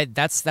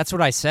 That's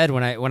what I said we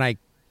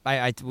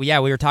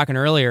were talking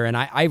earlier, and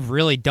I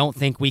really don't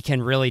think we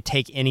can really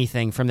take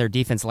anything from their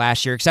defense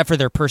last year, except for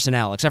their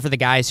personnel, except for the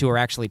guys who are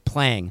actually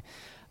playing.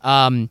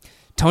 Tony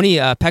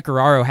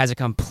Pecoraro has a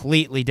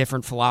completely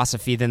different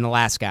philosophy than the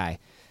last guy.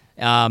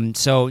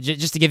 So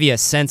just to give you a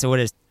sense of what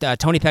it is,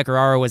 Tony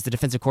Pecoraro was the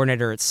defensive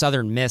coordinator at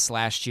Southern Miss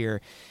last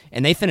year,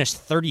 and they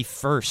finished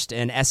 31st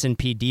in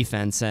S&P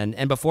defense.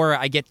 And before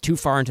I get too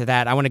far into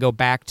that, I want to go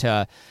back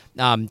to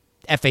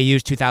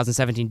FAU's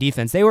 2017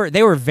 defense. They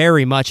were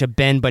very much a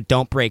bend but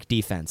don't break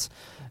defense.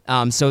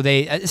 So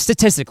they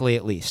statistically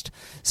at least.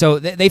 So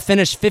they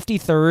finished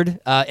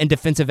 53rd in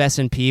defensive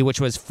S&P,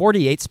 which was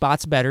 48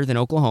 spots better than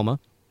Oklahoma.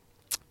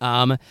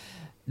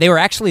 They were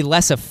actually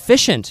less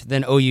efficient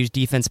than OU's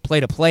defense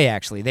play-to-play,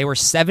 actually. They were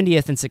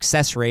 70th in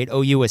success rate.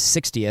 OU was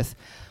 60th.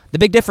 The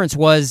big difference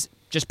was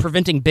just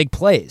preventing big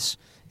plays.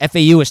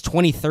 FAU was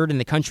 23rd in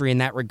the country in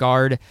that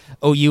regard.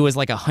 OU was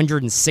like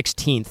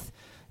 116th.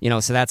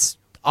 So that's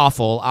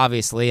awful,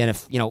 obviously. And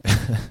if,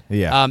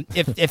 yeah.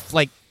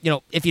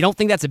 If you don't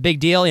think that's a big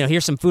deal,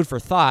 here's some food for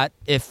thought.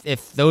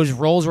 If those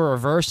roles were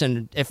reversed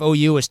and if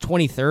OU was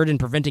 23rd in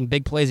preventing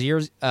big plays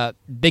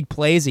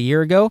a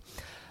year ago,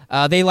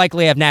 they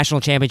likely have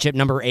national championship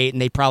number 8,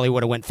 and they probably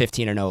would have went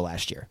 15-0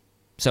 last year.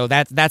 So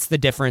that's the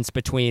difference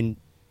between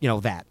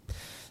that.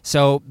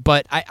 So,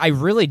 but I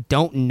really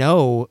don't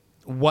know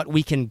what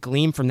we can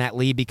glean from that,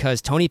 Lee,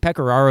 because Tony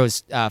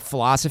Pecораro's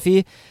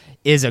philosophy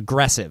is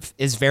aggressive,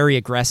 is very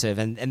aggressive,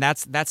 and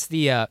that's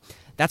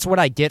what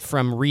I get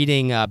from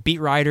reading beat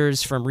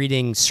writers, from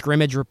reading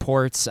scrimmage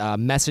reports,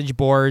 message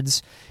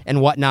boards, and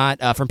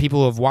whatnot from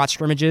people who have watched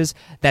scrimmages,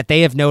 that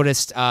they have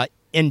noticed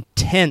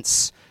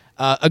intense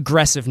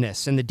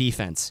aggressiveness in the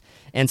defense.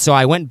 And so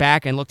I went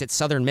back and looked at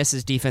Southern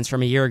Miss's defense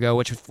from a year ago,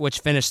 which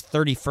finished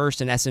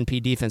 31st in S&P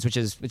defense, which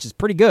is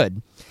pretty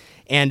good.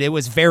 And it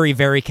was very,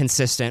 very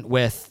consistent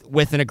with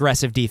an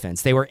aggressive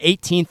defense. They were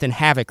 18th in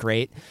havoc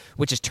rate,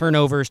 which is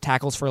turnovers,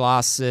 tackles for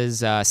losses,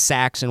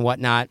 sacks, and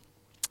whatnot.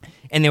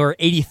 And they were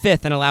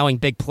 85th in allowing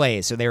big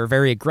plays. So they were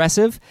very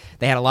aggressive.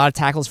 They had a lot of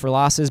tackles for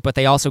losses, but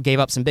they also gave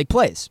up some big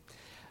plays.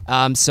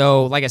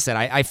 So, like I said,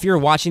 I fear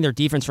watching their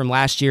defense from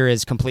last year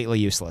is completely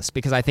useless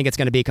because I think it's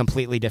going to be a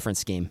completely different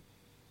scheme.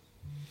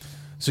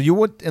 So you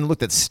went and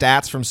looked at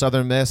stats from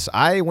Southern Miss.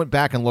 I went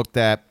back and looked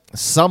at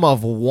some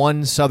of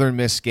one Southern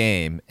Miss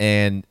game,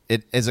 and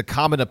it is a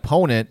common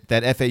opponent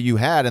that FAU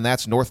had, and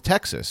that's North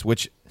Texas,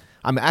 which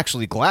I'm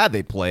actually glad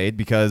they played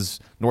because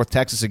North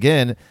Texas,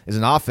 again, is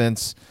an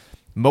offense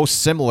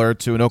most similar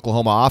to an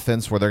Oklahoma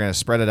offense where they're going to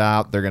spread it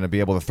out. They're going to be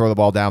able to throw the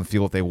ball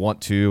downfield if they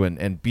want to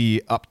and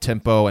be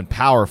up-tempo and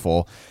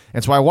powerful.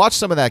 And so I watched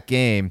some of that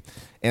game,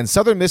 and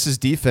Southern Miss's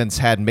defense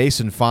had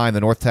Mason Fine,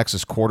 the North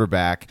Texas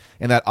quarterback,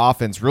 and that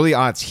offense really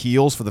on its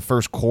heels for the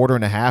first quarter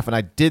and a half. And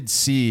I did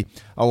see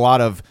a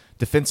lot of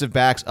defensive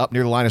backs up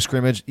near the line of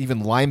scrimmage,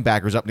 even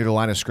linebackers up near the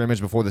line of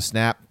scrimmage before the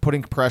snap,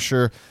 putting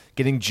pressure,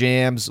 getting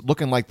jams,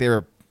 looking like they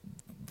were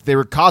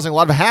causing a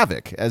lot of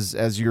havoc,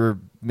 as you're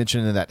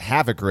mentioning in that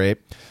havoc rate.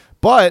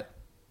 But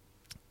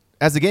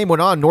as the game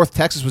went on, North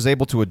Texas was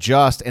able to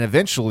adjust, and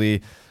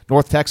eventually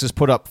North Texas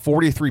put up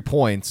 43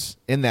 points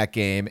in that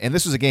game. And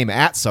this was a game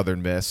at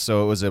Southern Miss,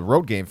 so it was a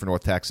road game for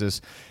North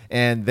Texas.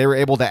 And they were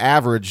able to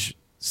average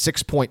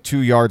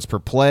 6.2 yards per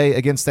play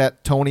against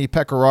that Tony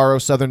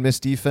Pecoraro Southern Miss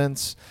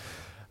defense.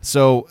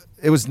 So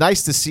it was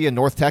nice to see a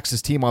North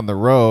Texas team on the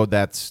road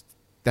that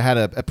had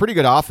a pretty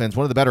good offense,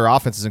 one of the better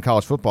offenses in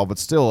college football, but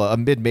still a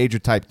mid-major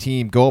type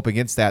team go up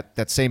against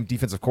that same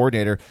defensive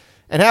coordinator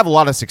and have a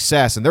lot of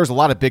success. And there's a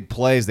lot of big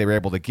plays they were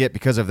able to get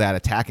because of that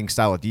attacking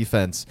style of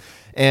defense.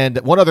 And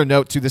one other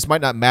note, too, this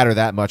might not matter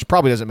that much.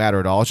 Probably doesn't matter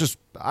at all. It's just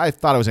I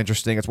thought it was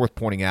interesting. It's worth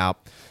pointing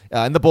out.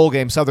 In the bowl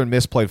game, Southern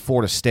Miss played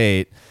Florida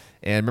State.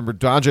 And remember,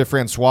 Deondre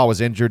Francois was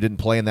injured, didn't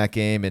play in that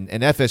game. And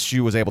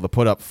FSU was able to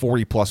put up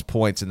 40-plus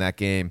points in that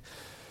game.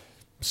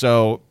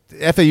 So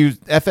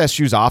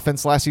FSU's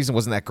offense last season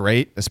wasn't that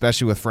great,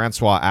 especially with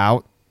Francois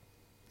out.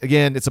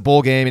 Again, it's a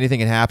bowl game. Anything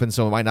can happen,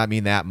 so it might not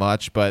mean that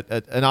much. But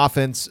an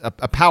offense,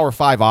 a Power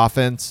 5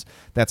 offense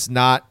that's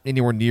not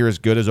anywhere near as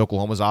good as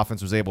Oklahoma's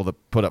offense was able to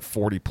put up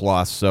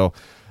 40-plus. So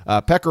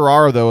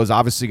Pecoraro, though, is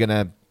obviously going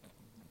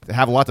to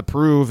have a lot to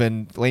prove,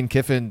 and Lane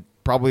Kiffin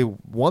probably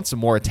wants a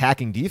more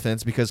attacking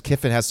defense because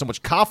Kiffin has so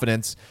much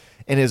confidence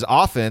in his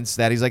offense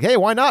that he's like, hey,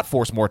 why not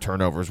force more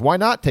turnovers? Why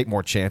not take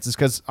more chances?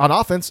 Because on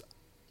offense,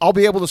 I'll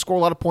be able to score a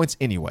lot of points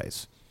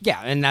anyways.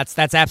 Yeah, and that's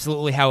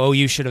absolutely how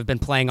OU should have been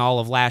playing all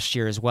of last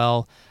year as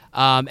well.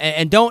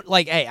 And don't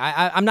like, hey,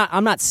 I'm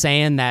not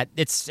saying that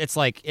it's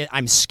like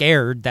I'm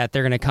scared that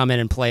they're going to come in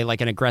and play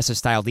like an aggressive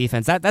style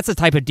defense. That's the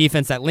type of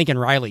defense that Lincoln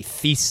Riley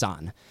feasts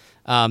on.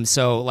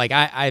 So like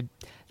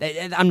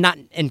I'm not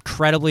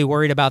incredibly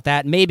worried about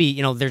that. Maybe,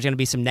 there's going to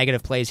be some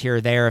negative plays here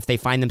or there if they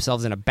find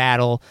themselves in a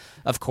battle.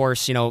 Of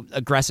course,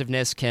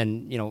 aggressiveness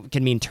can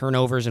mean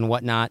turnovers and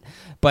whatnot.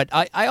 But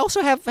I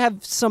also have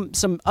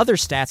some other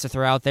stats to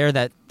throw out there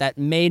that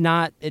may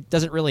not, it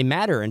doesn't really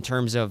matter in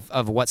terms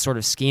of what sort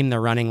of scheme they're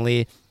running,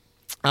 Lee.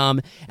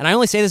 And I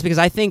only say this because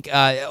I think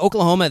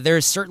Oklahoma,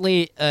 there's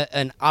certainly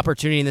an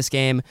opportunity in this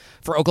game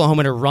for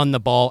Oklahoma to run the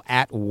ball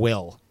at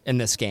will in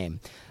this game.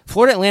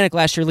 Florida Atlantic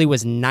last year, Lee,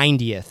 was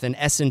 90th in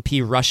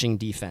S&P rushing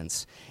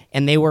defense,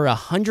 and they were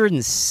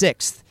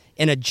 106th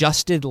in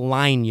adjusted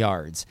line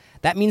yards.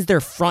 That means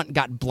their front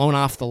got blown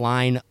off the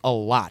line a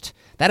lot.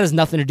 That has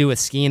nothing to do with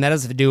scheme. That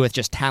has to do with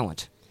just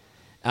talent.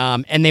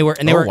 And they were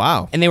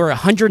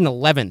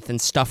 111th in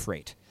stuff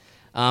rate.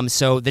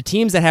 So the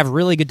teams that have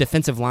really good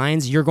defensive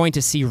lines, you're going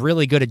to see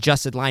really good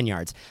adjusted line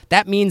yards.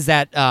 That means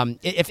that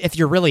if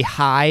you're really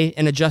high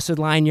in adjusted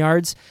line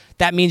yards,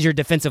 that means your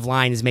defensive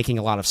line is making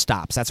a lot of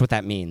stops. That's what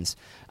that means.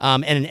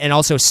 And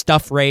also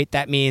stuff rate.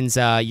 That means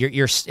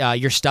you're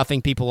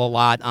stuffing people a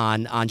lot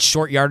on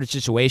short yardage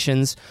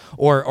situations,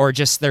 or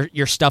just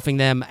you're stuffing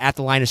them at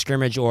the line of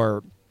scrimmage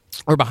or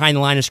behind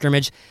the line of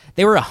scrimmage.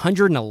 They were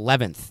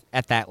 111th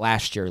at that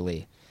last year,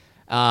 Lee.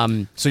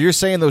 So you're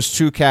saying those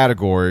two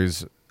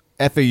categories,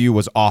 FAU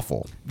was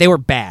awful. They were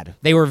bad.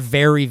 They were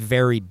very,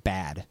 very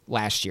bad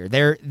last year.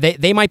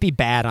 They might be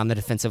bad on the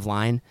defensive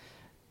line,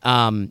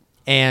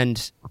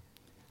 and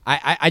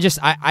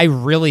I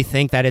really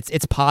think that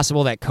it's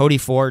possible that Cody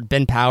Ford,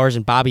 Ben Powers,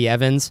 and Bobby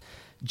Evans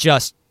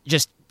just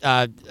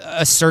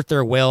assert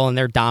their will and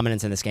their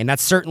dominance in this game.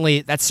 That's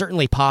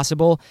certainly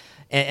possible.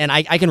 And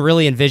I can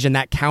really envision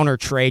that counter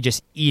Trey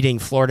just eating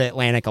Florida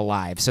Atlantic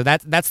alive. So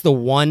that's the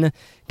one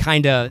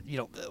kind of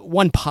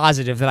one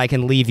positive that I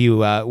can leave you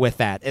with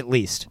that at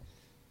least.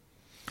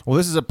 Well,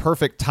 this is a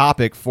perfect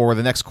topic for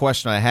the next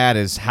question I had: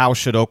 is how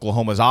should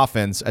Oklahoma's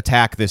offense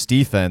attack this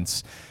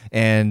defense?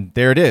 And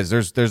there it is.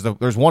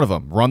 There's one of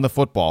them. Run the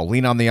football.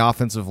 Lean on the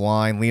offensive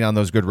line. Lean on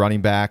those good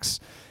running backs.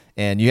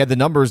 And you had the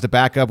numbers to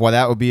back up why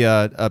that would be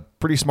a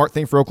pretty smart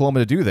thing for Oklahoma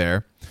to do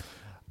there.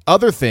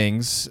 Other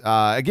things,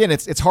 again,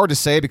 it's hard to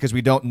say because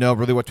we don't know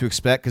really what to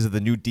expect because of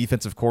the new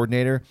defensive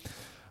coordinator.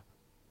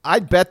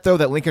 I'd bet, though,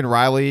 that Lincoln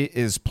Riley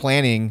is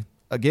planning,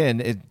 again,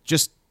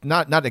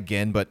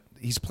 but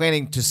he's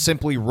planning to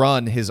simply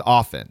run his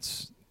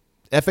offense.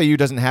 FAU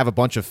doesn't have a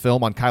bunch of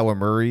film on Kyler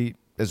Murray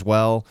as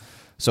well,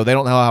 so they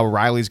don't know how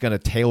Riley's going to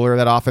tailor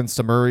that offense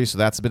to Murray, so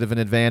that's a bit of an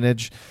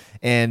advantage.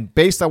 And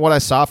based on what I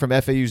saw from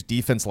FAU's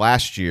defense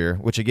last year,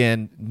 which,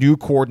 again, new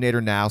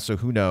coordinator now, so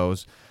who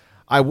knows,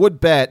 I would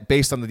bet,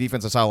 based on the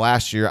defense I saw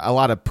last year, a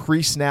lot of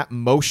pre-snap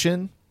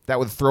motion that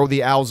would throw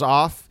the Owls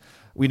off.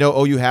 We know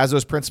OU has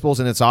those principles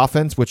in its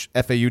offense, which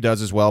FAU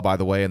does as well, by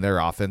the way, in their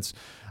offense.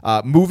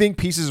 Moving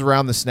pieces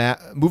around the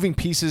snap, moving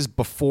pieces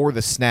before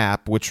the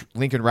snap, which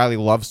Lincoln Riley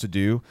loves to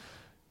do,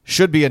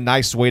 should be a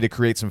nice way to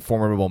create some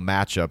formidable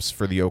matchups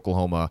for the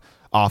Oklahoma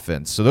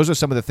offense. So those are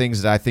some of the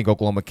things that I think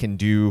Oklahoma can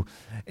do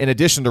in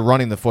addition to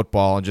running the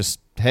football and just,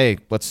 hey,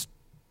 let's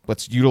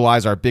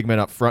utilize our big men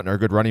up front and our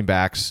good running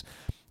backs.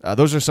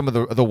 Those are some of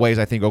the ways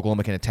I think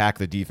Oklahoma can attack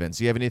the defense.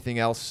 Do you have anything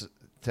else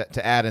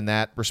to add in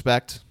that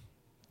respect?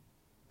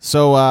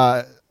 So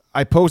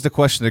I posed a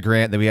question to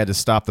Grant that we had to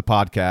stop the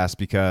podcast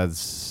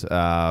because,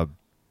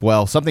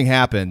 something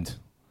happened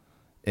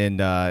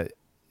in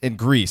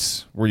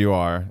Greece where you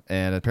are,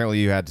 and apparently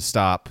you had to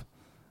stop.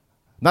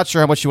 Not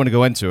sure how much you want to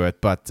go into it,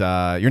 but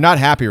you're not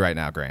happy right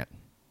now, Grant.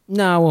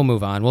 No, we'll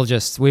move on.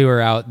 We were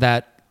out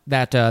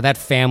that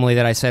family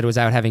that I said was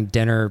out having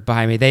dinner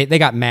behind me. They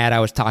got mad I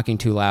was talking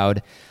too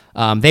loud.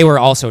 They were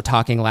also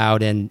talking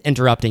loud and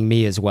interrupting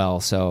me as well.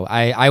 So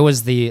I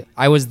was the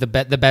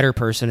better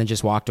person and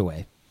just walked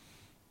away.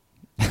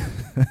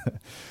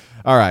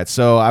 All right.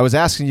 So I was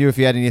asking you if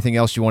you had anything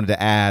else you wanted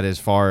to add as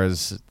far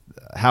as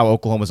how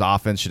Oklahoma's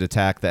offense should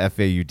attack the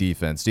FAU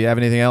defense. Do you have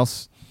anything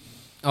else?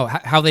 Oh,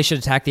 how they should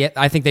attack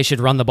I think they should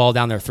run the ball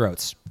down their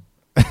throats.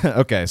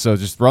 Okay. So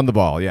just run the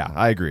ball. Yeah,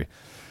 I agree.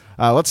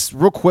 Let's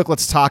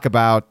talk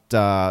about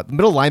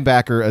middle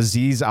linebacker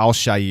Azeez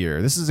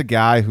Al-Shaair. This is a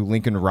guy who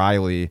Lincoln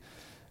Riley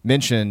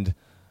mentioned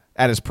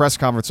at his press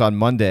conference on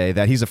Monday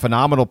that he's a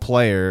phenomenal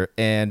player.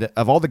 And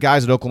of all the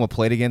guys that Oklahoma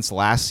played against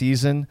last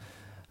season,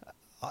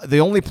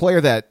 the only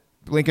player that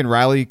Lincoln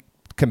Riley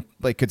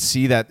could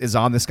see that is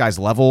on this guy's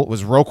level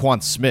was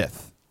Roquan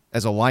Smith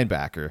as a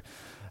linebacker.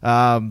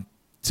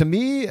 To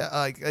me,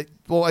 I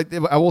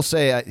will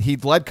say he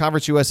led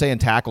Conference USA in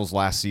tackles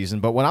last season.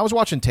 But when I was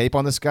watching tape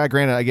on this guy,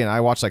 granted, again, I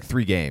watched like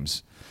 3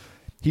 games.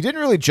 He didn't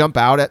really jump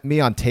out at me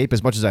on tape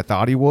as much as I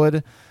thought he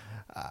would.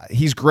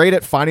 He's great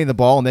at finding the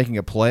ball and making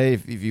a play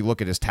if you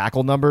look at his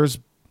tackle numbers.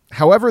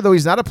 However, though,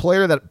 he's not a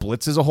player that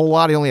blitzes a whole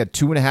lot. He only had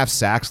 2.5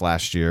 sacks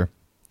last year.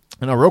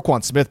 I know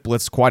Roquan Smith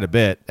blitzed quite a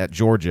bit at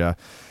Georgia.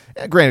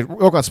 Granted,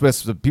 Roquan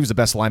Smith, he was the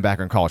best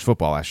linebacker in college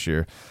football last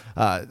year.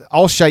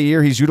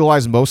 Al-Shaair, he's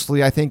utilized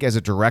mostly, I think, as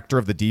a director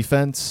of the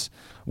defense,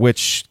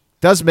 which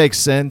does make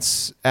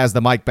sense as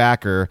the Mike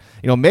backer.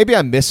 Maybe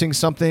I'm missing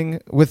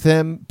something with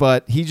him,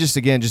 but he just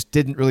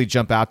didn't really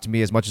jump out to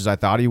me as much as I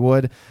thought he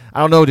would. I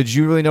don't know. Did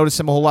you really notice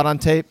him a whole lot on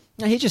tape?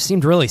 He just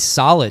seemed really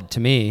solid to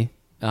me.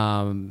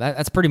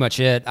 That's pretty much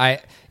it.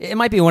 It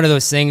might be one of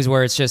those things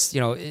where it's just,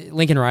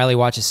 Lincoln Riley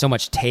watches so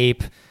much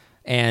tape,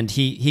 and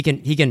he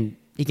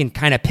can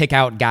kind of pick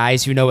out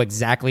guys who know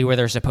exactly where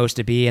they're supposed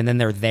to be, and then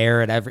they're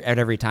there at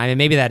every time. And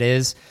maybe that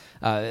is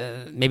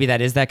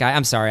that guy.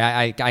 I'm sorry.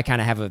 I kind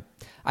of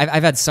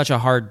I've had such a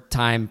hard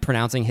time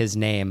pronouncing his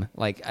name.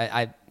 Like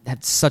I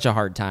had such a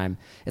hard time.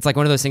 It's like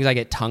one of those things I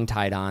get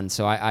tongue-tied on,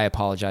 so I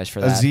apologize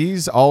for that.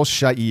 Azeez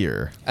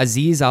Al-Shaair.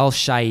 Azeez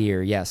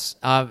Al-Shaair, yes.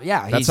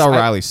 Yeah. That's how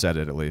Riley said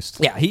it, at least.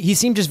 Yeah, he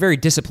seemed just very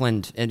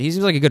disciplined, and he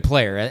seems like a good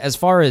player. As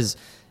far as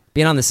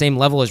being on the same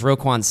level as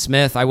Roquan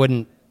Smith, I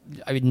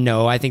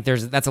think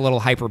that's a little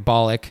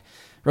hyperbolic.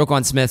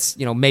 Roquan Smith's,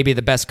 maybe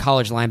the best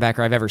college linebacker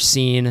I've ever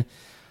seen.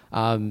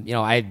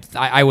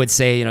 I would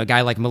say, a guy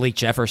like Malik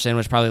Jefferson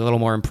was probably a little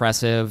more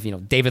impressive.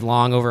 David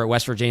Long over at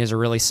West Virginia is a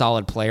really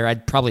solid player.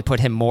 I'd probably put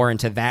him more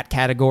into that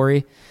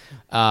category.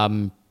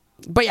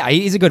 But yeah,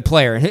 he's a good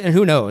player, and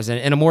who knows?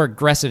 In a more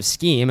aggressive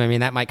scheme,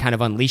 that might kind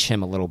of unleash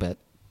him a little bit.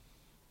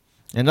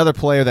 Another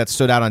player that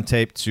stood out on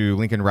tape to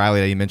Lincoln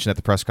Riley that you mentioned at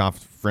the press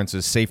conference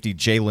is safety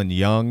Jalen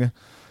Young.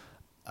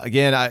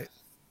 Again, I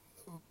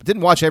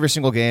didn't watch every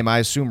single game. I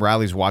assume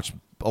Riley's watched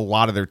a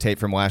lot of their tape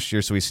from last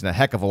year, so he's seen a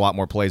heck of a lot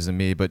more plays than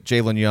me. But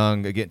Jalen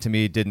Young, again, to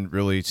me, didn't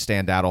really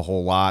stand out a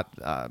whole lot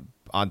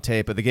on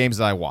tape at the games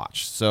that I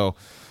watched. So,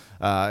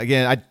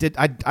 again,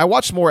 I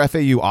watched more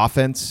FAU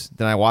offense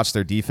than I watched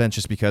their defense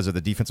just because of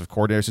the defensive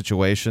coordinator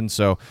situation.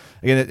 So,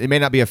 again, it may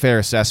not be a fair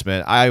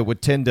assessment. I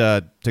would tend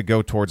to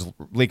go towards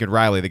Lincoln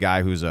Riley, the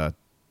guy who's a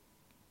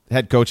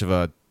head coach of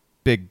a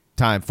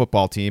big-time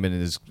football team and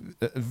is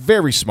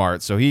very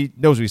smart, so he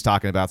knows what he's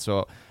talking about.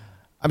 So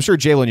I'm sure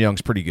Jalen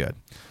Young's pretty good.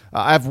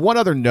 I have one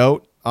other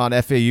note on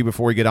FAU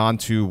before we get on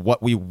to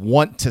what we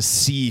want to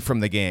see from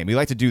the game. We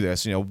like to do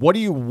this. What do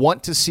you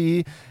want to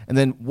see, and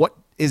then what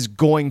is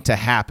going to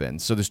happen?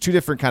 So there's two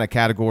different kind of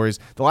categories.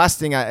 The last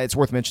thing it's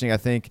worth mentioning, I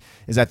think,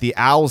 is that the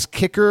Owls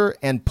kicker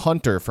and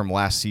punter from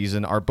last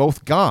season are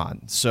both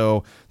gone.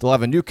 So they'll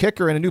have a new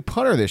kicker and a new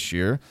punter this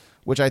year,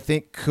 which I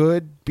think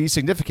could be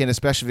significant,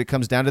 especially if it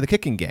comes down to the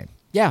kicking game.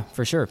 Yeah,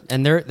 for sure.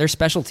 And their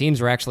special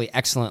teams were actually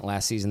excellent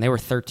last season. They were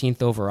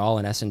 13th overall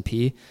in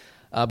S&P.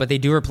 But they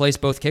do replace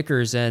both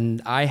kickers,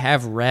 and I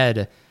have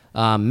read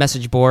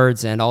message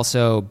boards and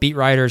also beat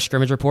writers,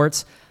 scrimmage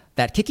reports,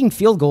 that kicking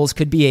field goals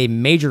could be a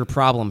major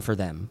problem for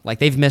them. Like,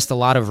 they've missed a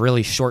lot of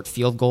really short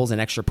field goals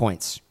and extra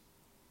points.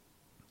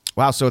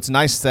 Wow, so it's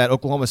nice that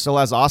Oklahoma still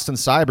has Austin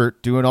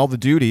Seibert doing all the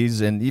duties,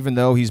 and even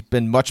though he's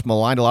been much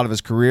maligned a lot of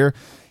his career,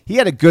 he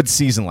had a good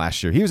season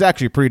last year. He was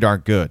actually pretty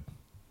darn good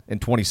in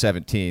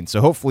 2017,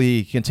 so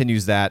hopefully he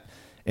continues that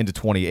into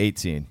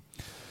 2018.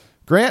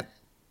 Grant,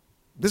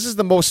 this is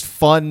the most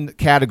fun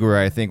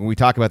category, I think, when we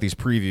talk about these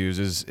previews,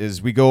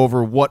 is we go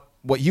over what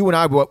you and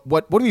I,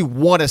 what do we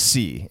want to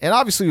see? And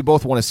obviously we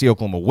both want to see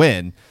Oklahoma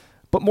win,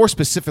 but more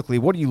specifically,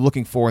 what are you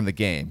looking for in the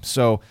game?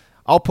 So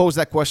I'll pose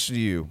that question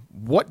to you.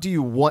 What do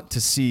you want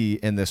to see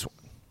in this one?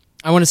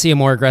 I want to see a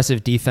more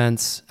aggressive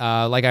defense.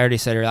 Like I already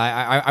said earlier,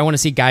 I want to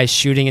see guys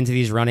shooting into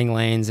these running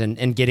lanes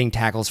and getting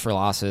tackles for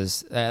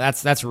losses.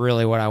 That's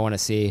really what I want to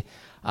see.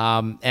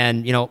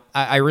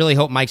 I really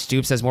hope Mike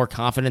Stoops has more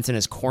confidence in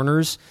his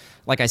corners.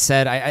 Like I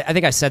said, I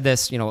think I said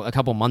this, a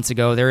couple months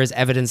ago. There is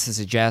evidence to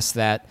suggest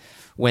that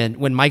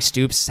when Mike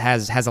Stoops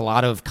has a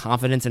lot of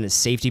confidence in his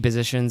safety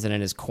positions and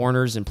in his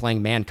corners and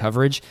playing man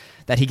coverage,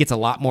 that he gets a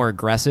lot more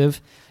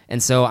aggressive.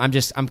 And so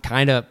I'm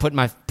kind of putting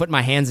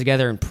my hands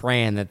together and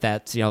praying that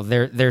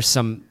there's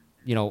some,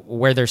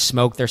 where there's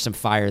smoke, there's some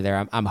fire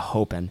there. I'm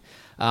hoping.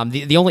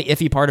 The only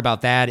iffy part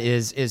about that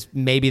is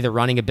maybe the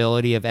running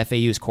ability of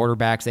FAU's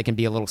quarterbacks. They can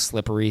be a little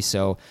slippery,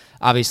 so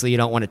obviously you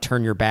don't want to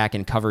turn your back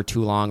and cover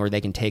too long or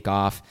they can take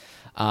off.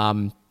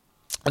 Other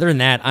than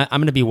that, I'm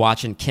going to be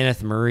watching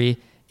Kenneth Murray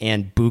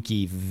and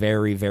Buki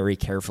very, very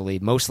carefully.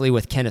 Mostly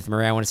with Kenneth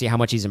Murray, I want to see how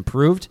much he's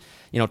improved.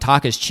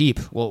 Talk is cheap.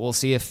 We'll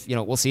see if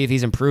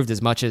he's improved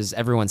as much as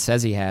everyone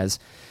says he has.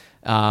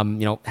 How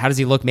does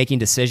he look making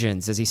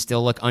decisions? Does he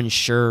still look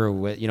unsure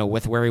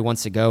with where he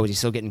wants to go? Is he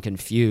still getting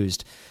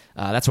confused?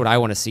 That's what I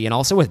want to see. And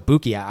also with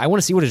Buki, I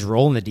want to see what his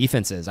role in the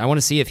defense is. I want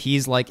to see if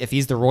he's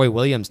the Roy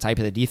Williams type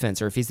of the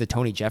defense or if he's the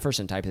Tony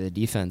Jefferson type of the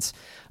defense.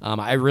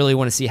 I really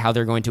want to see how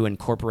they're going to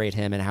incorporate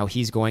him and how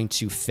he's going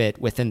to fit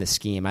within the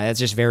scheme. That's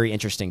just very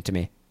interesting to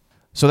me.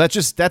 So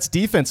that's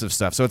defensive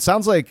stuff. So it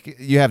sounds like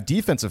you have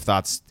defensive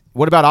thoughts.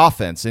 What about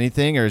offense?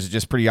 Anything, or is it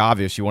just pretty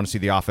obvious you want to see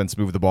the offense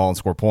move the ball and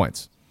score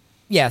points?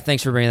 Yeah,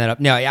 thanks for bringing that up.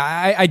 No,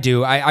 I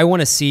do. I want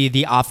to see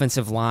the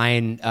offensive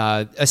line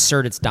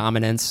assert its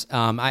dominance.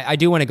 I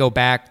do want to go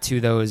back to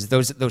those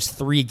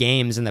 3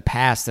 games in the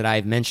past that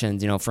I've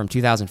mentioned, from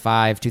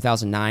 2005,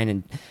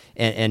 2009,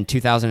 and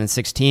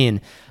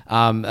 2016.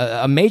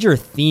 A major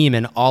theme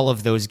in all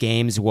of those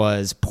games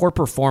was poor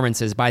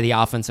performances by the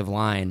offensive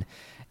line.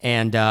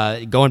 And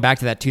going back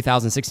to that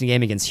 2016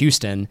 game against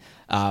Houston,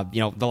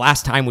 the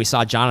last time we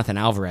saw Jonathan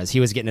Alvarez, he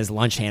was getting his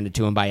lunch handed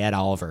to him by Ed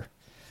Oliver.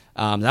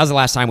 That was the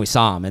last time we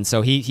saw him, and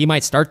so he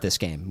might start this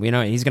game.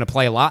 He's going to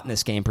play a lot in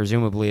this game,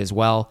 presumably as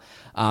well.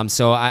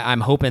 So I'm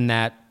hoping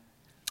that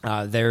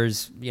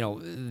there's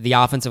the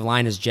offensive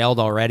line is gelled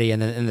already,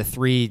 and the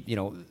 3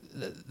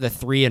 the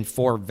 3 and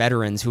 4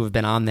 veterans who have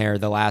been on there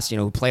the last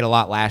who played a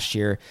lot last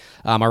year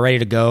are ready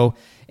to go.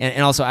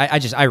 And also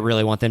I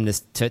really want them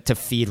to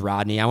feed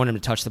Rodney. I want him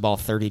to touch the ball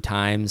 30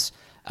 times.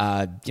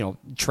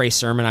 Trey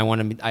Sermon, I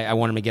want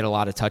him to get a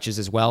lot of touches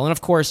as well. And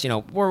of course,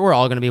 we're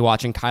all going to be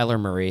watching Kyler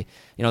Murray.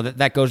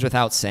 That goes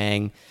without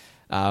saying.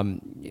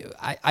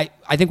 I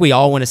think we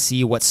all want to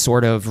see what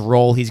sort of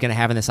role he's going to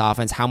have in this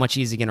offense. How much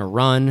is he going to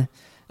run?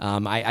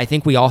 I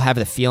think we all have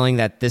the feeling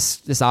that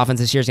this offense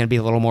this year is going to be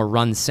a little more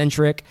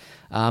run-centric,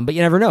 but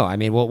you never know. I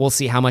mean, we'll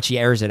see how much he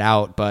airs it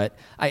out, but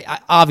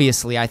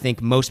obviously I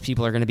think most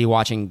people are going to be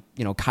watching,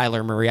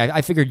 Kyler Murray.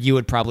 I figured you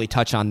would probably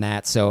touch on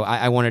that, so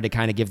I wanted to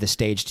kind of give the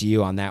stage to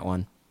you on that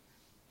one.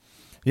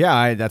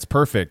 Yeah, that's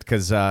perfect,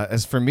 because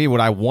as for me,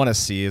 what I want to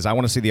see is I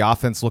want to see the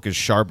offense look as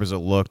sharp as it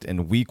looked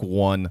in Week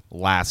 1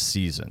 last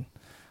season.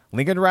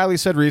 Lincoln Riley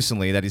said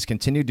recently that he's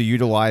continued to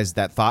utilize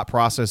that thought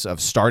process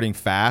of starting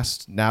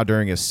fast now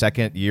during his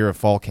second year of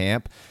fall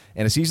camp.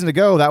 And a season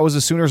ago, that was the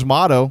Sooners'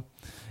 motto.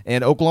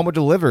 And Oklahoma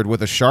delivered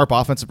with a sharp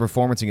offensive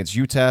performance against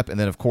UTEP and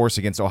then, of course,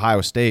 against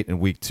Ohio State in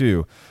Week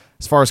 2.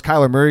 As far as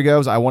Kyler Murray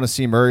goes, I want to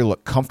see Murray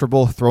look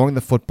comfortable throwing the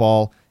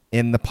football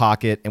in the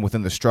pocket and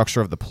within the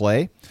structure of the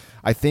play.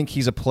 I think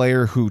he's a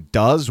player who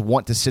does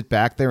want to sit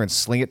back there and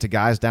sling it to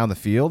guys down the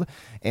field.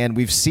 And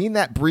we've seen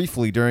that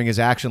briefly during his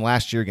action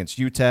last year against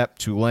UTEP,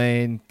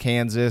 Tulane,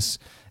 Kansas,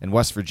 and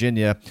West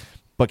Virginia.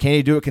 But can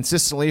he do it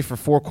consistently for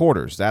 4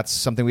 quarters? That's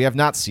something we have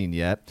not seen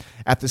yet.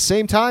 At the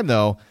same time,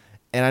 though,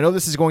 and I know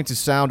this is going to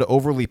sound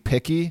overly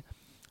picky,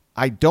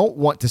 I don't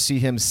want to see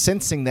him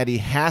sensing that he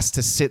has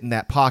to sit in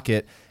that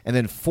pocket and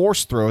then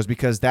force throws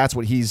because that's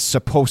what he's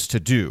supposed to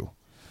do.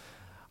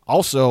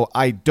 Also,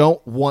 I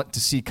don't want to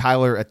see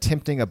Kyler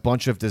attempting a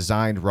bunch of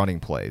designed running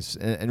plays.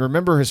 And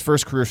remember his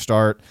first career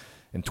start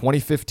in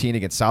 2015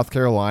 against South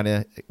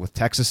Carolina with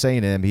Texas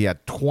A&M. He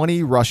had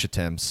 20 rush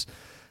attempts.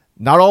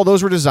 Not all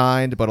those were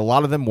designed, but a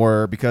lot of them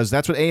were because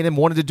that's what A&M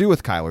wanted to do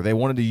with Kyler. They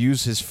wanted to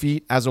use his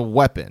feet as a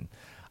weapon.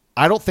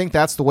 I don't think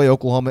that's the way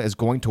Oklahoma is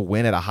going to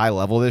win at a high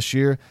level this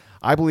year.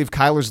 I believe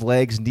Kyler's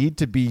legs need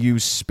to be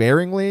used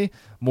sparingly,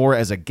 more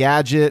as a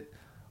gadget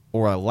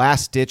or a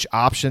last-ditch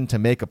option to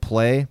make a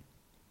play.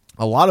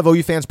 A lot of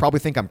OU fans probably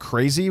think I'm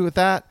crazy with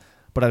that,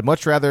 but I'd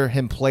much rather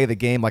him play the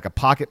game like a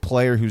pocket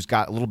player who's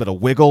got a little bit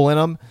of wiggle in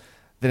him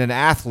than an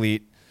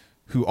athlete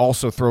who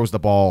also throws the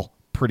ball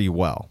pretty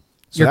well.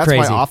 So that's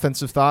crazy. My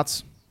offensive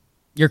thoughts.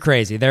 You're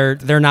crazy.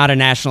 They're not a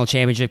national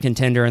championship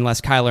contender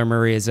unless Kyler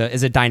Murray is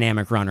a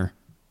dynamic runner.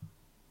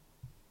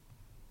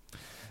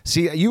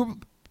 See, you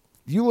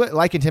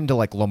likened him to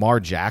like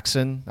Lamar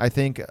Jackson, I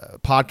think,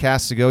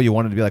 podcasts ago. You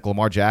wanted to be like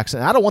Lamar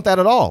Jackson. I don't want that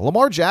at all.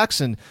 Lamar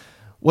Jackson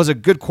was a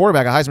good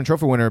quarterback, a Heisman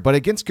Trophy winner, but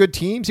against good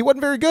teams, he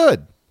wasn't very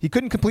good. He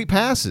couldn't complete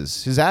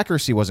passes. His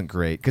accuracy wasn't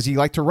great because he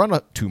liked to run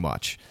too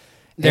much.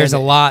 There's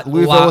and a lot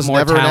was more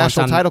never a talent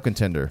national title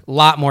contender. A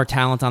lot more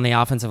talent on the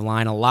offensive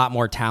line, a lot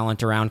more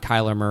talent around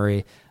Kyler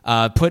Murray.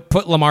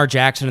 Put Lamar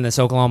Jackson in this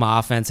Oklahoma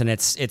offense, and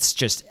it's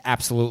just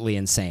absolutely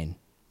insane.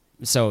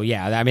 So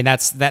yeah, I mean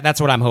that's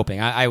what I'm hoping.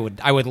 I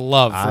would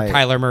love for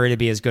Kyler Murray to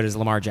be as good as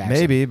Lamar Jackson.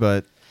 Maybe,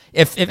 but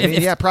if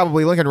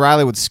probably Lincoln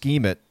Riley would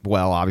scheme it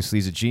well. Obviously,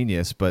 he's a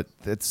genius, but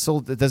it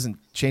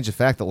doesn't change the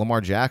fact that Lamar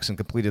Jackson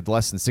completed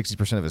less than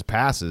 60% of his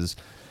passes.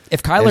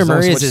 If Kyler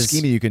Murray is as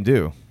scheming you can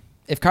do.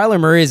 If Kyler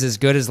Murray is as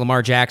good as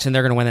Lamar Jackson,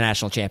 they're going to win the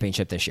national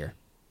championship this year.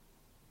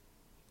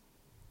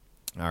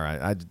 All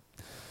right,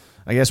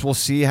 I guess we'll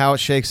see how it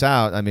shakes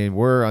out. I mean,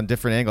 we're on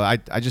different angles.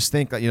 I just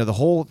think that, the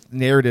whole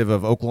narrative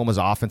of Oklahoma's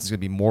offense is going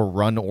to be more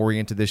run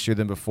oriented this year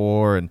than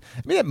before, and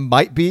I mean it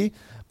might be,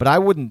 but I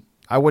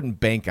wouldn't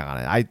bank on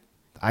it.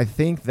 I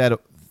think that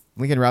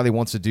Lincoln Riley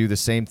wants to do the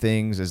same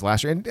things as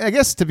last year, and I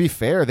guess to be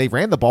fair, they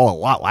ran the ball a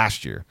lot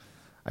last year.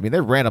 I mean,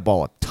 they ran the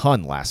ball a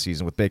ton last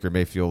season with Baker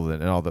Mayfield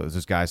and all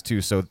those guys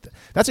too. So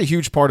that's a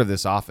huge part of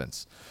this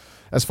offense.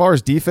 As far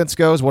as defense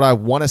goes, what I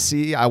want to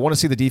see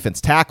the defense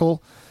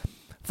tackle.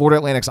 Florida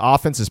Atlantic's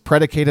offense is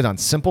predicated on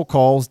simple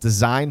calls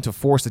designed to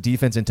force the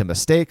defense into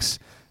mistakes.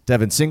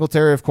 Devin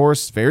Singletary, of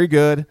course, very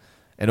good,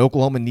 and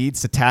Oklahoma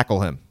needs to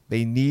tackle him.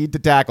 They need to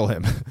tackle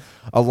him.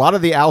 A lot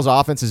of the Owls'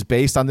 offense is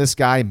based on this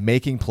guy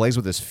making plays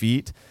with his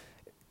feet.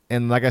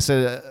 And like I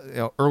said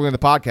earlier in the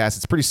podcast,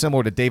 it's pretty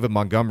similar to David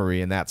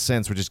Montgomery in that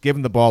sense. We're just give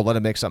him the ball, let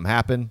him make something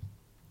happen.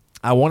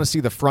 I want to see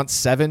the front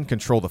seven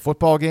control the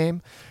football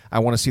game. I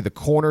want to see the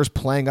corners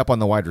playing up on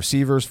the wide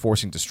receivers,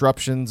 forcing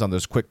disruptions on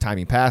those quick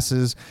timing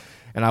passes.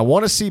 And I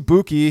want to see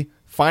Buki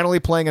finally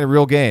playing in a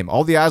real game.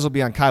 All the eyes will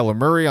be on Kyler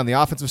Murray on the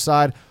offensive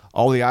side.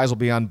 All the eyes will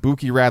be on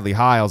Buki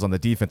Radley-Hiles on the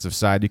defensive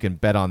side. You can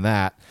bet on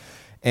that.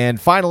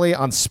 And finally,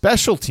 on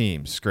special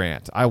teams,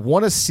 Grant, I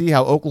want to see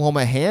how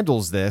Oklahoma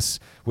handles this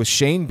with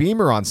Shane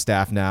Beamer on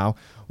staff now.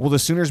 Will the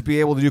Sooners be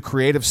able to do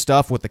creative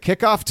stuff with the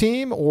kickoff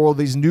team, or will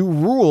these new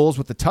rules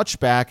with the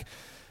touchback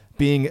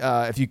being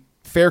if you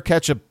fair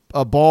catch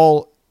a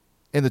ball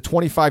in the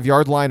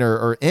 25-yard line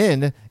or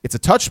in, it's a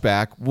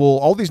touchback? Will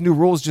all these new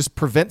rules just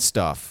prevent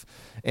stuff?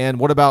 And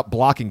what about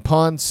blocking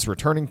punts,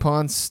 returning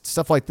punts,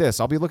 stuff like this?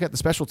 I'll be looking at the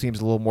special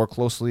teams a little more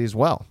closely as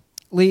well.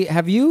 Lee,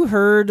 have you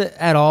heard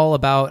at all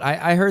about,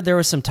 I heard there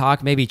was some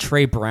talk maybe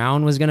Trey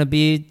Brown was going to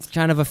be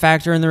kind of a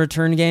factor in the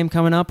return game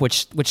coming up,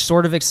 which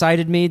sort of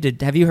excited me.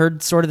 Have you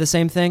heard sort of the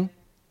same thing?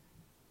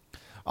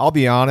 I'll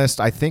be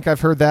honest, I think I've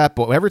heard that,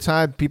 but every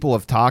time people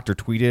have talked or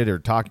tweeted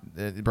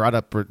or brought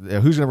up who's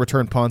going to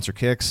return punts or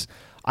kicks,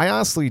 I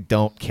honestly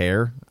don't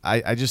care.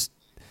 I just,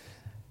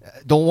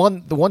 the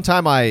one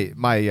time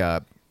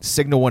my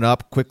signal went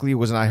up quickly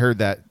was when I heard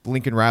that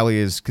Lincoln Riley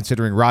is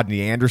considering Rodney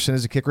Anderson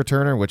as a kick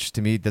returner, which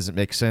to me doesn't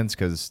make sense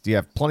because you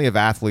have plenty of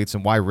athletes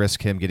and why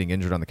risk him getting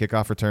injured on the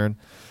kickoff return?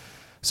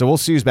 So we'll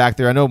see who's back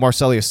there. I know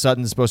Marcellus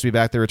Sutton is supposed to be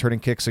back there returning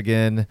kicks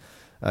again.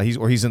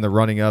 He's in the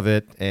running of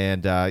it.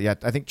 And I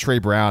think Trey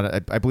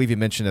Brown, I believe you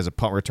mentioned as a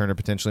punt returner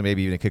potentially,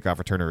 maybe even a kickoff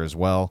returner as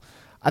well.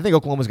 I think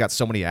Oklahoma's got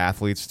so many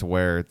athletes to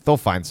where they'll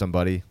find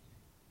somebody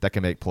that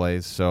can make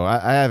plays. So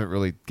I haven't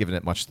really given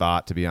it much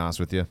thought, to be honest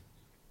with you.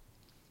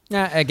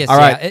 Yeah, I guess. All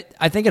right.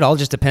 I think it all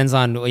just depends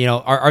on,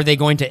 are they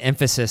going to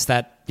emphasis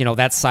that,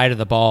 that side of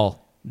the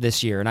ball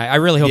this year? And I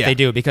really hope they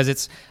do, because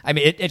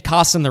it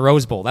costs them the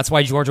Rose Bowl. That's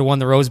why Georgia won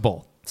the Rose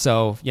Bowl.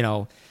 So,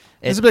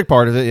 it's a big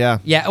part of it. Yeah.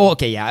 Yeah. Well,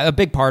 okay. Yeah. A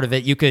big part of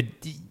it. You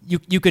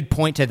could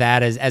point to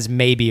that as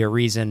maybe a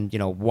reason,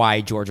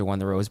 why Georgia won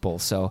the Rose Bowl.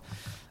 So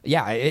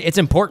yeah, it's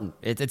important.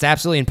 It's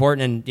absolutely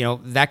important.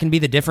 And, that can be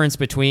the difference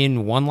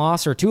between one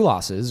loss or two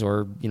losses,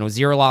 or,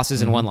 0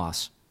 losses and one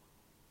loss.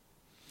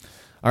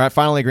 All right,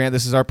 finally, Grant,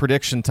 this is our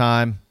prediction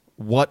time.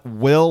 What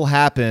will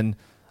happen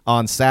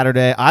on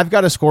Saturday? I've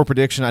got a score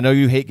prediction. I know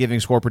you hate giving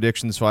score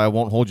predictions, so I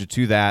won't hold you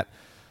to that.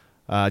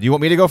 Do you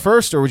want me to go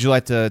first, or would you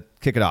like to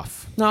kick it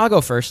off? No, I'll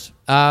go first.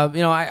 I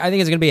think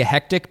it's going to be a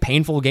hectic,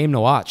 painful game to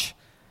watch.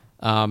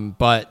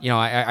 But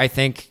I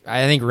think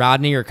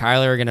Rodney or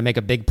Kyler are going to make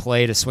a big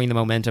play to swing the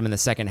momentum in the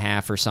second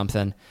half or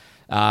something.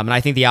 And I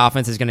think the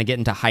offense is going to get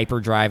into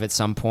hyperdrive at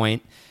some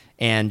point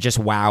and just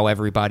wow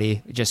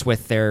everybody just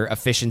with their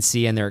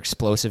efficiency and their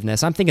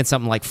explosiveness. I'm thinking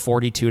something like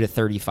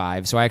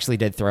 42-35. So I actually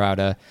did throw out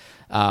a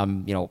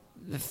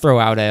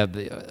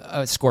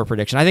score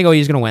prediction. I think OU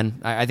is going to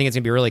win. I think it's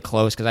going to be really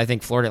close because I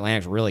think Florida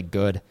Atlantic's really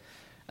good.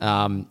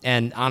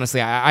 And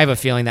honestly, I have a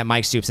feeling that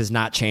Mike Stoops has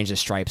not changed the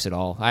stripes at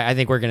all. I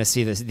think we're going to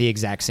see the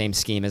exact same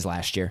scheme as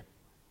last year.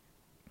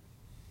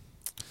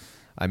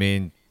 I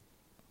mean,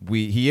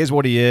 he is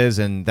what he is,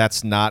 and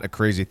that's not a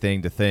crazy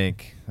thing to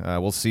think.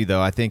 We'll see,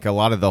 though. I think a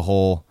lot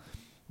of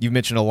you've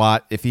mentioned a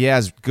lot. If he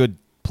has good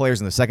players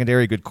in the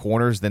secondary, good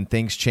corners, then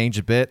things change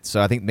a bit.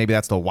 So I think maybe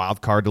that's the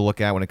wild card to look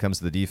at when it comes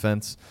to the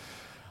defense.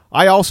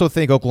 I also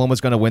think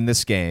Oklahoma's going to win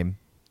this game.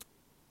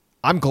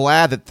 I'm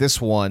glad that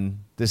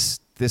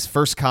this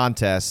first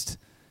contest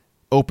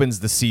opens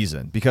the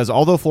season, because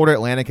although Florida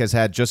Atlantic has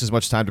had just as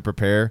much time to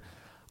prepare,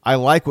 I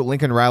like what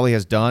Lincoln Riley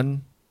has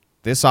done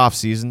this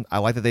offseason. I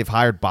like that they've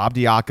hired Bob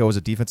Diaco as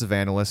a defensive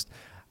analyst.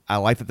 I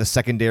like that the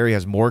secondary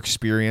has more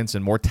experience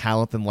and more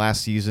talent than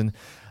last season.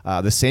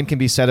 The same can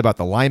be said about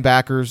the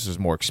linebackers. There's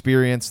more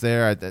experience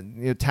there.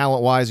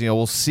 Talent-wise,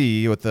 we'll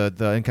see with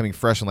the incoming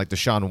freshman like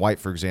Deshaun White,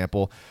 for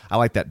example. I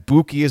like that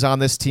Buki is on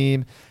this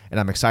team, and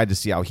I'm excited to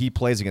see how he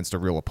plays against a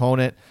real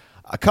opponent.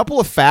 A couple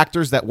of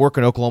factors that work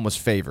in Oklahoma's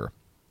favor.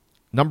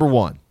 Number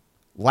one,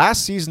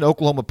 last season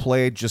Oklahoma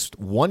played just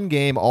one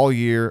game all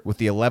year with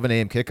the 11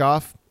 a.m.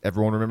 kickoff.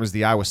 Everyone remembers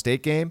the Iowa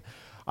State game.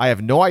 I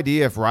have no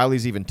idea if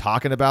Riley's even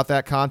talking about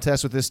that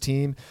contest with this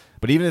team,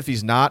 but even if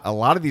he's not, a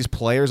lot of these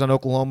players on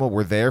Oklahoma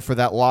were there for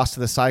that loss to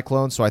the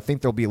Cyclones, so I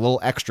think there'll be a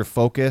little extra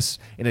focus,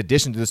 in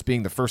addition to this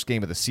being the first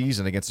game of the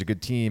season against a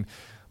good team,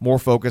 more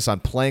focus on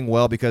playing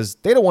well, because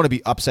they don't want to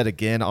be upset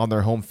again on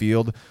their home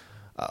field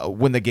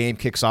when the game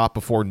kicks off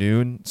before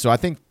noon. So I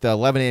think the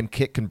 11 a.m.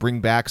 kick can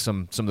bring back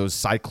some of those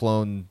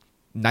Cyclone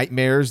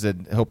nightmares that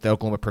I hope that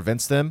Oklahoma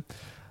prevents them.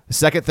 The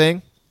second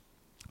thing,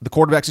 the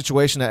quarterback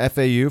situation at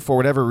FAU, for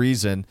whatever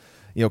reason,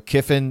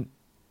 Kiffin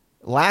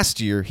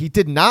last year, he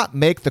did not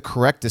make the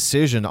correct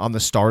decision on the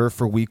starter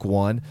for week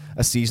 1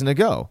 a season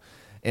ago.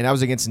 And I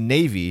was against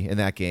Navy in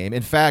that game.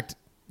 In fact,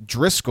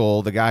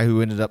 Driscoll, the guy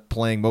who ended up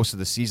playing most of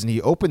the season,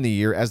 he opened the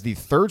year as the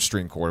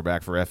third-string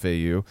quarterback for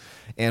FAU.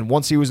 And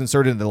once he was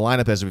inserted into the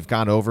lineup, as we've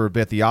gone over a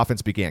bit, the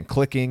offense began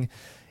clicking.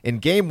 In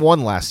Game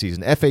 1 last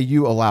season,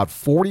 FAU allowed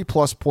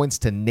 40-plus points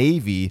to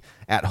Navy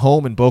at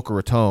home in Boca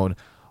Raton,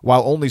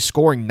 while only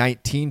scoring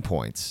 19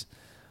 points.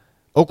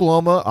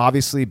 Oklahoma,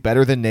 obviously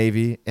better than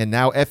Navy, and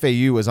now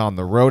FAU is on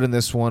the road in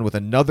this one with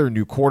another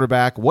new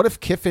quarterback. What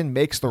if Kiffin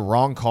makes the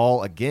wrong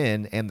call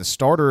again, and the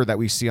starter that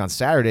we see on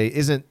Saturday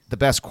isn't the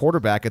best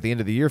quarterback at the end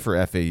of the year for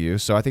FAU?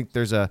 So I think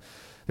there's a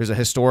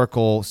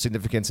historical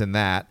significance in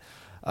that.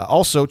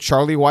 Also,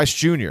 Charlie Weiss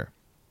Jr.,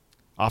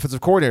 offensive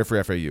coordinator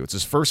for FAU. It's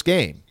his first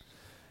game.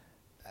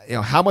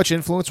 How much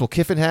influence will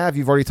Kiffin have?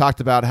 You've already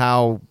talked about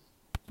how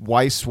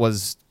Weiss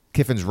was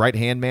Kiffin's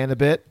right-hand man a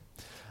bit.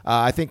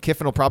 I think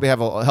Kiffin will probably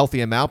have a healthy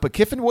amount, but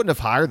Kiffin wouldn't have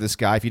hired this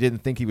guy if he didn't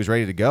think he was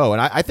ready to go.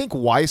 And I think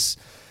Weiss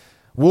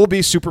will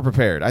be super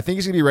prepared. I think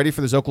he's going to be ready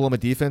for this Oklahoma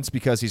defense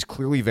because he's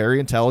clearly very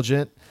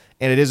intelligent,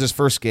 and it is his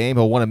first game.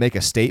 He'll want to make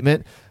a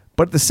statement.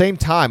 But at the same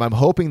time, I'm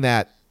hoping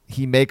that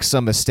he makes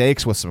some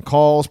mistakes with some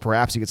calls.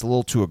 Perhaps he gets a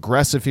little too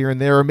aggressive here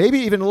and there, or maybe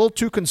even a little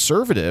too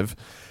conservative.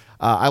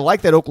 I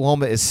like that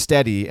Oklahoma is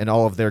steady in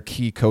all of their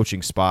key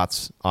coaching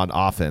spots on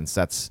offense.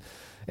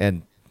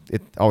 And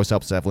it always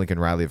helps to have Lincoln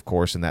Riley, of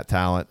course, and that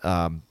talent.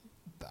 I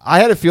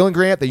had a feeling,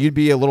 Grant, that you'd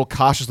be a little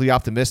cautiously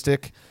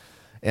optimistic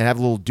and have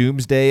a little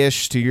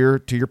doomsday-ish to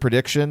your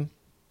prediction.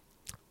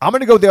 I'm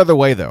going to go the other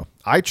way, though.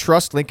 I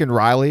trust Lincoln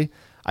Riley.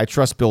 I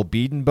trust Bill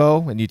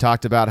Bedenbaugh, and you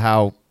talked about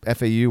how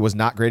FAU was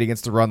not great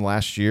against the run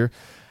last year.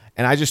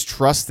 And I just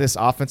trust this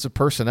offensive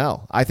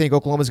personnel. I think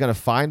Oklahoma's going to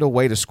find a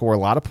way to score a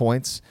lot of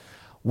points.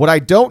 What I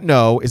don't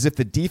know is if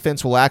the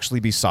defense will actually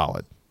be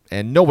solid,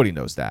 and nobody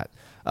knows that.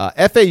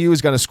 FAU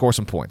is going to score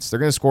some points. They're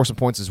going to score some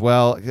points as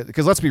well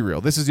because let's be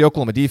real. This is the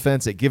Oklahoma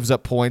defense. It gives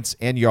up points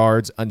and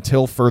yards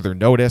until further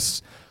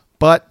notice.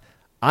 But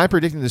I'm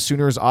predicting the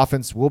Sooners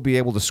offense will be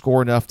able to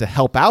score enough to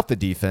help out the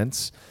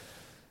defense,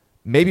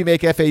 maybe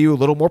make FAU a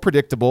little more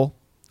predictable.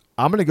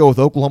 I'm going to go with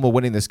Oklahoma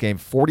winning this game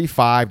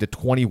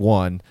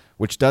 45-21,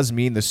 which does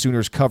mean the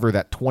Sooners cover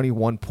that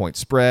 21-point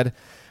spread.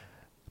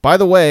 By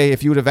the way,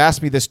 if you would have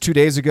asked me this 2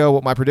 days ago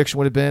what my prediction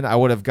would have been, I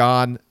would have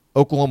gone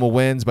Oklahoma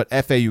wins, but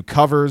FAU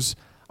covers.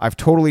 I've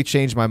totally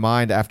changed my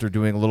mind after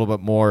doing a little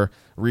bit more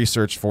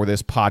research for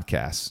this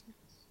podcast.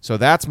 So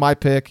that's my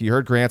pick. You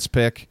heard Grant's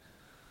pick.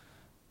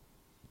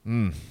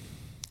 I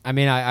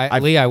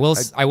mean, Lee, I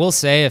will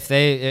say if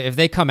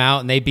they come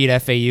out and they beat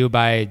FAU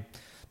by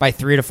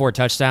 3 to 4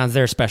 touchdowns,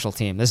 they're a special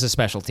team. This is a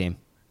special team.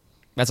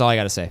 That's all I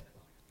got to say.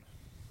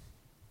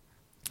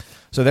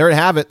 So there you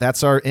have it.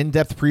 That's our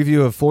in-depth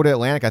preview of Florida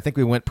Atlantic. I think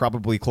we went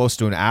probably close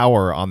to an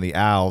hour on the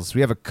Owls.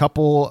 We have a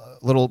couple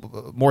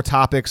little more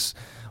topics.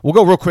 We'll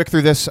go real quick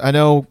through this. I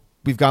know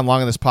we've gone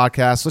long on this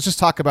podcast. Let's just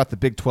talk about the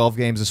Big 12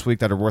 games this week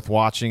that are worth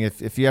watching.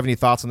 If you have any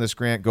thoughts on this,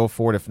 Grant, go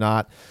for it. If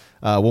not,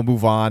 we'll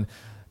move on.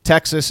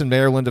 Texas and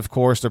Maryland, of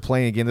course, they're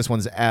playing again. This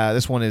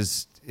one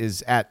is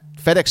at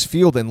FedEx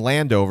Field in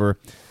Landover.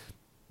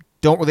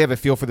 Don't really have a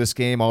feel for this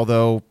game,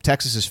 although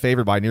Texas is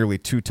favored by nearly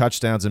 2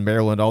 touchdowns in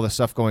Maryland, all the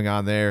stuff going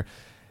on there.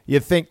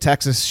 You'd think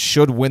Texas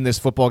should win this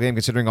football game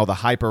considering all the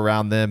hype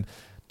around them.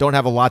 Don't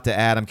have a lot to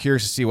add. I'm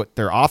curious to see what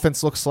their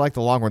offense looks like,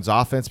 the Longhorns'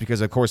 offense,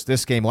 because, of course,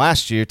 this game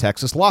last year,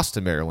 Texas lost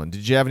to Maryland.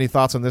 Did you have any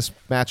thoughts on this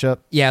matchup?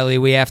 Yeah, Lee,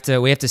 we have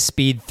to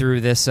speed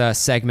through this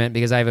segment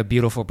because I have a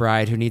beautiful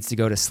bride who needs to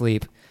go to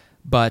sleep.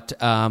 But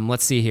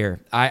let's see here.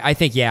 I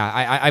think,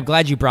 I'm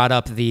glad you brought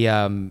up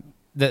the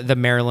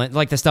Maryland,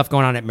 like the stuff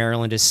going on at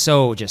Maryland is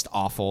so just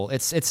awful.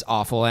 It's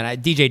awful,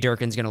 and DJ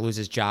Durkin's going to lose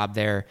his job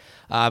there.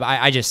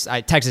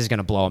 Texas is going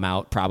to blow him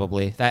out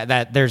probably.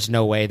 That there's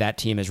no way that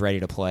team is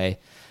ready to play.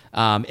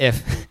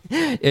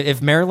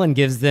 If Maryland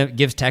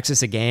gives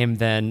Texas a game,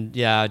 then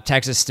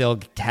Texas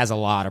still has a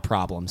lot of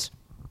problems.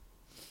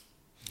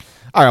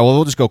 All right, well,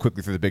 we'll just go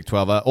quickly through the Big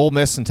 12. Ole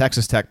Miss and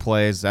Texas Tech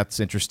plays. That's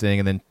interesting.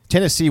 And then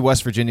Tennessee,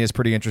 West Virginia is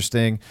pretty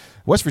interesting.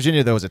 West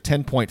Virginia, though, is a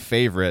 10-point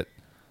favorite.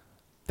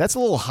 That's a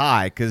little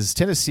high because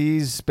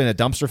Tennessee's been a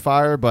dumpster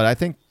fire, but I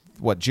think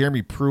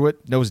Jeremy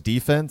Pruitt knows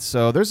defense,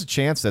 so there's a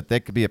chance that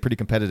could be a pretty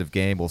competitive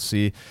game. We'll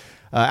see.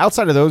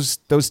 Outside of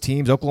those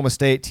teams, Oklahoma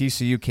State,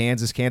 TCU,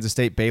 Kansas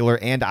State, Baylor,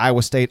 and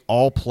Iowa State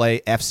all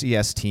play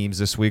FCS teams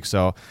this week,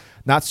 so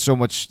not sure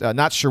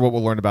what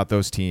we'll learn about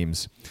those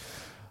teams.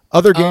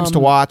 Other games to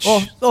watch.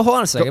 Well, hold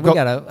on a second.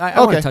 I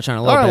want to touch on it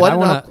a little bit. I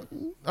want to.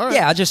 Right.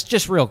 Yeah,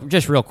 just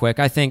real quick.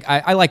 I think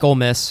I like Ole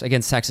Miss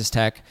against Texas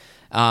Tech.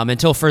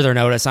 Until further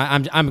notice,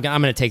 I'm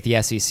going to take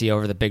the SEC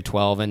over the Big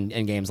 12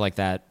 and games like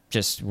that.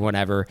 Just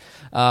whatever.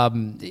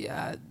 Tennessee,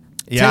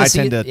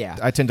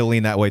 I tend to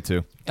lean that way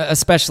too.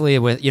 Especially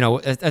with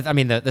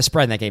the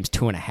spread in that game is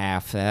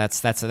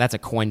 2.5. That's a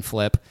coin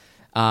flip.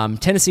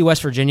 Tennessee,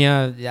 West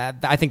Virginia.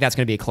 I think that's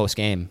going to be a close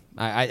game.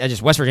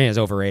 West Virginia is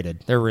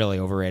overrated. They're really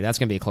overrated. That's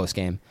going to be a close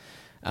game.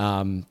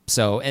 And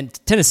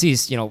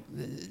Tennessee's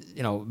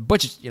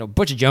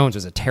Butch Jones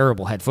was a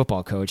terrible head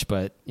football coach,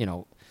 but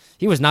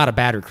he was not a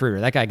bad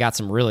recruiter. That guy got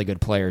some really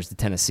good players to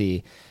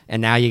Tennessee,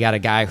 and now you got a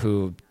guy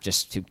who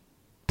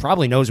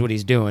probably knows what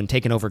he's doing,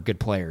 taking over good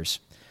players.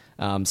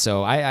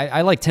 So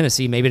I like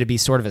Tennessee maybe to be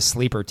sort of a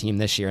sleeper team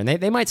this year, and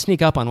they might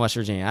sneak up on West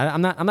Virginia.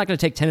 I'm not going to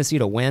take Tennessee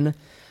to win,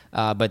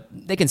 but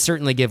they can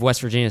certainly give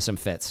West Virginia some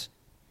fits.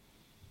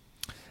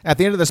 At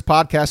the end of this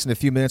podcast in a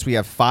few minutes, we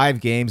have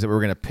 5 games that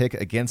we're going to pick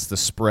against the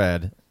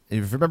spread. If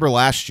you remember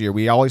last year,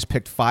 we always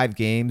picked 5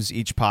 games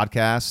each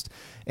podcast,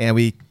 and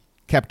we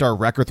kept our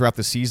record throughout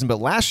the season. But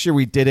last year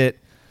we did it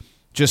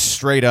just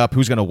straight up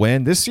who's going to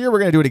win. This year we're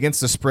going to do it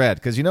against the spread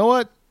because you know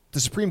what? The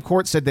Supreme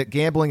Court said that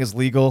gambling is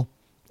legal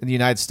in the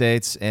United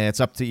States, and it's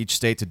up to each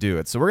state to do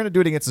it. So we're going to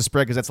do it against the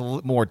spread because that's a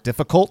little more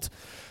difficult.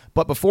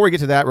 But before we get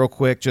to that real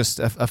quick, just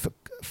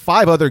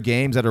 5 other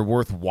games that are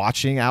worth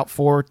watching out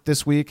for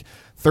this week.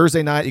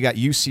 Thursday night, you got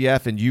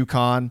UCF and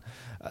UConn.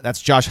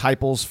 That's Josh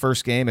Heupel's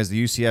first game as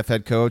the UCF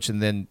head coach.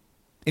 And then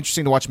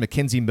interesting to watch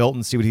McKenzie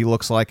Milton, see what he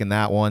looks like in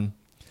that one.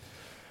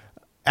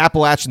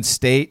 Appalachian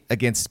State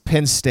against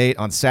Penn State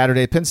on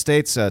Saturday. Penn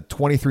State's a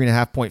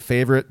 23.5-point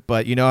favorite,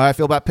 but you know how I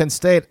feel about Penn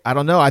State? I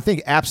don't know. I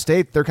think App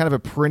State, they're kind of a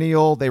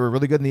perennial. They were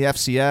really good in the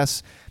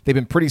FCS. They've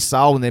been pretty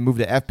solid when they moved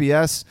to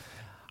FBS.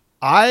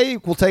 I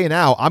will tell you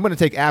now, I'm going to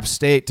take App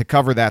State to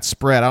cover that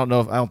spread. I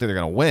don't think they're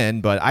going to win,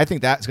 but I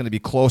think that's going to be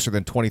closer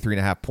than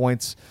 23.5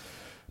 points.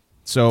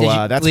 So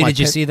that's Lee, my did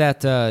you see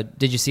that?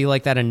 Did you see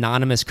like that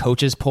anonymous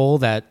coaches poll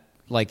that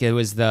like it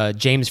was the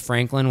James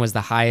Franklin was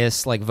the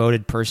highest like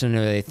voted person who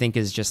they think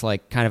is just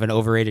like kind of an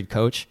overrated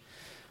coach?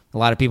 A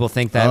lot of people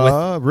think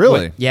that.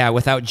 Really?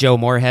 Without Joe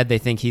Moorhead, they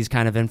think he's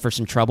kind of in for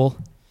some trouble.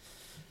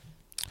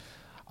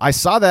 I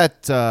saw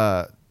that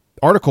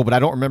article, but I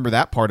don't remember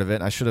that part of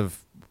it. I should have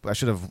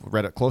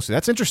read it closely.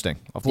 That's interesting.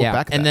 I'll look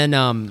back at that.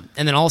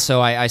 And then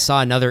also I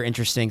saw another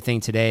interesting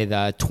thing today.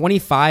 The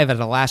 25 out of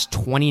the last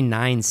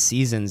 29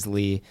 seasons,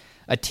 Lee,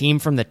 a team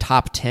from the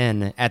top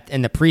 10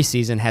 in the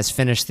preseason has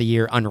finished the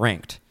year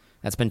unranked.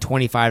 That's been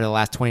 25 of the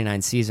last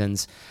 29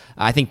 seasons.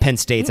 I think Penn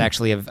State's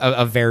actually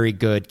a very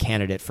good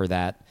candidate for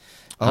that.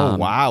 Oh,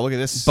 wow. Look at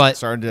this.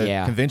 Starting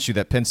to convince you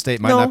that Penn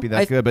State might not be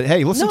that good. But,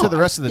 hey, listen to the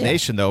rest of the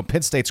nation, though.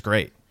 Penn State's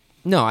great.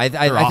 No, I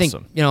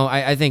awesome. think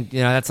I think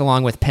that's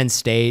along with Penn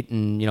State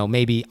and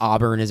maybe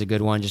Auburn is a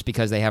good one just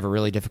because they have a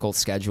really difficult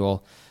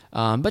schedule.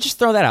 But just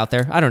throw that out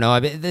there. I don't know.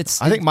 I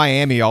think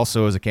Miami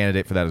also is a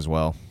candidate for that as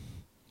well.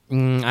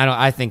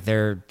 I think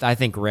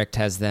Richt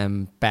has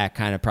them back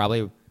kind of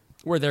probably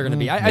where they're going to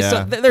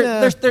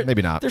be.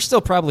 Maybe not. They're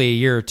still probably a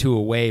year or two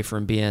away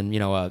from being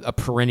a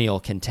perennial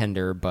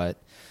contender. But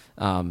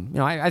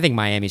I think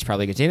Miami's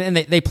probably a good team, and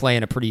they play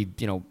in a pretty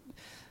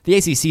The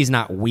ACC is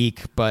not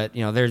weak, but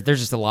there's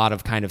just a lot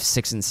of kind of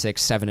 6-6,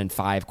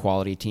 7-5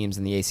 quality teams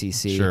in the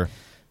ACC. Sure.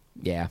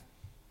 Yeah.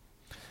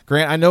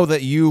 Grant, I know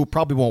that you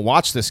probably won't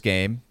watch this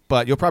game,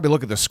 but you'll probably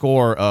look at the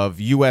score of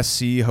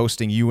USC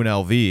hosting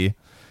UNLV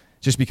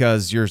just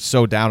because you're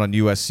so down on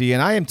USC,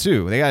 and I am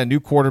too. They got a new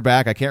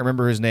quarterback. I can't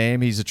remember his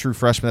name. He's a true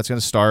freshman that's going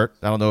to start.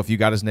 I don't know if you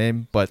got his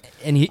name, but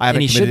he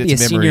should be a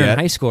senior in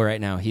high school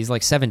right now. He's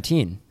like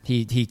 17.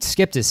 He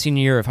skipped his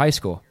senior year of high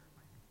school.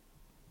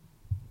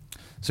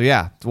 So,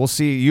 yeah, we'll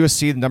see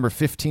USC, the number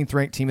 15th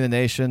ranked team in the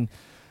nation,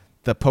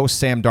 the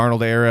post-Sam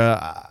Darnold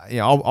era.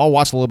 I'll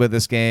watch a little bit of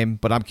this game,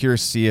 but I'm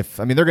curious to see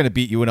they're going to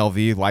beat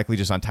UNLV, likely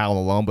just on talent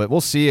alone, but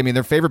we'll see.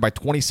 They're favored by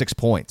 26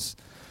 points.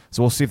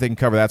 So we'll see if they can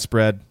cover that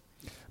spread.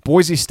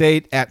 Boise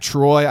State at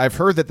Troy. I've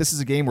heard that this is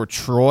a game where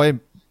Troy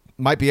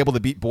might be able to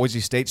beat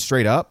Boise State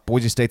straight up.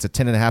 Boise State's a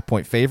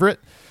 10.5-point favorite.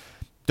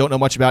 Don't know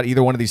much about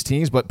either one of these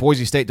teams, but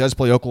Boise State does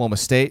play Oklahoma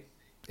State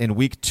in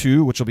week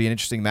 2, which will be an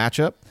interesting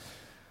matchup.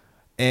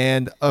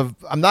 And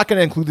I'm not going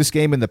to include this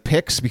game in the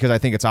picks because I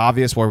think it's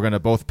obvious we're going to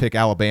both pick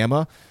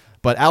Alabama.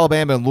 But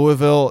Alabama and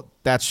Louisville,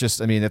 that's just,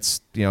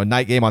 it's a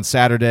night game on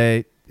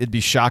Saturday. It'd be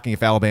shocking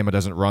if Alabama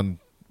doesn't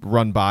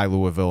run by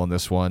Louisville in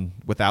this one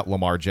without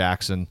Lamar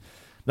Jackson.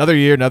 Another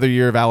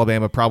year of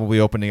Alabama probably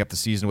opening up the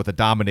season with a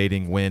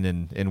dominating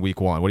win in week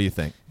 1. What do you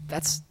think?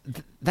 That's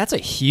a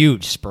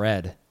huge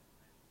spread.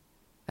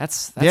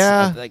 That's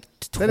like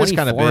 24 that is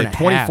kind of big.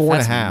 24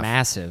 and a half.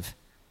 Massive.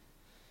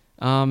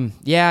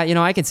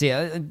 I can see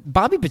it.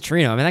 Bobby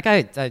Petrino, that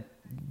guy,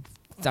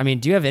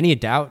 do you have any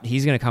doubt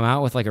he's going to come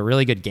out with like a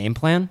really good game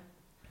plan?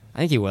 I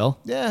think he will.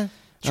 Yeah,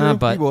 true.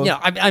 But, he will.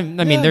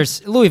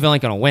 there's Louisville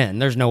ain't going to win.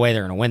 There's no way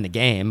they're going to win the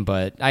game,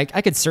 but I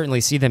could certainly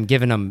see them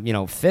giving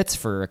them, fits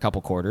for a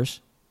couple quarters.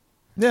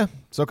 Yeah,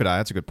 so could I.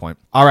 That's a good point.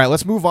 All right,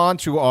 let's move on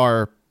to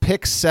our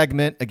pick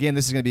segment. Again,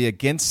 this is going to be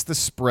against the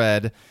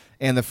spread.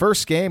 And the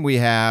first game we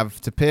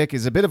have to pick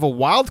is a bit of a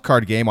wild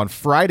card game on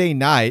Friday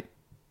night.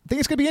 I think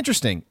it's going to be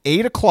interesting.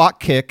 8 o'clock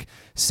kick,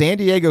 San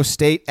Diego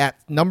State at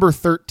number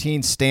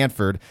 13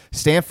 Stanford.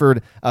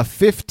 Stanford, a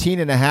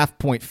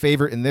 15.5-point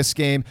favorite in this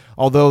game,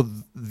 although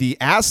the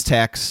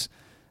Aztecs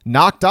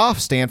knocked off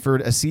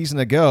Stanford a season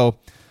ago.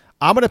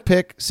 I'm going to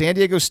pick San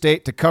Diego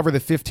State to cover the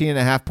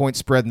 15.5-point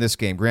spread in this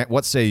game. Grant,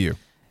 what say you?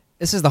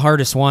 This is the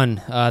hardest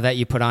one that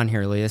you put on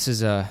here, Lee. This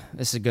is a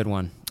good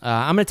one.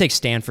 I'm going to take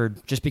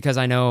Stanford just because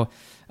I know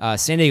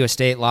San Diego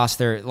State lost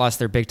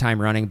their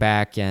big-time running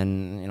back,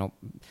 and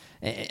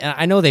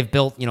I know they've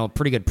built a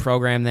pretty good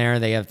program there.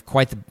 They have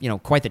quite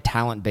the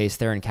talent base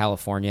there in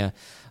California.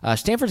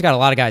 Stanford's got a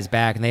lot of guys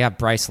back, and they have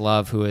Bryce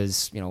Love, who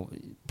is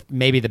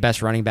maybe the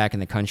best running back in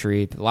the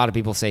country. A lot of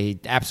people say he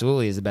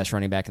absolutely is the best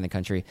running back in the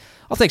country.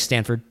 I'll take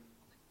Stanford.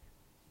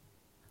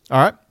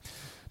 All right,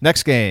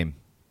 next game,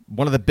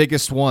 one of the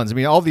biggest ones.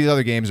 All these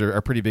other games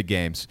are pretty big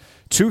games.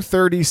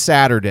 2:30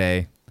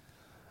 Saturday,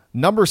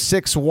 Number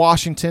 6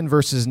 Washington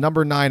versus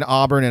number 9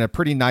 Auburn in a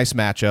pretty nice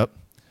matchup.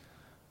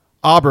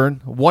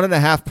 Auburn,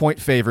 1.5-point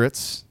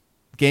favorites.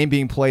 Game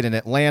being played in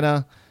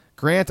Atlanta.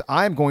 Grant,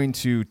 I'm going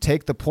to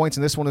take the points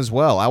in this one as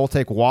well. I will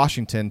take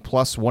Washington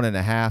plus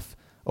 1.5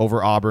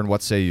 over Auburn.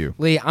 What say you?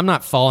 Lee, I'm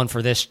not falling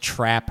for this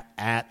trap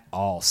at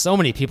all. So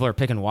many people are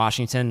picking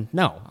Washington.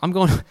 No, I'm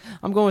going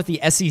with the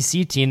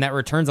SEC team that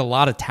returns a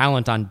lot of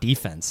talent on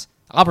defense.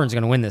 Auburn's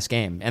going to win this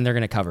game, and they're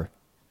going to cover.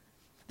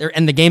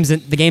 And the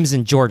game's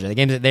in Georgia.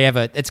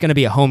 It's going to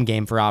be a home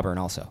game for Auburn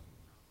also.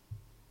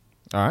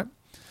 All right.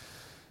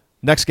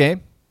 Next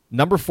game,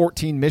 number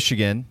 14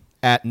 Michigan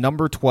at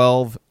number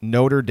 12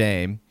 Notre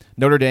Dame.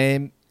 Notre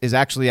Dame is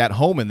actually at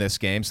home in this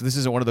game, so this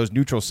isn't one of those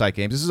neutral site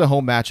games. This is a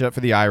home matchup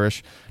for the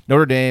Irish.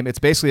 Notre Dame, it's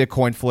basically a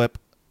coin flip.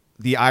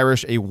 The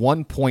Irish, a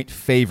 1-point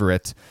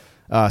favorite.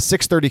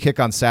 6:30 kick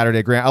on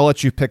Saturday. Grant, I'll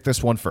let you pick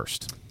this one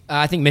first.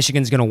 I think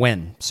Michigan's going to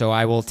win, so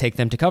I will take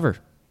them to cover.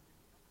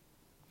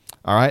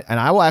 All right, and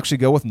I will actually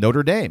go with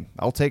Notre Dame.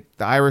 I'll take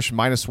the Irish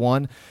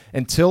 -1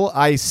 until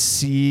I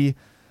see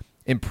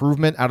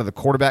improvement out of the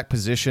quarterback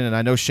position, and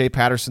I know Shea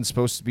Patterson's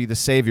supposed to be the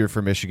savior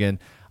for Michigan.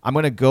 I'm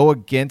going to go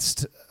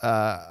against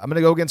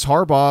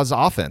Harbaugh's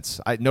offense.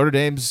 Notre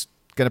Dame's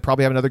going to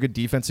probably have another good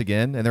defense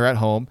again, and they're at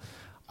home.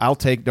 I'll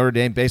take Notre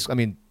Dame. Basically, I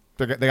mean,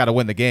 they got to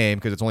win the game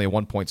because it's only a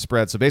 1-point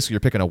spread. So basically, you're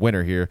picking a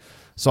winner here.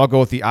 So I'll go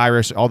with the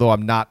Irish, although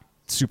I'm not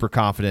super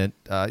confident.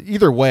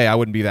 Either way, I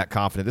wouldn't be that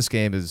confident. This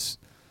game is.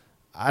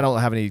 I don't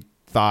have any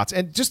thoughts.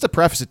 And just to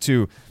preface it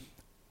too,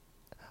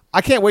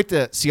 I can't wait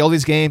to see all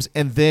these games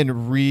and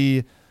then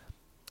reset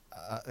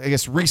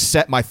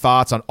my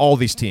thoughts on all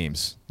these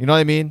teams. You know what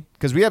I mean?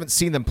 Because we haven't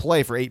seen them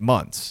play for 8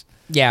 months.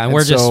 Yeah, and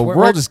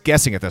we're all just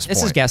guessing at this point.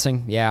 This is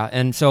guessing, yeah.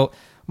 And so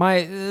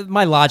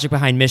my logic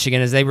behind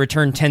Michigan is they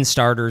returned 10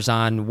 starters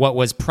on what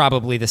was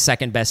probably the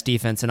second best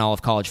defense in all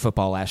of college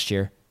football last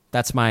year.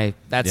 And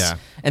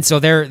so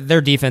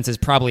their defense is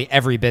probably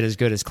every bit as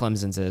good as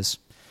Clemson's is.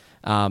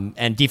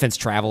 And defense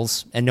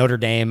travels. And Notre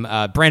Dame,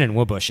 Brandon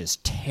Wimbush is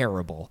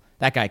terrible.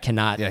 That guy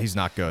cannot. Yeah, he's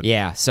not good.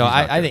 Yeah, so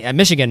I think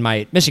Michigan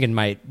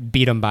might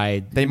beat them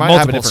by they might multiple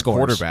have a different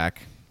scores.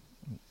 Quarterback.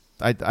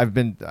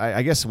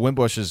 I guess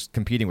Wimbush is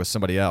competing with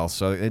somebody else,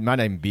 so it might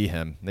not even be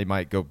him. They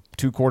might go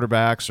 2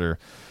 quarterbacks, or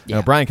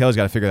Brian Kelly's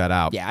got to figure that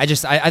out. Yeah,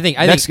 I think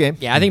next game.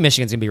 Yeah, I think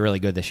Michigan's gonna be really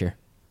good this year.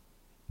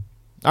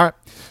 All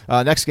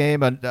right. Next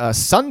game, a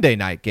Sunday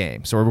night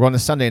game. So we're going to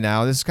Sunday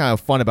now. This is kind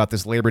of fun about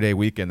this Labor Day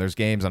weekend. There's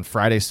games on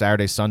Friday,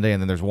 Saturday, Sunday,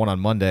 and then there's one on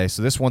Monday.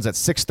 So this one's at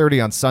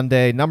 6:30 on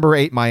Sunday. Number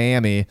 8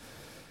 Miami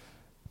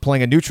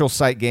playing a neutral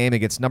site game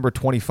against number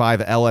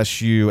 25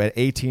 LSU at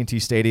AT&T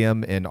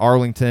Stadium in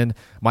Arlington.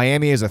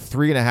 Miami is a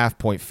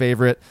 3.5-point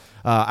favorite.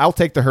 I'll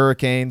take the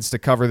Hurricanes to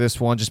cover this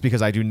one just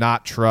because I do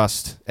not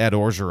trust Ed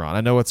Orgeron.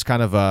 I know it's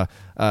kind of a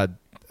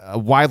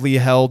widely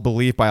held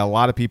belief by a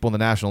lot of people in the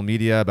national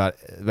media about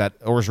that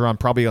Orgeron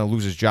probably going to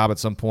lose his job at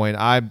some point.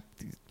 I'm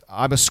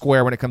a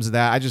square when it comes to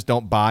that. I just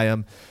don't buy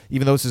him.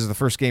 Even though this is the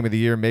first game of the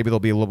year, maybe they'll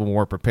be a little bit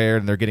more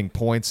prepared and they're getting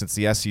points since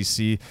the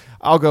SEC.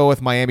 I'll go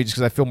with Miami just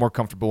because I feel more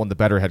comfortable in the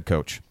better head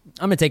coach.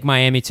 I'm going to take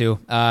Miami too,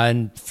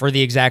 and for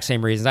the exact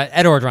same reasons.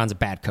 Ed Orgeron's a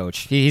bad coach.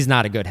 He's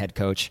not a good head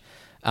coach.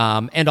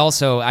 And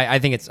also, I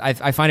think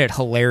I find it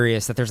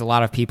hilarious that there's a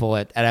lot of people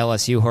at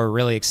LSU who are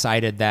really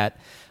excited that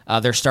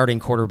their starting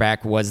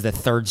quarterback was the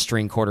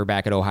third-string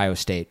quarterback at Ohio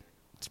State.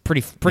 It's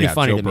pretty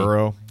funny Joe to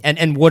Burrow. me,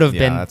 and would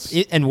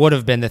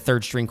have been the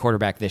third-string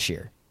quarterback this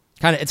year.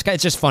 It's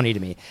just funny to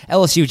me.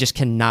 LSU just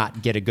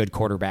cannot get a good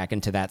quarterback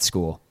into that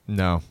school.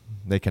 No,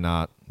 they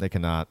cannot.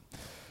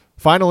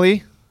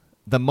 Finally,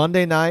 the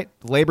Monday night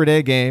Labor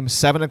Day game,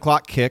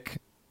 7:00 kick.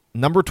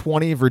 Number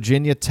 20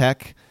 Virginia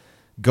Tech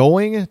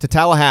going to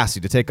Tallahassee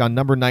to take on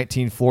number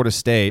 19 Florida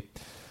State.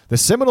 The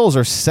Seminoles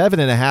are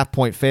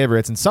 7.5-point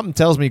favorites, and something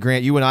tells me,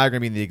 Grant, you and I are going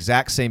to be on the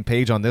exact same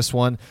page on this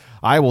one.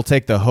 I will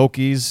take the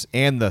Hokies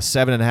and the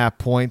 7.5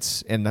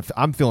 points, and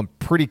I'm feeling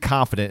pretty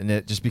confident in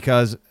it just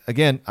because,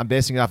 again, I'm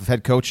basing it off of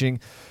head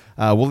coaching.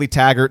 Willie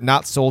Taggart,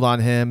 not sold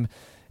on him,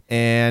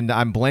 and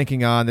I'm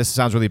blanking on, this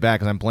sounds really bad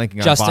because I'm blanking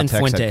on Justin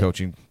Vontek's head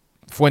coaching.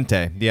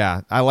 Fuente,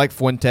 yeah. I like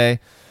Fuente.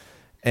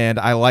 And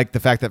I like the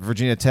fact that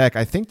Virginia Tech,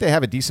 I think they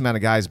have a decent amount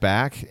of guys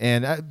back.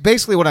 And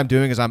basically what I'm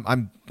doing is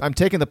I'm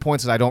taking the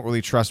points that I don't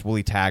really trust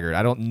Willie Taggart.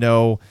 I don't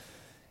know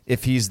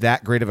if he's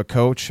that great of a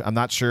coach. I'm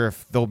not sure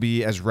if they'll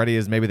be as ready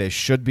as maybe they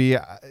should be.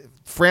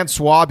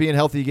 Francois being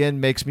healthy again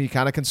makes me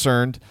kind of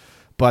concerned.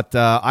 But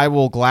I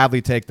will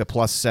gladly take the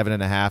plus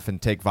 7.5 and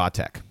take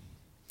Vatech.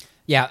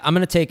 Yeah, I'm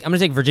gonna take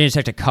Virginia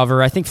Tech to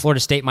cover. I think Florida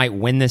State might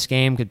win this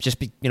game, could just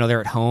be they're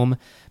at home.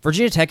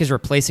 Virginia Tech is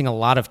replacing a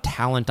lot of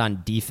talent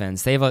on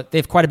defense. They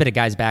have quite a bit of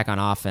guys back on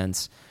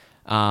offense.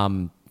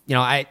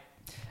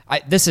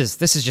 This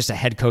is just a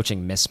head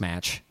coaching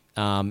mismatch.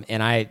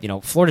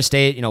 Florida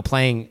State,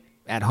 playing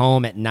at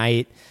home at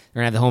night,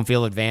 they're gonna have the home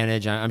field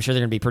advantage. I'm sure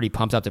they're gonna be pretty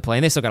pumped up to play,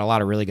 and they still got a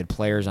lot of really good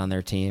players on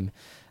their team.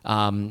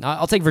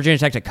 I'll take Virginia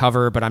Tech to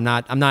cover, but I'm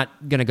not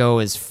going to go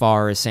as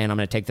far as saying I'm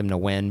going to take them to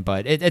win.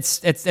 But it's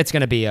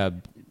going to be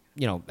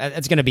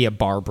it's going to be a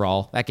bar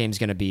brawl. That game's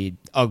going to be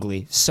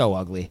ugly, so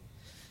ugly.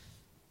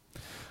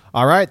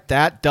 All right,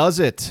 that does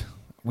it.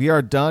 We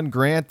are done.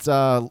 Grant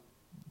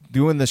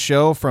doing the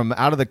show from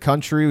out of the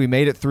country. We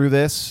made it through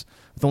this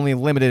with only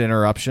limited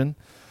interruption.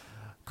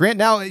 Grant,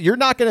 now you're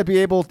not going to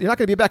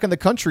be back in the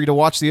country to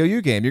watch the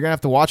OU game. You're going to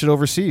have to watch it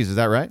overseas. Is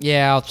that right?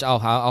 Yeah,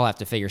 I'll have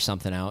to figure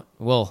something out.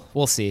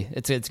 We'll see.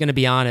 It's going to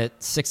be on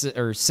at 6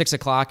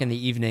 o'clock in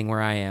the evening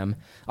where I am.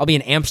 I'll be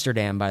in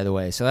Amsterdam, by the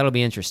way, so that'll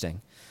be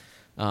interesting.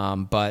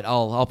 But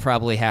I'll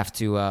probably have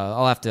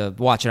to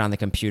watch it on the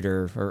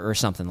computer or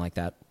something like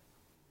that.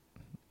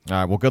 All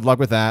right. Well, good luck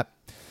with that.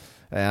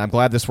 And I'm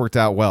glad this worked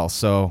out well.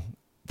 So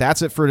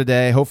that's it for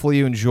today. Hopefully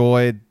you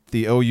enjoyed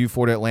the OU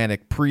Florida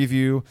Atlantic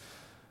preview.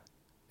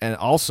 And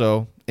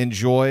also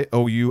enjoy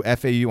OU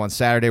FAU on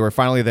Saturday. We're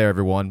finally there,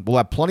 everyone. We'll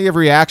have plenty of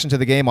reaction to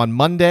the game on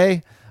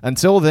Monday.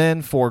 Until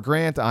then, for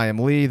Grant, I am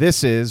Lee.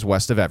 This is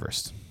West of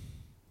Everest.